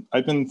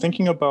 I've been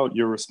thinking about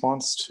your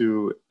response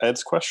to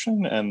Ed's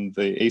question and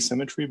the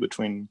asymmetry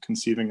between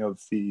conceiving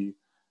of the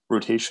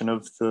rotation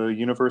of the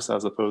universe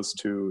as opposed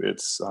to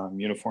its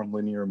uniform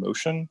linear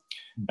motion.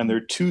 And there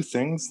are 2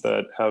 things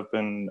that have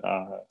been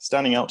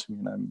standing out to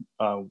me, and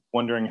I'm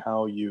wondering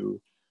how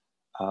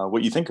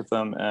what you think of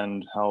them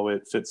and how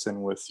it fits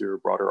in with your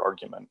broader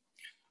argument.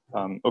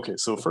 Okay,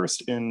 so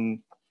first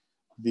in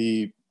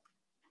the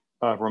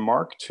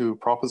remark to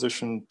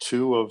proposition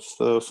 2 of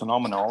the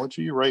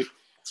phenomenology, right?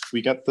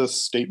 We get this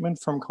statement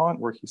from Kant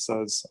where he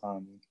says,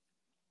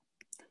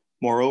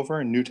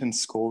 moreover,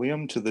 Newton's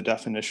scholium to the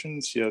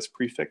definitions he has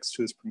prefixed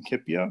to his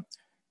Principia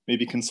may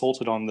be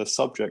consulted on this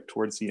subject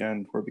towards the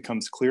end, where it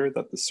becomes clear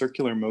that the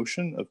circular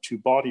motion of 2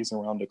 bodies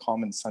around a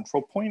common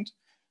central point,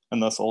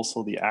 and thus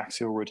also the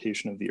axial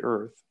rotation of the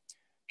Earth,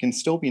 can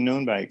still be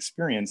known by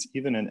experience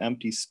even in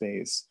empty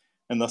space,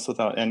 and thus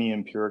without any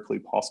empirically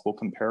possible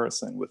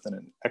comparison within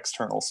an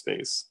external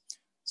space.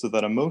 So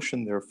that a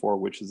motion, therefore,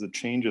 which is a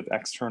change of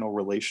external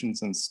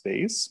relations in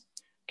space,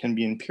 can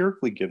be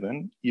empirically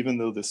given, even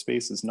though the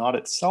space is not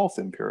itself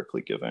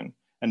empirically given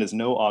and is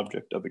no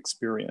object of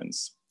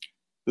experience.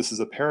 This is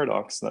a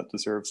paradox that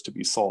deserves to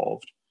be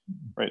solved,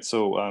 right?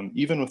 So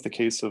even with the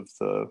case of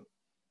the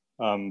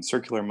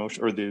circular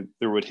motion, or the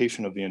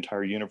rotation of the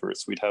entire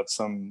universe, we'd have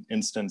some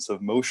instance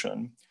of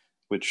motion,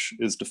 which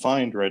is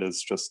defined, right,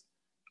 as just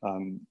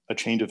a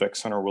change of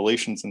external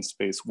relations in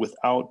space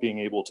without being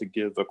able to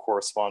give a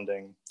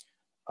corresponding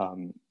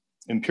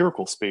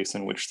empirical space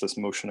in which this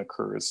motion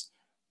occurs.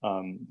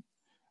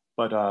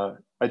 But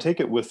I take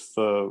it with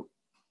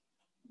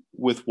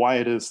why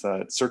it is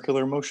that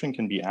circular motion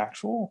can be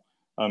actual,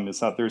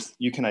 is that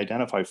you can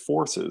identify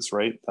forces,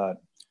 right, that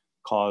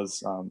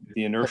cause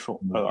the inertial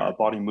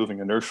body moving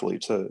inertially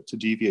to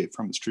deviate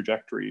from its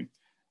trajectory.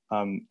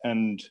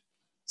 And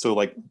so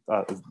like,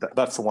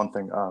 that's the one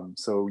thing.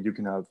 So you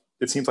can have,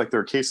 it seems like there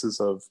are cases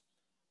of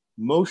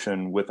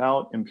motion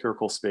without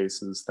empirical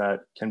spaces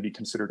that can be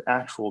considered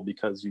actual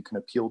because you can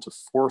appeal to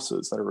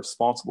forces that are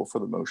responsible for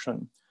the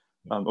motion.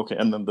 Okay,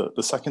 and then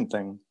the second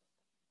thing,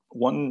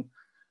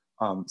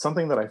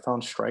 something that I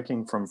found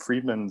striking from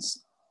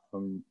Friedman's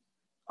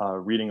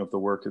reading of the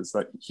work is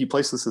that he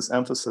places this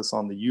emphasis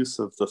on the use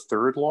of the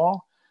third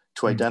law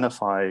to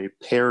identify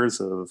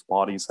pairs of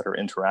bodies that are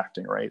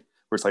interacting, right?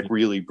 Where it's like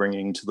really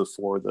bringing to the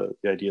fore the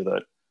idea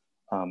that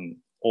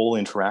all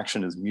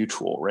interaction is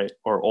mutual, right?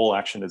 Or all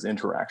action is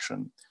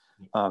interaction.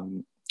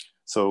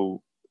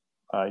 So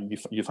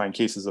you find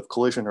cases of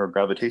collision or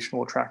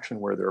gravitational attraction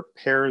where there are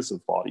pairs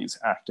of bodies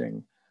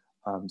acting.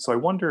 So I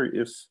wonder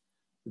if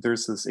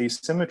there's this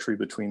asymmetry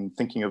between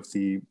thinking of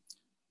the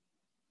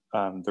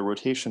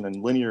rotation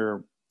and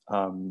linear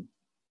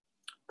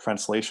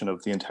translation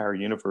of the entire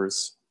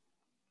universe,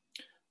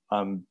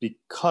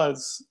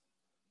 because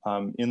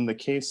in the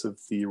case of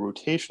the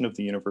rotation of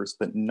the universe,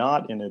 but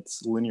not in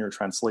its linear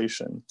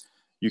translation,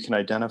 you can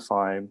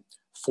identify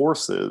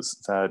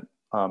forces that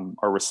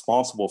are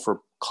responsible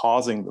for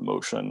causing the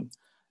motion,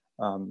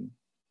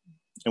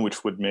 and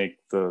which would make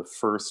the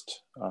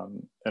first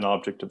an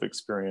object of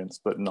experience,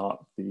 but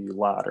not the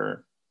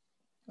latter.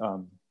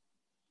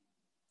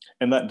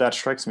 And that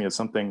strikes me as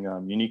something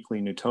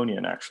uniquely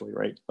Newtonian, actually,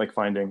 right? Like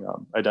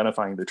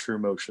identifying the true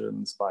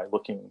motions by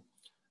looking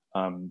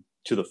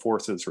to the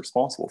forces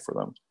responsible for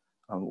them.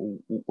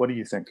 What do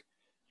you think?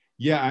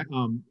 Yeah,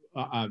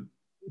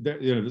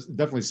 there's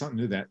definitely something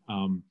to that.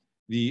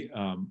 The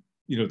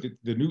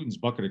Newton's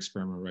bucket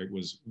experiment, right,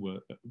 was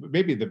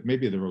maybe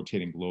the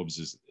rotating globes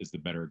is the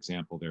better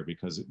example there,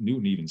 because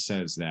Newton even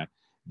says that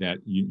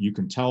you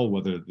can tell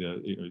whether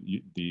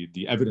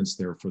the evidence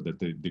there for that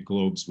the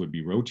globes would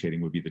be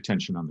rotating would be the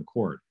tension on the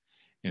cord.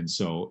 And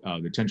so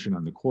the tension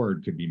on the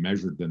cord could be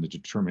measured then to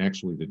determine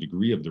actually the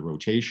degree of the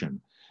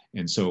rotation.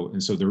 And so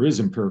there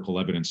is empirical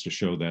evidence to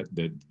show that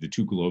the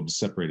two globes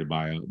separated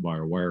by a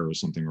wire or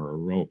something, or a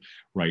rope,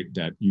 right,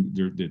 that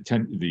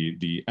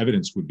the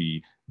evidence would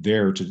be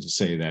there to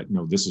say that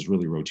no, this is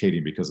really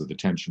rotating because of the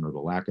tension or the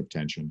lack of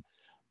tension.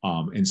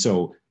 And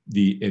so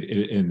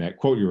in that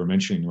quote you were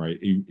mentioning, right,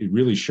 it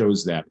really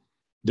shows that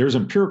there's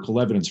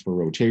empirical evidence for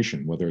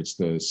rotation, whether it's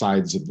the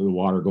sides of the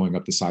water going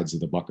up the sides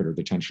of the bucket or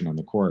the tension on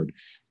the cord.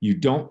 You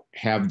don't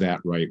have that,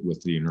 right, with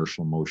the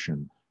inertial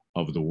motion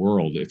of the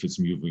world if it's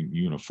moving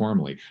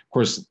uniformly. Of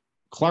course,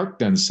 Clark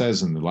then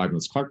says in the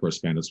Leibniz-Clark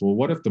correspondence, well,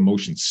 what if the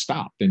motion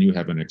stopped? Then you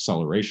have an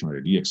acceleration or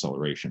a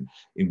deacceleration.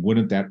 And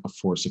wouldn't that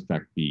force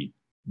effect be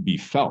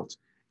felt?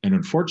 And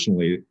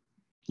unfortunately,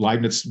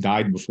 Leibniz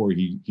died before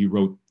he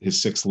wrote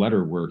his sixth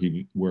letter,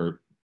 where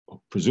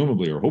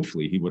presumably or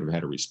hopefully he would have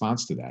had a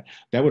response to that.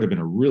 That would have been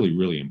a really,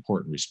 really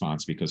important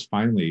response, because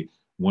finally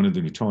one of the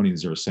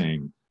Newtonians are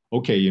saying,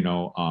 okay,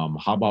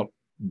 how about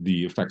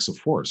the effects of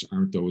force?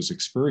 Aren't those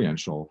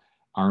experiential?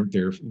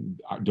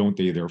 Don't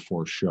they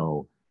therefore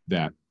show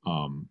that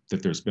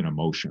that there's been a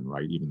motion,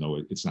 right? Even though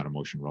it's not a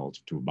motion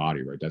relative to a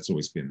body, right? That's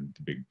always been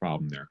the big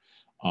problem there.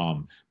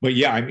 But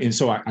yeah, and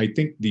so I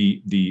think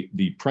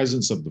the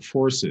presence of the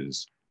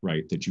forces,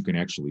 right, that you can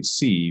actually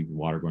see,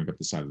 water going up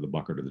the side of the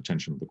bucket or the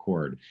tension of the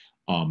cord,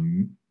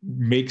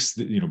 breaks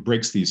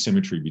the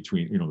asymmetry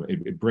between,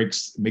 it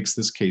makes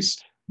this case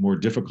more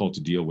difficult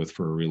to deal with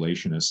for a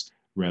relationist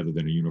rather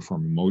than a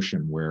uniform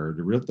motion, where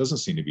there really doesn't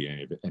seem to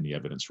be any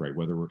evidence, right?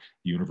 Whether the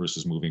universe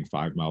is moving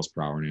 5 miles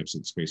per hour in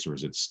absolute space or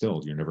is it still,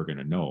 you're never going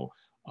to know,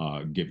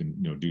 given,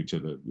 due to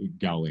the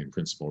Galilean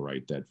principle,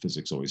 right, that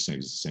physics always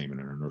stays the same in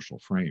an inertial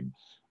frame.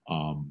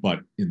 But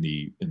in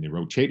the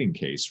rotating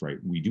case, right,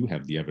 we do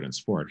have the evidence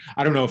for it.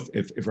 I don't know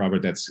if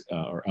Robert, that's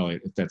or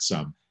Elliot, if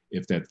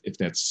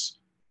that's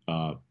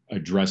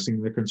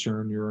addressing the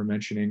concern you were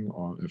mentioning,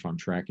 or if I'm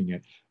tracking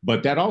it.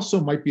 But that also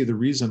might be the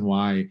reason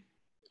why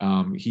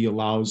he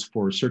allows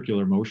for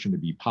circular motion to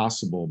be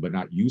possible but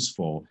not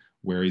useful,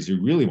 whereas he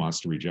really wants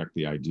to reject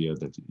the idea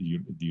that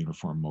the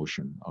uniform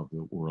motion of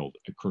the world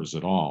occurs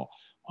at all,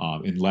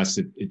 unless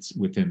it's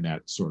within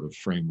that sort of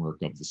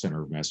framework of the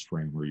center of mass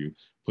frame, where you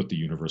put the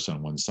universe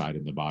on one side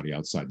and the body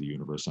outside the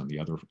universe on the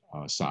other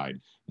side,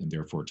 and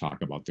therefore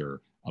talk about the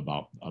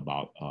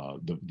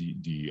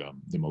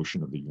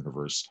motion of the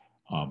universe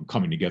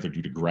coming together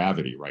due to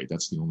gravity, right?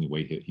 That's the only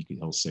way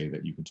he'll say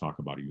that you can talk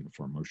about a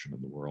uniform motion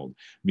of the world.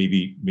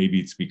 Maybe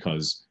it's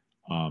because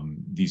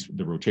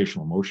the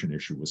rotational motion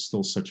issue was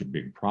still such a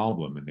big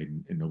problem,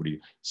 and nobody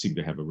seemed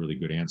to have a really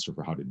good answer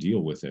for how to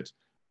deal with it.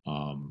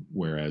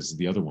 Whereas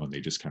the other one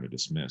they just kind of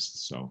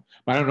dismissed. So,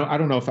 but I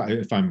don't know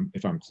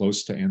if I'm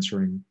close to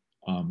answering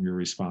your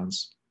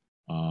response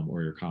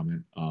or your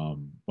comment.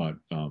 But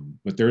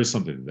there is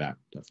something to that,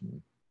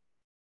 definitely.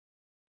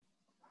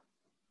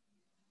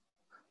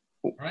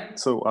 All right.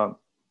 So,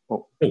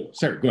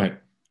 sorry, go ahead.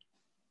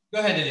 Go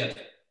ahead,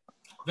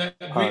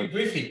 Elliot.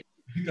 Briefly,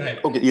 go ahead.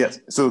 Okay, yes.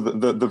 So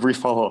the brief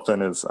follow-up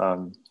then is,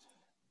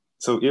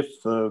 so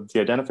if the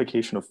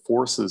identification of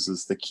forces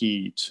is the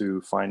key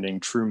to finding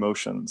true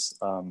motions,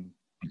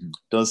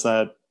 does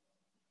that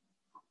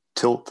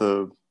tilt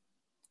the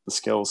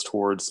scales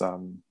towards at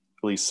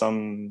least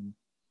some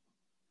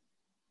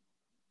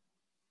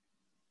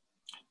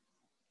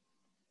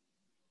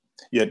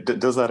Yeah,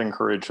 does that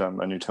encourage a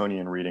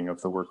Newtonian reading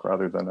of the work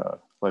rather than a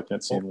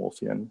Leibnizian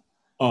Wolffian?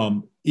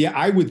 Yeah,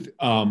 I would.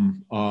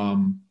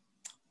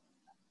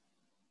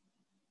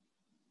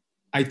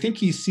 I think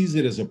he sees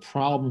it as a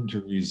problem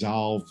to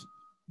resolve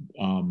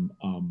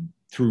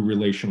through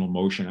relational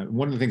motion.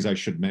 One of the things I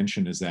should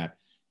mention is that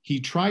he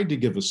tried to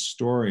give a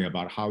story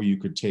about how you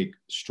could take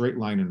straight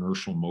line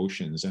inertial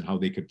motions and how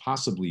they could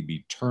possibly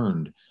be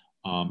turned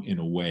in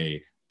a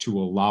way to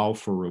allow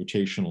for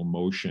rotational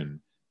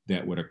motion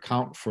that would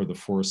account for the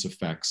force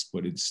effects,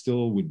 but it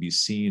still would be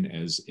seen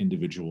as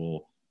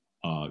individual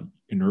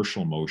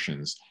inertial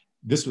motions.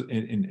 This was,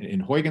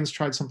 and Huygens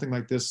tried something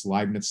like this.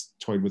 Leibniz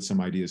toyed with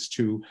some ideas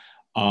too.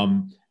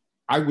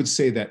 I would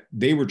say that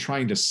they were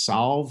trying to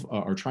solve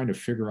or trying to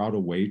figure out a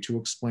way to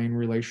explain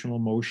relational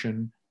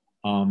motion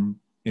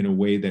in a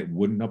way that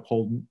wouldn't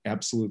uphold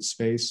absolute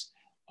space.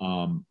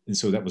 And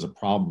so that was a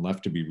problem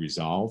left to be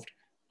resolved.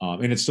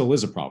 And it still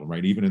is a problem,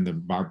 right? Even in the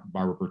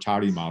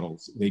Barber-Bertotti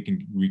models, they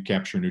can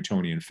recapture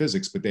Newtonian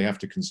physics, but they have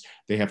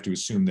to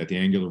assume that the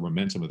angular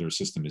momentum of their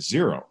system is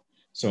zero.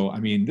 So, I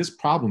mean, this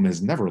problem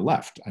has never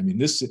left. I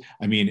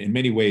mean, in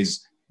many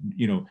ways,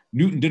 you know,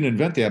 Newton didn't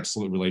invent the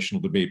absolute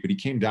relational debate, but he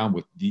came down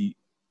with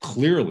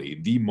clearly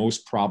the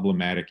most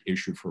problematic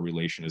issue for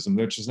relationism,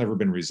 which has never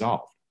been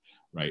resolved,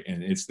 right?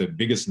 And it's the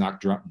biggest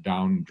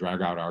knock-down,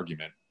 drag-out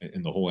argument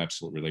in the whole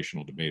absolute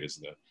relational debate is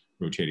the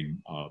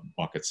rotating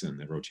buckets and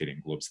the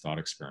rotating globes thought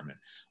experiment.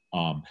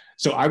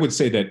 So I would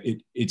say that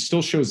it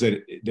still shows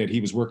that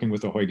he was working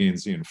with a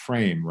Huygensian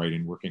frame, right,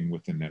 and working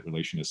within that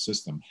relationist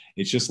system.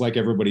 It's just like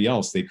everybody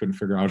else, they couldn't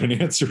figure out an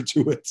answer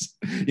to it.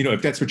 You know,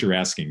 if that's what you're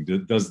asking,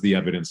 does the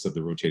evidence of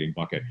the rotating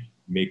bucket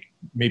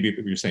maybe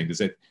what you're saying,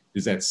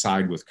 does that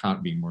side with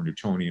Kant being more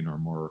Newtonian or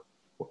more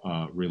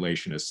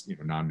relationist, you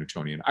know,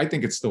 non-Newtonian? I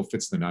think it still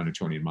fits the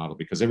non-Newtonian model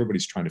because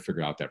everybody's trying to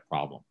figure out that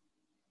problem.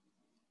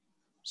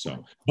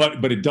 So,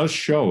 but it does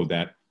show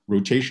that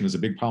rotation is a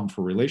big problem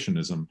for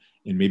relationism,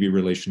 and maybe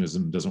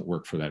relationism doesn't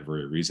work for that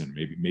very reason.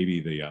 Maybe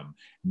the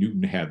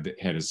Newton had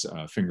his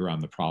finger on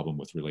the problem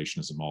with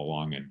relationism all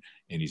along, and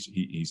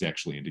he's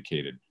actually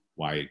indicated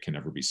why it can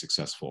never be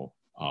successful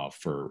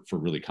for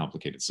really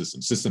complicated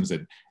systems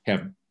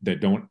that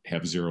don't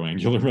have zero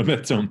angular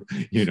momentum,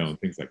 you know,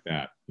 things like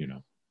that, you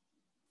know.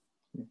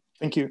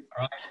 Thank you.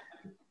 All right.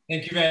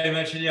 Thank you very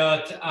much,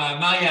 Elliot.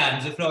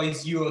 Marianne, the floor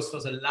is yours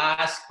for the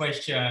last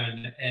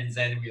question, and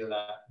then we'll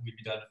be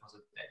done for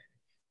the day.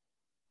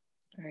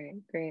 All right,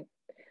 great.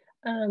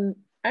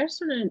 I just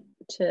wanted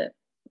to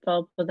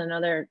follow up with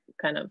another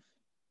kind of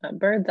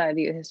bird's eye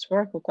view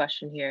historical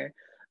question here.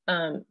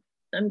 I'm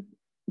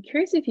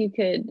curious if you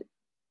could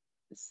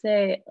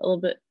say a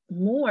little bit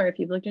more, if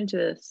you've looked into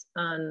this,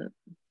 on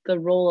the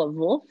role of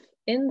Wolff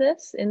in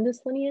this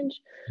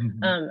lineage.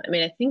 Mm-hmm. I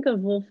mean, I think of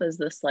Wolff as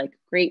this like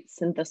great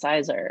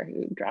synthesizer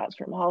who draws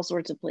from all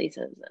sorts of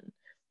places and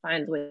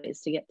finds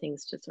ways to get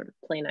things to sort of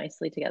play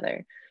nicely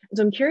together.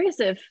 So I'm curious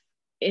if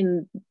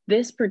in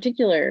this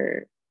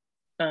particular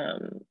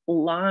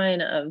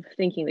line of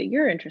thinking that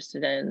you're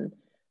interested in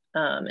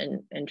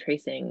and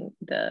tracing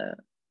the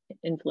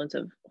influence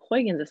of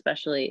Huygens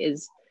especially,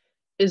 is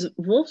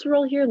Wolff's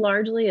role here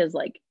largely as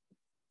like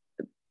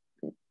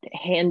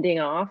handing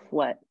off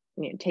what,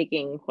 you know,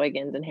 taking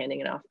Huygens and handing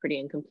it off pretty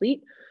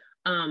incomplete,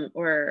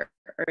 or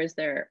is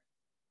there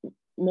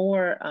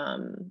more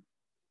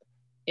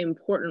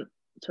important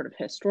sort of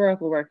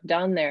historical work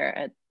done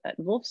there at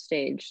Wolff's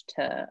stage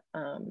to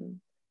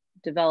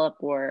develop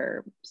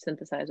or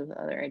synthesize with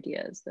other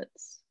ideas?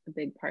 That's a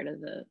big part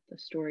of the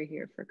story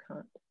here for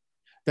Kant.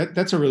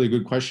 That's a really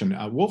good question.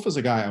 Wolff is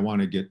a guy I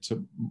want to get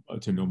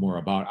to know more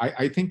about.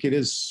 I think it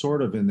is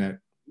sort of in that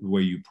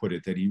way you put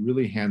it, that he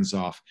really hands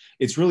off.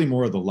 It's really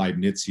more of the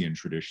Leibnizian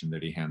tradition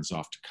that he hands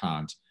off to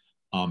Kant.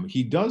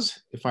 He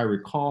does, if I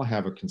recall,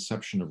 have a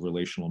conception of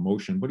relational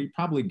motion, but he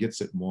probably gets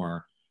it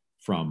more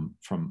from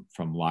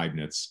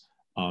Leibniz.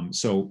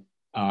 So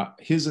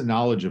his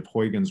knowledge of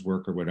Huygens'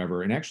 work or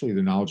whatever, and actually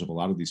the knowledge of a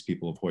lot of these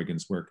people of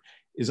Huygens' work,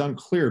 is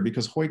unclear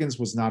because Huygens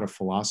was not a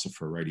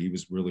philosopher, right? He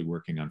was really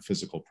working on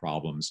physical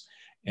problems,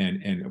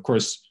 and of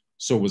course,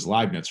 so was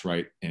Leibniz,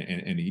 right?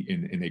 And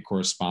they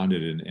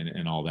corresponded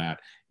and all that.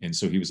 And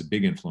so he was a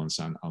big influence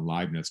on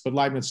Leibniz. But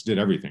Leibniz did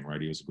everything,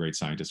 right? He was a great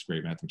scientist,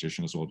 great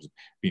mathematician, as well as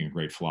being a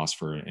great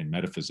philosopher and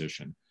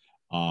metaphysician.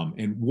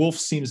 And Wolff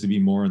seems to be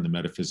more in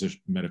the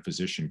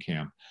metaphysician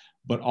camp.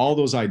 But all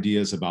those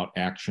ideas about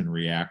action,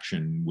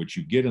 reaction, which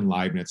you get in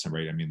Leibniz,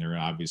 right? I mean, they're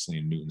obviously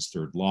in Newton's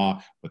third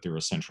law, but they're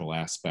a central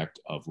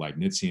aspect of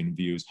Leibnizian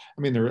views.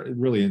 I mean, they're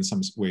really in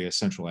some way a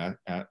central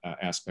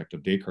aspect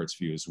of Descartes'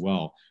 view as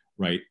well,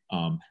 right?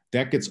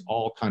 That gets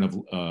all kind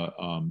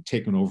of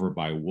taken over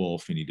by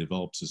Wolff, and he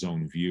develops his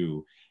own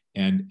view,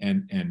 and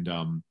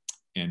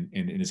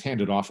is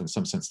handed off in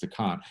some sense to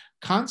Kant.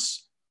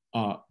 Kant's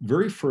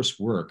very first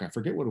work, I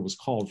forget what it was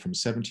called, from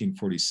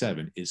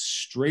 1747, is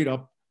straight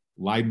up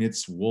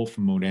Leibniz-Wolff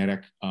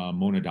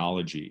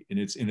monadology, and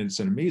it's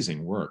an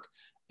amazing work.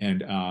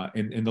 And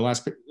in the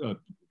last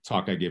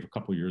talk I gave a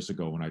couple of years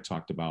ago when I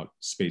talked about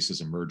space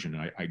as emergent,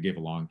 I gave a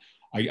long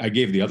I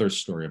gave the other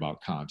story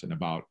about Kant and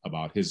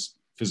about his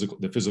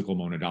the physical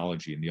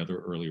monadology and the other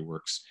early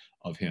works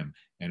of him,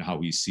 and how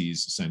he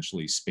sees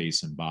essentially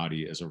space and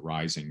body as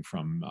arising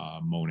from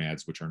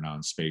monads which are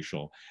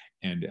non-spatial,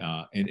 and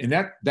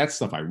that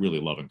stuff I really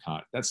love in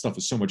Kant. That stuff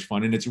is so much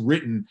fun, and it's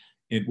written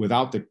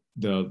without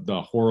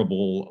the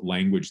horrible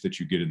language that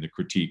you get in the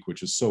Critique,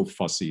 which is so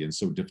fussy and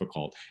so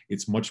difficult.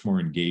 It's much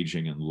more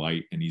engaging and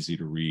light and easy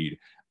to read,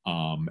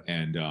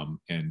 and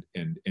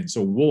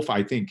so Wolff,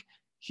 I think,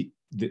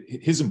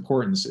 his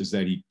importance is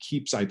that he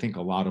keeps, I think,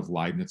 a lot of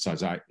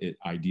Leibniz's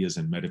ideas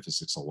and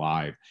metaphysics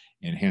alive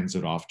and hands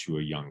it off to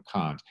a young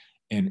Kant.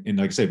 And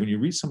like I said, when you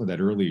read some of that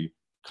early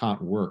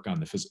Kant work on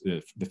the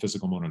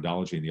physical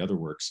monadology and the other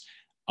works,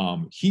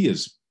 he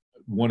is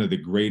one of the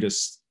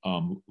greatest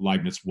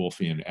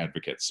Leibniz-Wolffian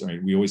advocates.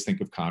 Right? We always think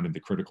of Kant in the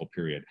critical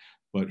period,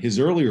 but his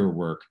earlier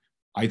work,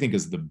 I think,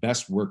 is the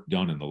best work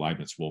done in the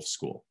Leibniz-Wolff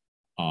school.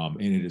 And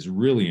it is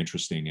really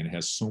interesting, and it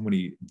has so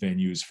many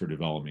venues for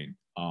developing.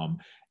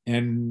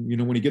 And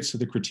when he gets to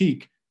the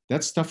Critique,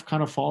 that stuff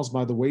kind of falls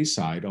by the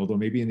wayside, although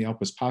maybe in the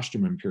Opus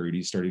Postumum period,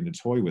 he's starting to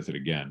toy with it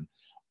again.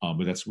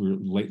 But that's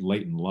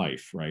late in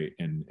life, right?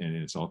 And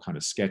it's all kind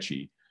of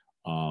sketchy.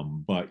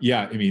 But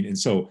yeah, I mean, and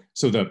so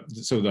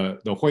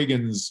the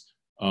Huygens,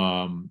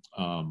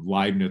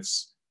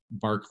 Leibniz,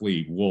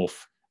 Berkeley,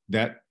 Wolff,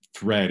 that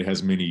thread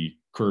has many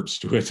curves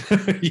to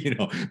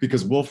it,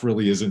 because Wolff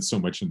really isn't so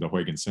much in the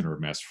Huygens center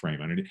of mass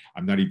frame. I mean,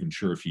 I'm not even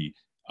sure if he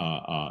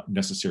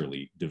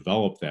necessarily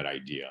developed that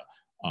idea.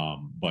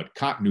 But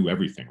Kant knew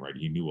everything, right?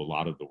 He knew a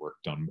lot of the work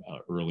done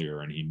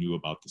earlier, and he knew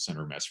about the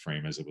center of mass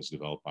frame as it was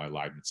developed by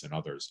Leibniz and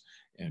others.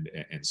 And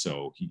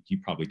so he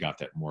probably got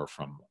that more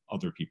from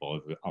other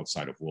people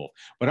outside of Wolff.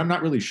 But I'm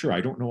not really sure.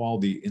 I don't know all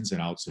the ins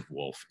and outs of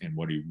Wolff and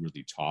what he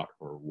really taught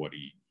or what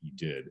he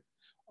did.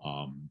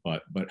 I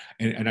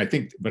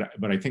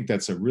think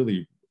that's a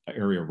really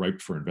area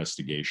ripe for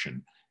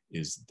investigation,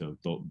 is the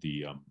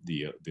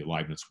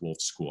Leibniz-Wolff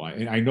school.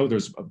 I know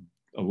there's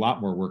a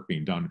lot more work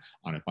being done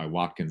on it by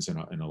Watkins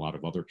and a lot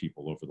of other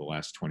people over the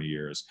last 20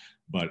 years.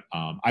 But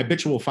I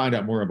bet you we'll find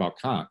out more about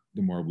Kant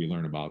the more we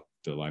learn about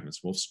the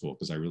Leibniz-Wolff school,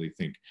 because I really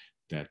think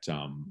that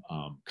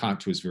Kant,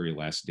 to his very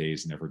last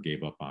days, never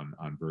gave up on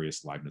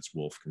various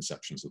Leibniz-Wolff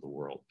conceptions of the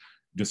world,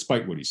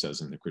 despite what he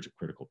says in the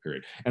critical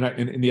period.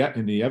 And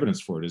the evidence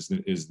for it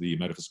is the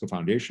Metaphysical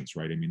Foundations,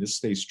 right? I mean, this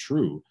stays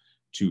true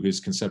to his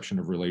conception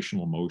of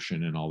relational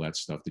motion and all that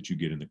stuff that you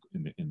get in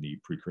the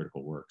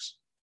pre-critical works.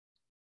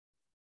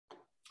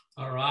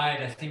 All right,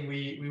 I think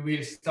we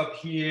will stop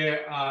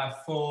here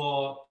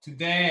for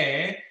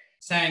today.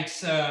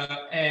 Thanks,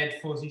 Ed,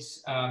 for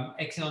this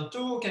excellent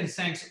talk, and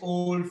thanks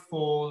all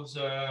for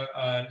the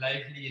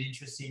lively and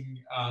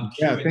interesting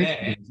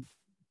Q&A.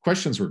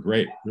 Questions were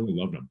great. Really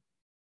loved them.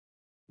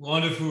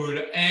 Wonderful.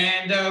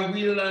 And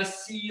we'll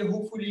see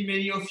hopefully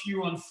many of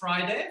you on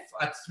Friday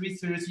at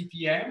 3:30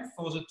 p.m.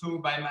 for the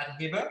talk by Matt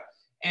Haber,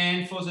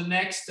 and for the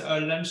next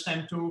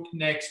lunchtime talk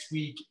next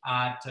week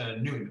at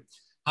noon.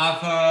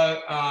 Have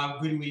a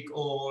good week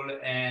all,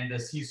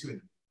 and see you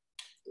soon.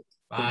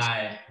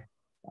 Bye.